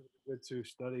 Yeah. Good to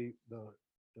study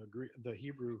the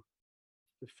Hebrew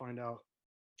to find out.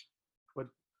 But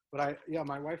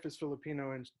my wife is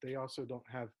Filipino, and they also don't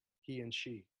have he and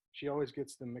she. She always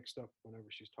gets them mixed up whenever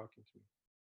she's talking to me.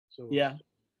 So Yeah.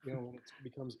 you know, when it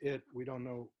becomes it, we don't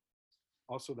know.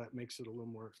 Also, that makes it a little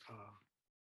more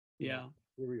Yeah.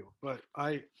 real. But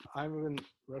I've been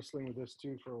wrestling with this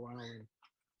too for a while, and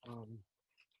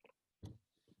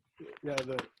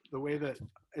the way that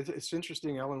it's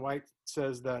interesting. Ellen White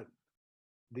says that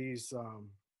these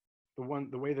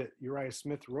the way that Uriah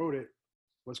Smith wrote it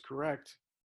was correct,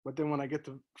 but then when I get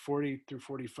to 40 through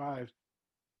 45,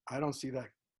 I don't see that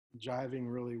jiving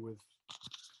really with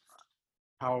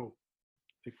how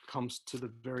it comes to the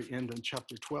very end in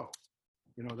chapter 12.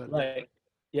 You know that. Right.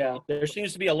 Yeah. There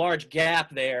seems to be a large gap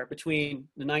there between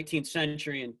the 19th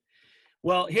century and,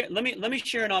 well, here, let me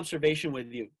share an observation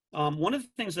with you. One of the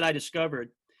things that I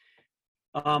discovered,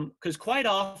 because quite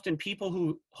often people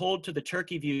who hold to the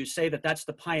Turkey view say that that's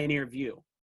the pioneer view.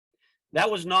 That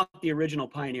was not the original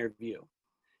pioneer view.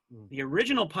 The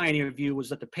original pioneer view was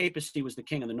that the papacy was the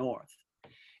king of the north.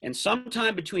 And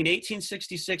sometime between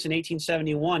 1866 and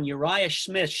 1871, Uriah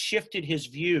Smith shifted his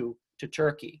view to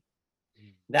Turkey.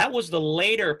 That was the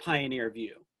later pioneer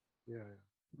view. Yeah.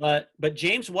 But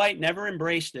James White never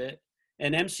embraced it.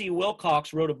 And M.C.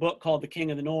 Wilcox wrote a book called The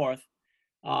King of the North,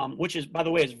 which is, by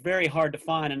the way, is very hard to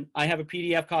find. And I have a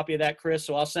PDF copy of that, Chris,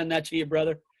 so I'll send that to you,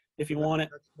 brother, if you want it.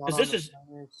 Because this is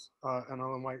and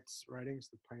Ellen White's writings,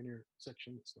 the pioneer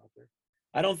section. It's not there.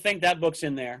 I don't think that book's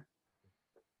in there.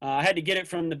 I had to get it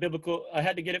from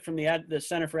the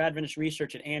Center for Adventist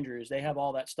Research at Andrews. They have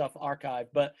all that stuff archived,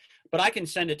 but I can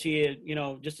send it to you, you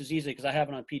know, just as easily because I have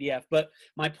it on PDF. But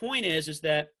my point is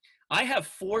that I have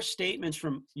 4 statements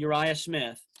from Uriah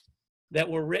Smith that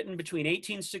were written between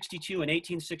 1862 and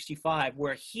 1865,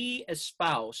 where he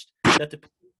espoused that the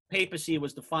papacy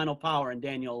was the final power in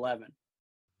Daniel 11,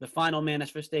 the final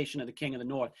manifestation of the King of the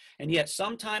North. And yet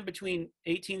sometime between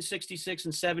 1866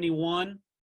 and 71,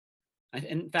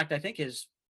 in fact, I think his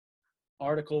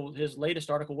latest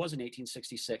article was in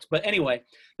 1866. But anyway,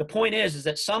 the point is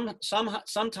that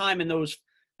sometime in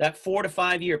that 4 to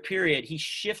 5 year period, he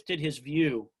shifted his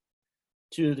view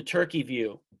to the Turkey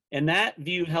view, and that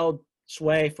view held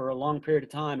sway for a long period of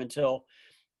time until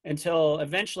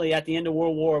eventually at the end of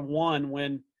World War I,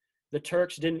 when the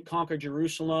Turks didn't conquer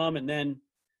Jerusalem, and then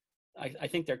I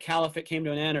think their caliphate came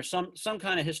to an end, or some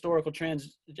kind of historical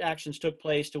transactions took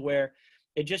place to where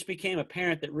it just became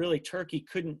apparent that really Turkey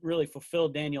couldn't really fulfill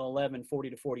Daniel 11, 40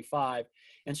 to 45.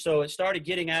 And so it started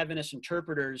getting Adventist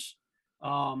interpreters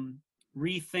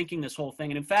rethinking this whole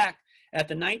thing. And in fact, at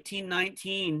the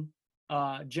 1919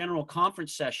 General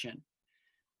Conference session,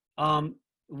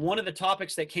 one of the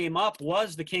topics that came up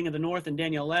was the King of the North in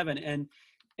Daniel 11.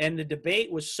 And the debate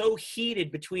was so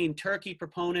heated between Turkey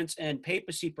proponents and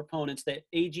papacy proponents that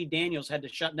A.G. Daniels had to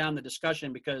shut down the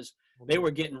discussion because they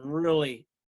were getting really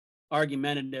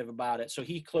argumentative about it. So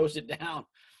he closed it down.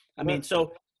 I mean,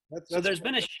 so there's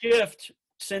been a shift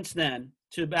since then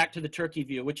back to the Turkey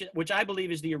view, which I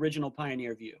believe is the original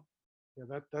pioneer view.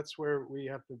 Yeah, that's where we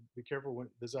have to be careful when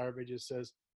the Desire of Ages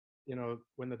says, you know,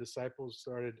 when the disciples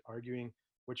started arguing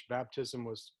which baptism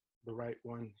was the right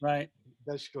one, right?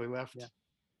 Basically left. Yeah.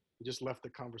 He just left the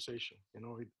conversation. You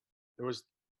know,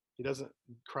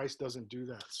 Christ doesn't do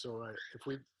that. So if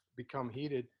we become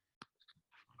heated,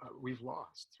 we've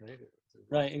lost, right?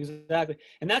 Right, exactly.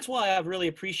 And that's why I've really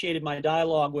appreciated my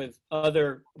dialogue with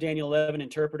other Daniel 11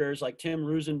 interpreters like Tim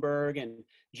Rosenberg and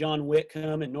John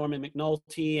Whitcomb and Norman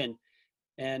McNulty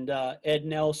and Ed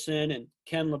Nelson and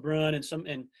Ken LeBrun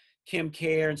and Kim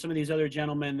Kerr and some of these other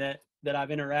gentlemen that I've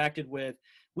interacted with.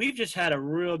 We've just had a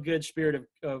real good spirit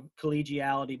of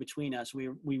collegiality between us.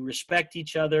 We respect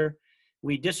each other.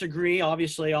 We disagree,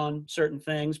 obviously, on certain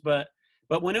things, but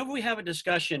whenever we have a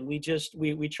discussion, we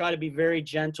try to be very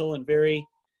gentle and very,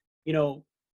 you know,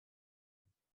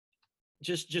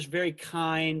 just very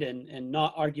kind and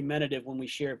not argumentative when we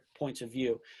share points of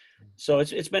view. So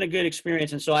it's been a good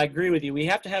experience. And so I agree with you. We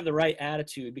have to have the right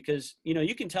attitude because, you know,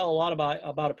 you can tell a lot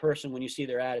about a person when you see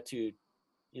their attitude,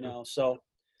 you know, so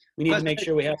we need to make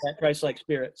sure we have that Christ-like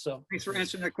spirit. So thanks for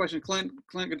answering that question. Clint,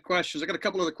 good questions. I got a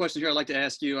couple other questions here I'd like to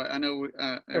ask you. I know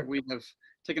we have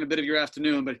taking a bit of your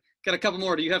afternoon, but got a couple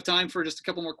more. Do you have time for just a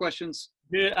couple more questions?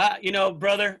 Dude, you know,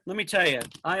 brother, let me tell you,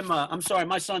 I'm sorry,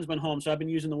 my son's been home, so I've been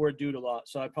using the word dude a lot,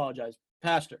 so I apologize.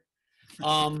 Pastor,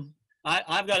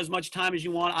 I've got as much time as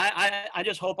you want. I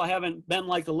just hope I haven't been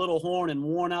like the little horn and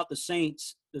worn out the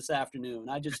saints this afternoon.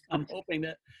 I'm hoping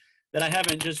that I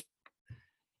haven't just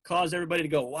caused everybody to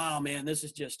go, wow, man, this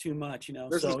is just too much, you know.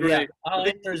 This is So yeah, great. I'll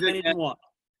answer as many as you want.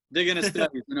 Dig into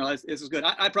studies. You know, this is good.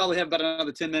 I probably have about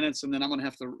another 10 minutes, and then I'm going to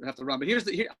have to run. But here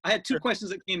I had two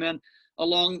questions that came in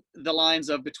along the lines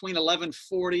of between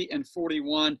 1140 and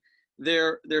 41.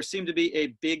 There seemed to be a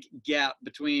big gap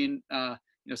between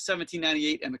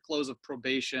 1798 and the close of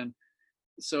probation.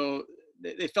 So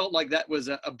they felt like that was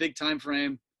a big time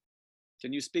frame.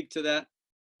 Can you speak to that?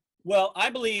 Well, I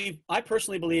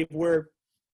personally believe we're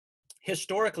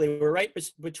right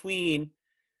between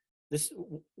this.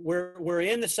 We're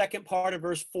in the second part of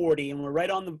verse 40, and we're right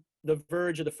on the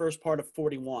verge of the first part of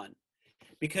 41.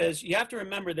 Because you have to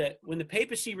remember that when the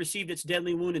papacy received its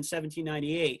deadly wound in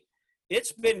 1798,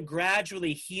 it's been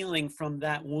gradually healing from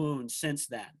that wound since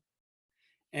then.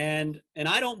 And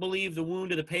I don't believe the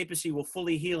wound of the papacy will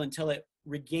fully heal until it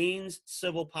regains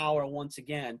civil power once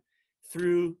again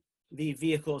through the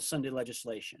vehicle of Sunday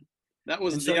legislation. That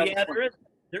was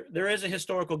there is a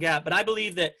historical gap, but I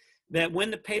believe that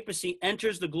when the papacy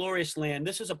enters the glorious land,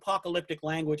 this is apocalyptic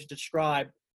language to describe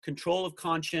control of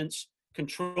conscience,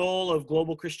 control of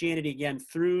global Christianity again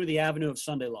through the avenue of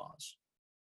Sunday laws.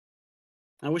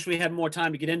 I wish we had more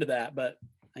time to get into that, but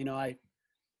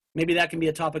maybe that can be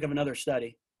a topic of another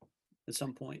study at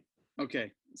some point.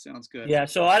 Okay, sounds good. Yeah,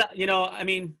 so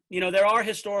there are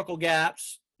historical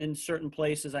gaps in certain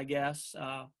places, I guess,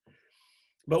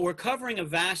 but we're covering a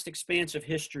vast expanse of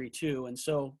history too, and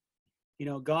so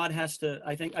God has to.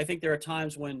 I think there are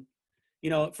times when,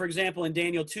 for example, in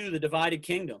Daniel 2, the divided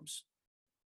kingdoms.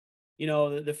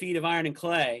 The feet of iron and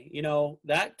clay,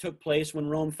 that took place when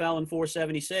Rome fell in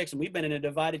 476, and we've been in a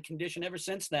divided condition ever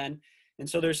since then. And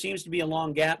so there seems to be a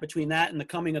long gap between that and the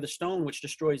coming of the stone, which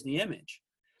destroys the image.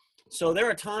 So there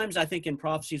are times, I think, in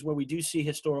prophecies where we do see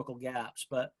historical gaps,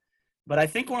 but I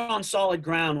think we're on solid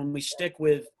ground when we stick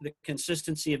with the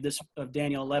consistency of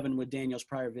Daniel 11 with Daniel's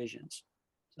prior visions.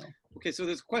 So. Okay, so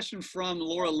there's a question from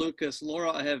Laura Lucas.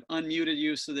 Laura, I have unmuted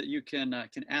you so that you can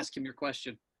ask him your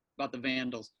question about the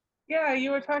Vandals. Yeah,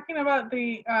 you were talking about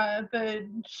the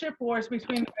ship wars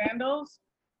between the Vandals,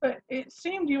 but it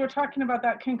seemed you were talking about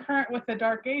that concurrent with the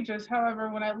Dark Ages. However,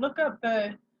 when I look up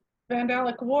the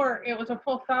Vandalic War, it was a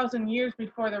full 1,000 years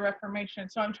before the Reformation.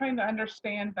 So I'm trying to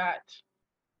understand that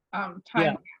time.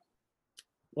 Yeah.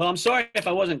 Well, I'm sorry if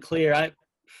I wasn't clear.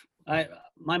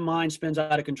 My mind spins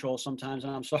out of control sometimes,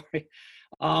 and I'm sorry.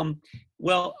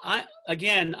 Well,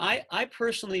 I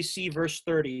personally see verse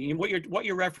 30. And what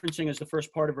you're referencing is the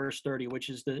first part of verse 30, which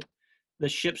is the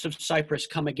ships of Cyprus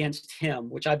come against him,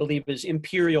 which I believe is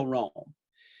imperial Rome.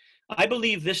 I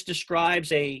believe this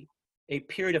describes a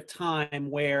period of time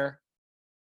where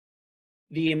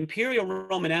the imperial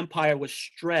Roman Empire was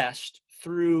stressed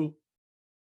through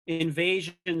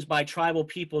invasions by tribal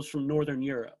peoples from Northern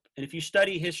Europe. And if you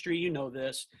study history, you know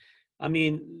this. I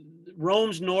mean,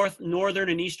 Rome's northern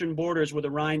and eastern borders were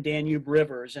the Rhine-Danube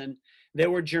rivers, and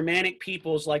there were Germanic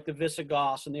peoples like the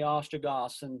Visigoths and the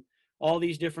Ostrogoths and all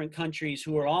these different countries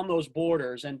who were on those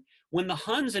borders. And when the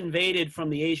Huns invaded from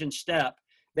the Asian steppe,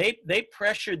 they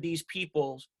pressured these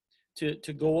peoples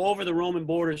to go over the Roman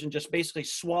borders and just basically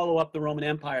swallow up the Roman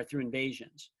Empire through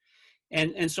invasions.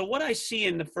 And so what I see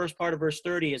in the first part of verse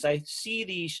 30 is I see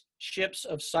these ships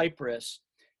of Cyprus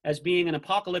as being an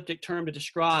apocalyptic term to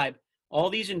describe all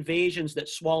these invasions that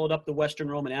swallowed up the Western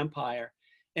Roman Empire.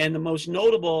 And the most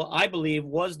notable, I believe,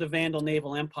 was the Vandal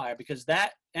naval empire, because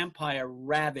that empire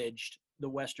ravaged the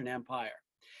Western Empire.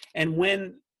 And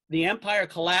when the empire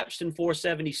collapsed in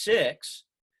 476,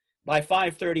 by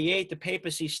 538, the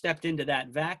papacy stepped into that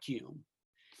vacuum.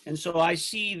 And so I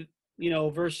see,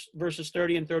 verses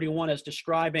 30 and 31 as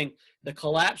describing the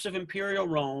collapse of imperial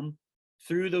Rome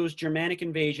through those Germanic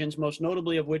invasions, most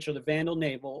notably of which are the Vandal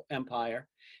naval empire,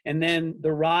 and then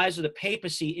the rise of the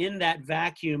papacy in that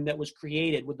vacuum that was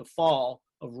created with the fall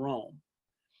of Rome.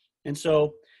 And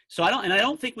so I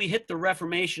don't think we hit the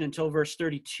Reformation until verse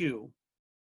 32,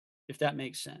 if that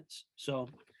makes sense. So,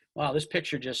 wow, this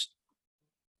picture just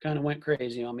kind of went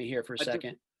crazy on me here for a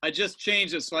second. I just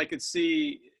changed it so I could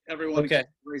see everyone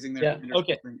raising their hand.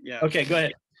 Okay. Yeah. Okay, go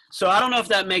ahead. So I don't know if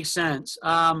that makes sense.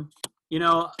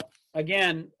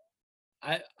 Again,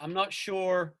 I'm not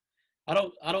sure.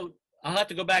 I'll have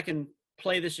to go back and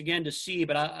play this again to see,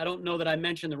 but I don't know that I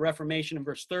mentioned the Reformation in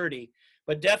verse 30,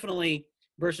 but definitely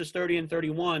verses 30 and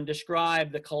 31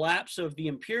 describe the collapse of the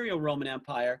imperial Roman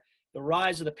Empire, the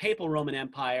rise of the papal Roman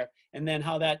Empire, and then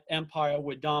how that empire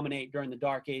would dominate during the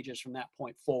Dark Ages from that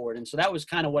point forward. And so that was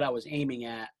kind of what I was aiming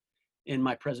at in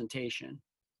my presentation.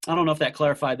 I don't know if that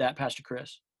clarified that, Pastor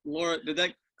Chris. Laura, did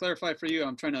that clarify for you?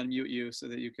 I'm trying to unmute you so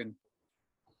that you can.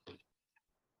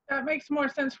 That makes more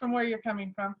sense from where you're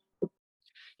coming from.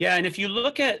 Yeah, and if you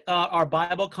look at our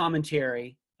Bible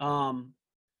commentary, Volume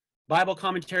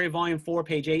 4,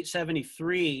 page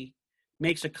 873,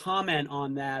 makes a comment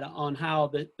on that, on how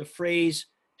the phrase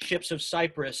ships of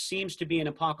Cyprus seems to be an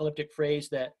apocalyptic phrase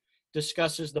that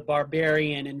discusses the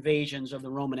barbarian invasions of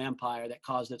the Roman Empire that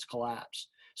caused its collapse.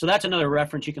 So that's another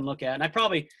reference you can look at. And I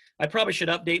probably should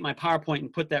update my PowerPoint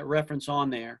and put that reference on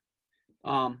there.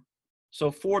 So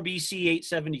 4 BC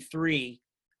 873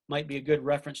 might be a good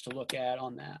reference to look at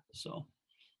on that. So,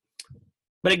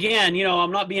 but again, you know,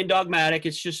 I'm not being dogmatic.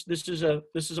 It's just this is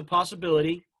a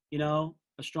possibility, you know,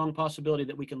 a strong possibility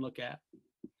that we can look at.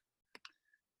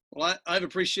 Well, I've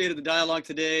appreciated the dialogue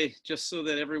today, just so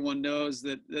that everyone knows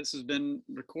that this has been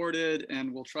recorded,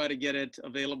 and we'll try to get it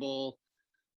available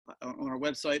on our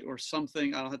website or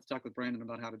something. I'll have to talk with Brandon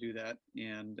about how to do that.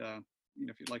 And, you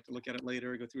know, if you'd like to look at it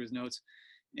later, go through his notes.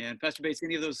 And Pastor Bates,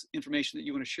 any of those information that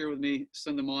you want to share with me,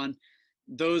 send them on.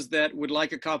 Those that would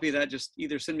like a copy of that, just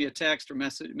either send me a text or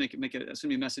message, send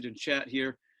me a message in chat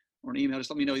here or an email. Just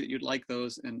let me know that you'd like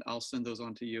those, and I'll send those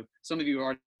on to you. Some of you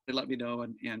already let me know,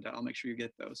 and I'll make sure you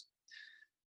get those.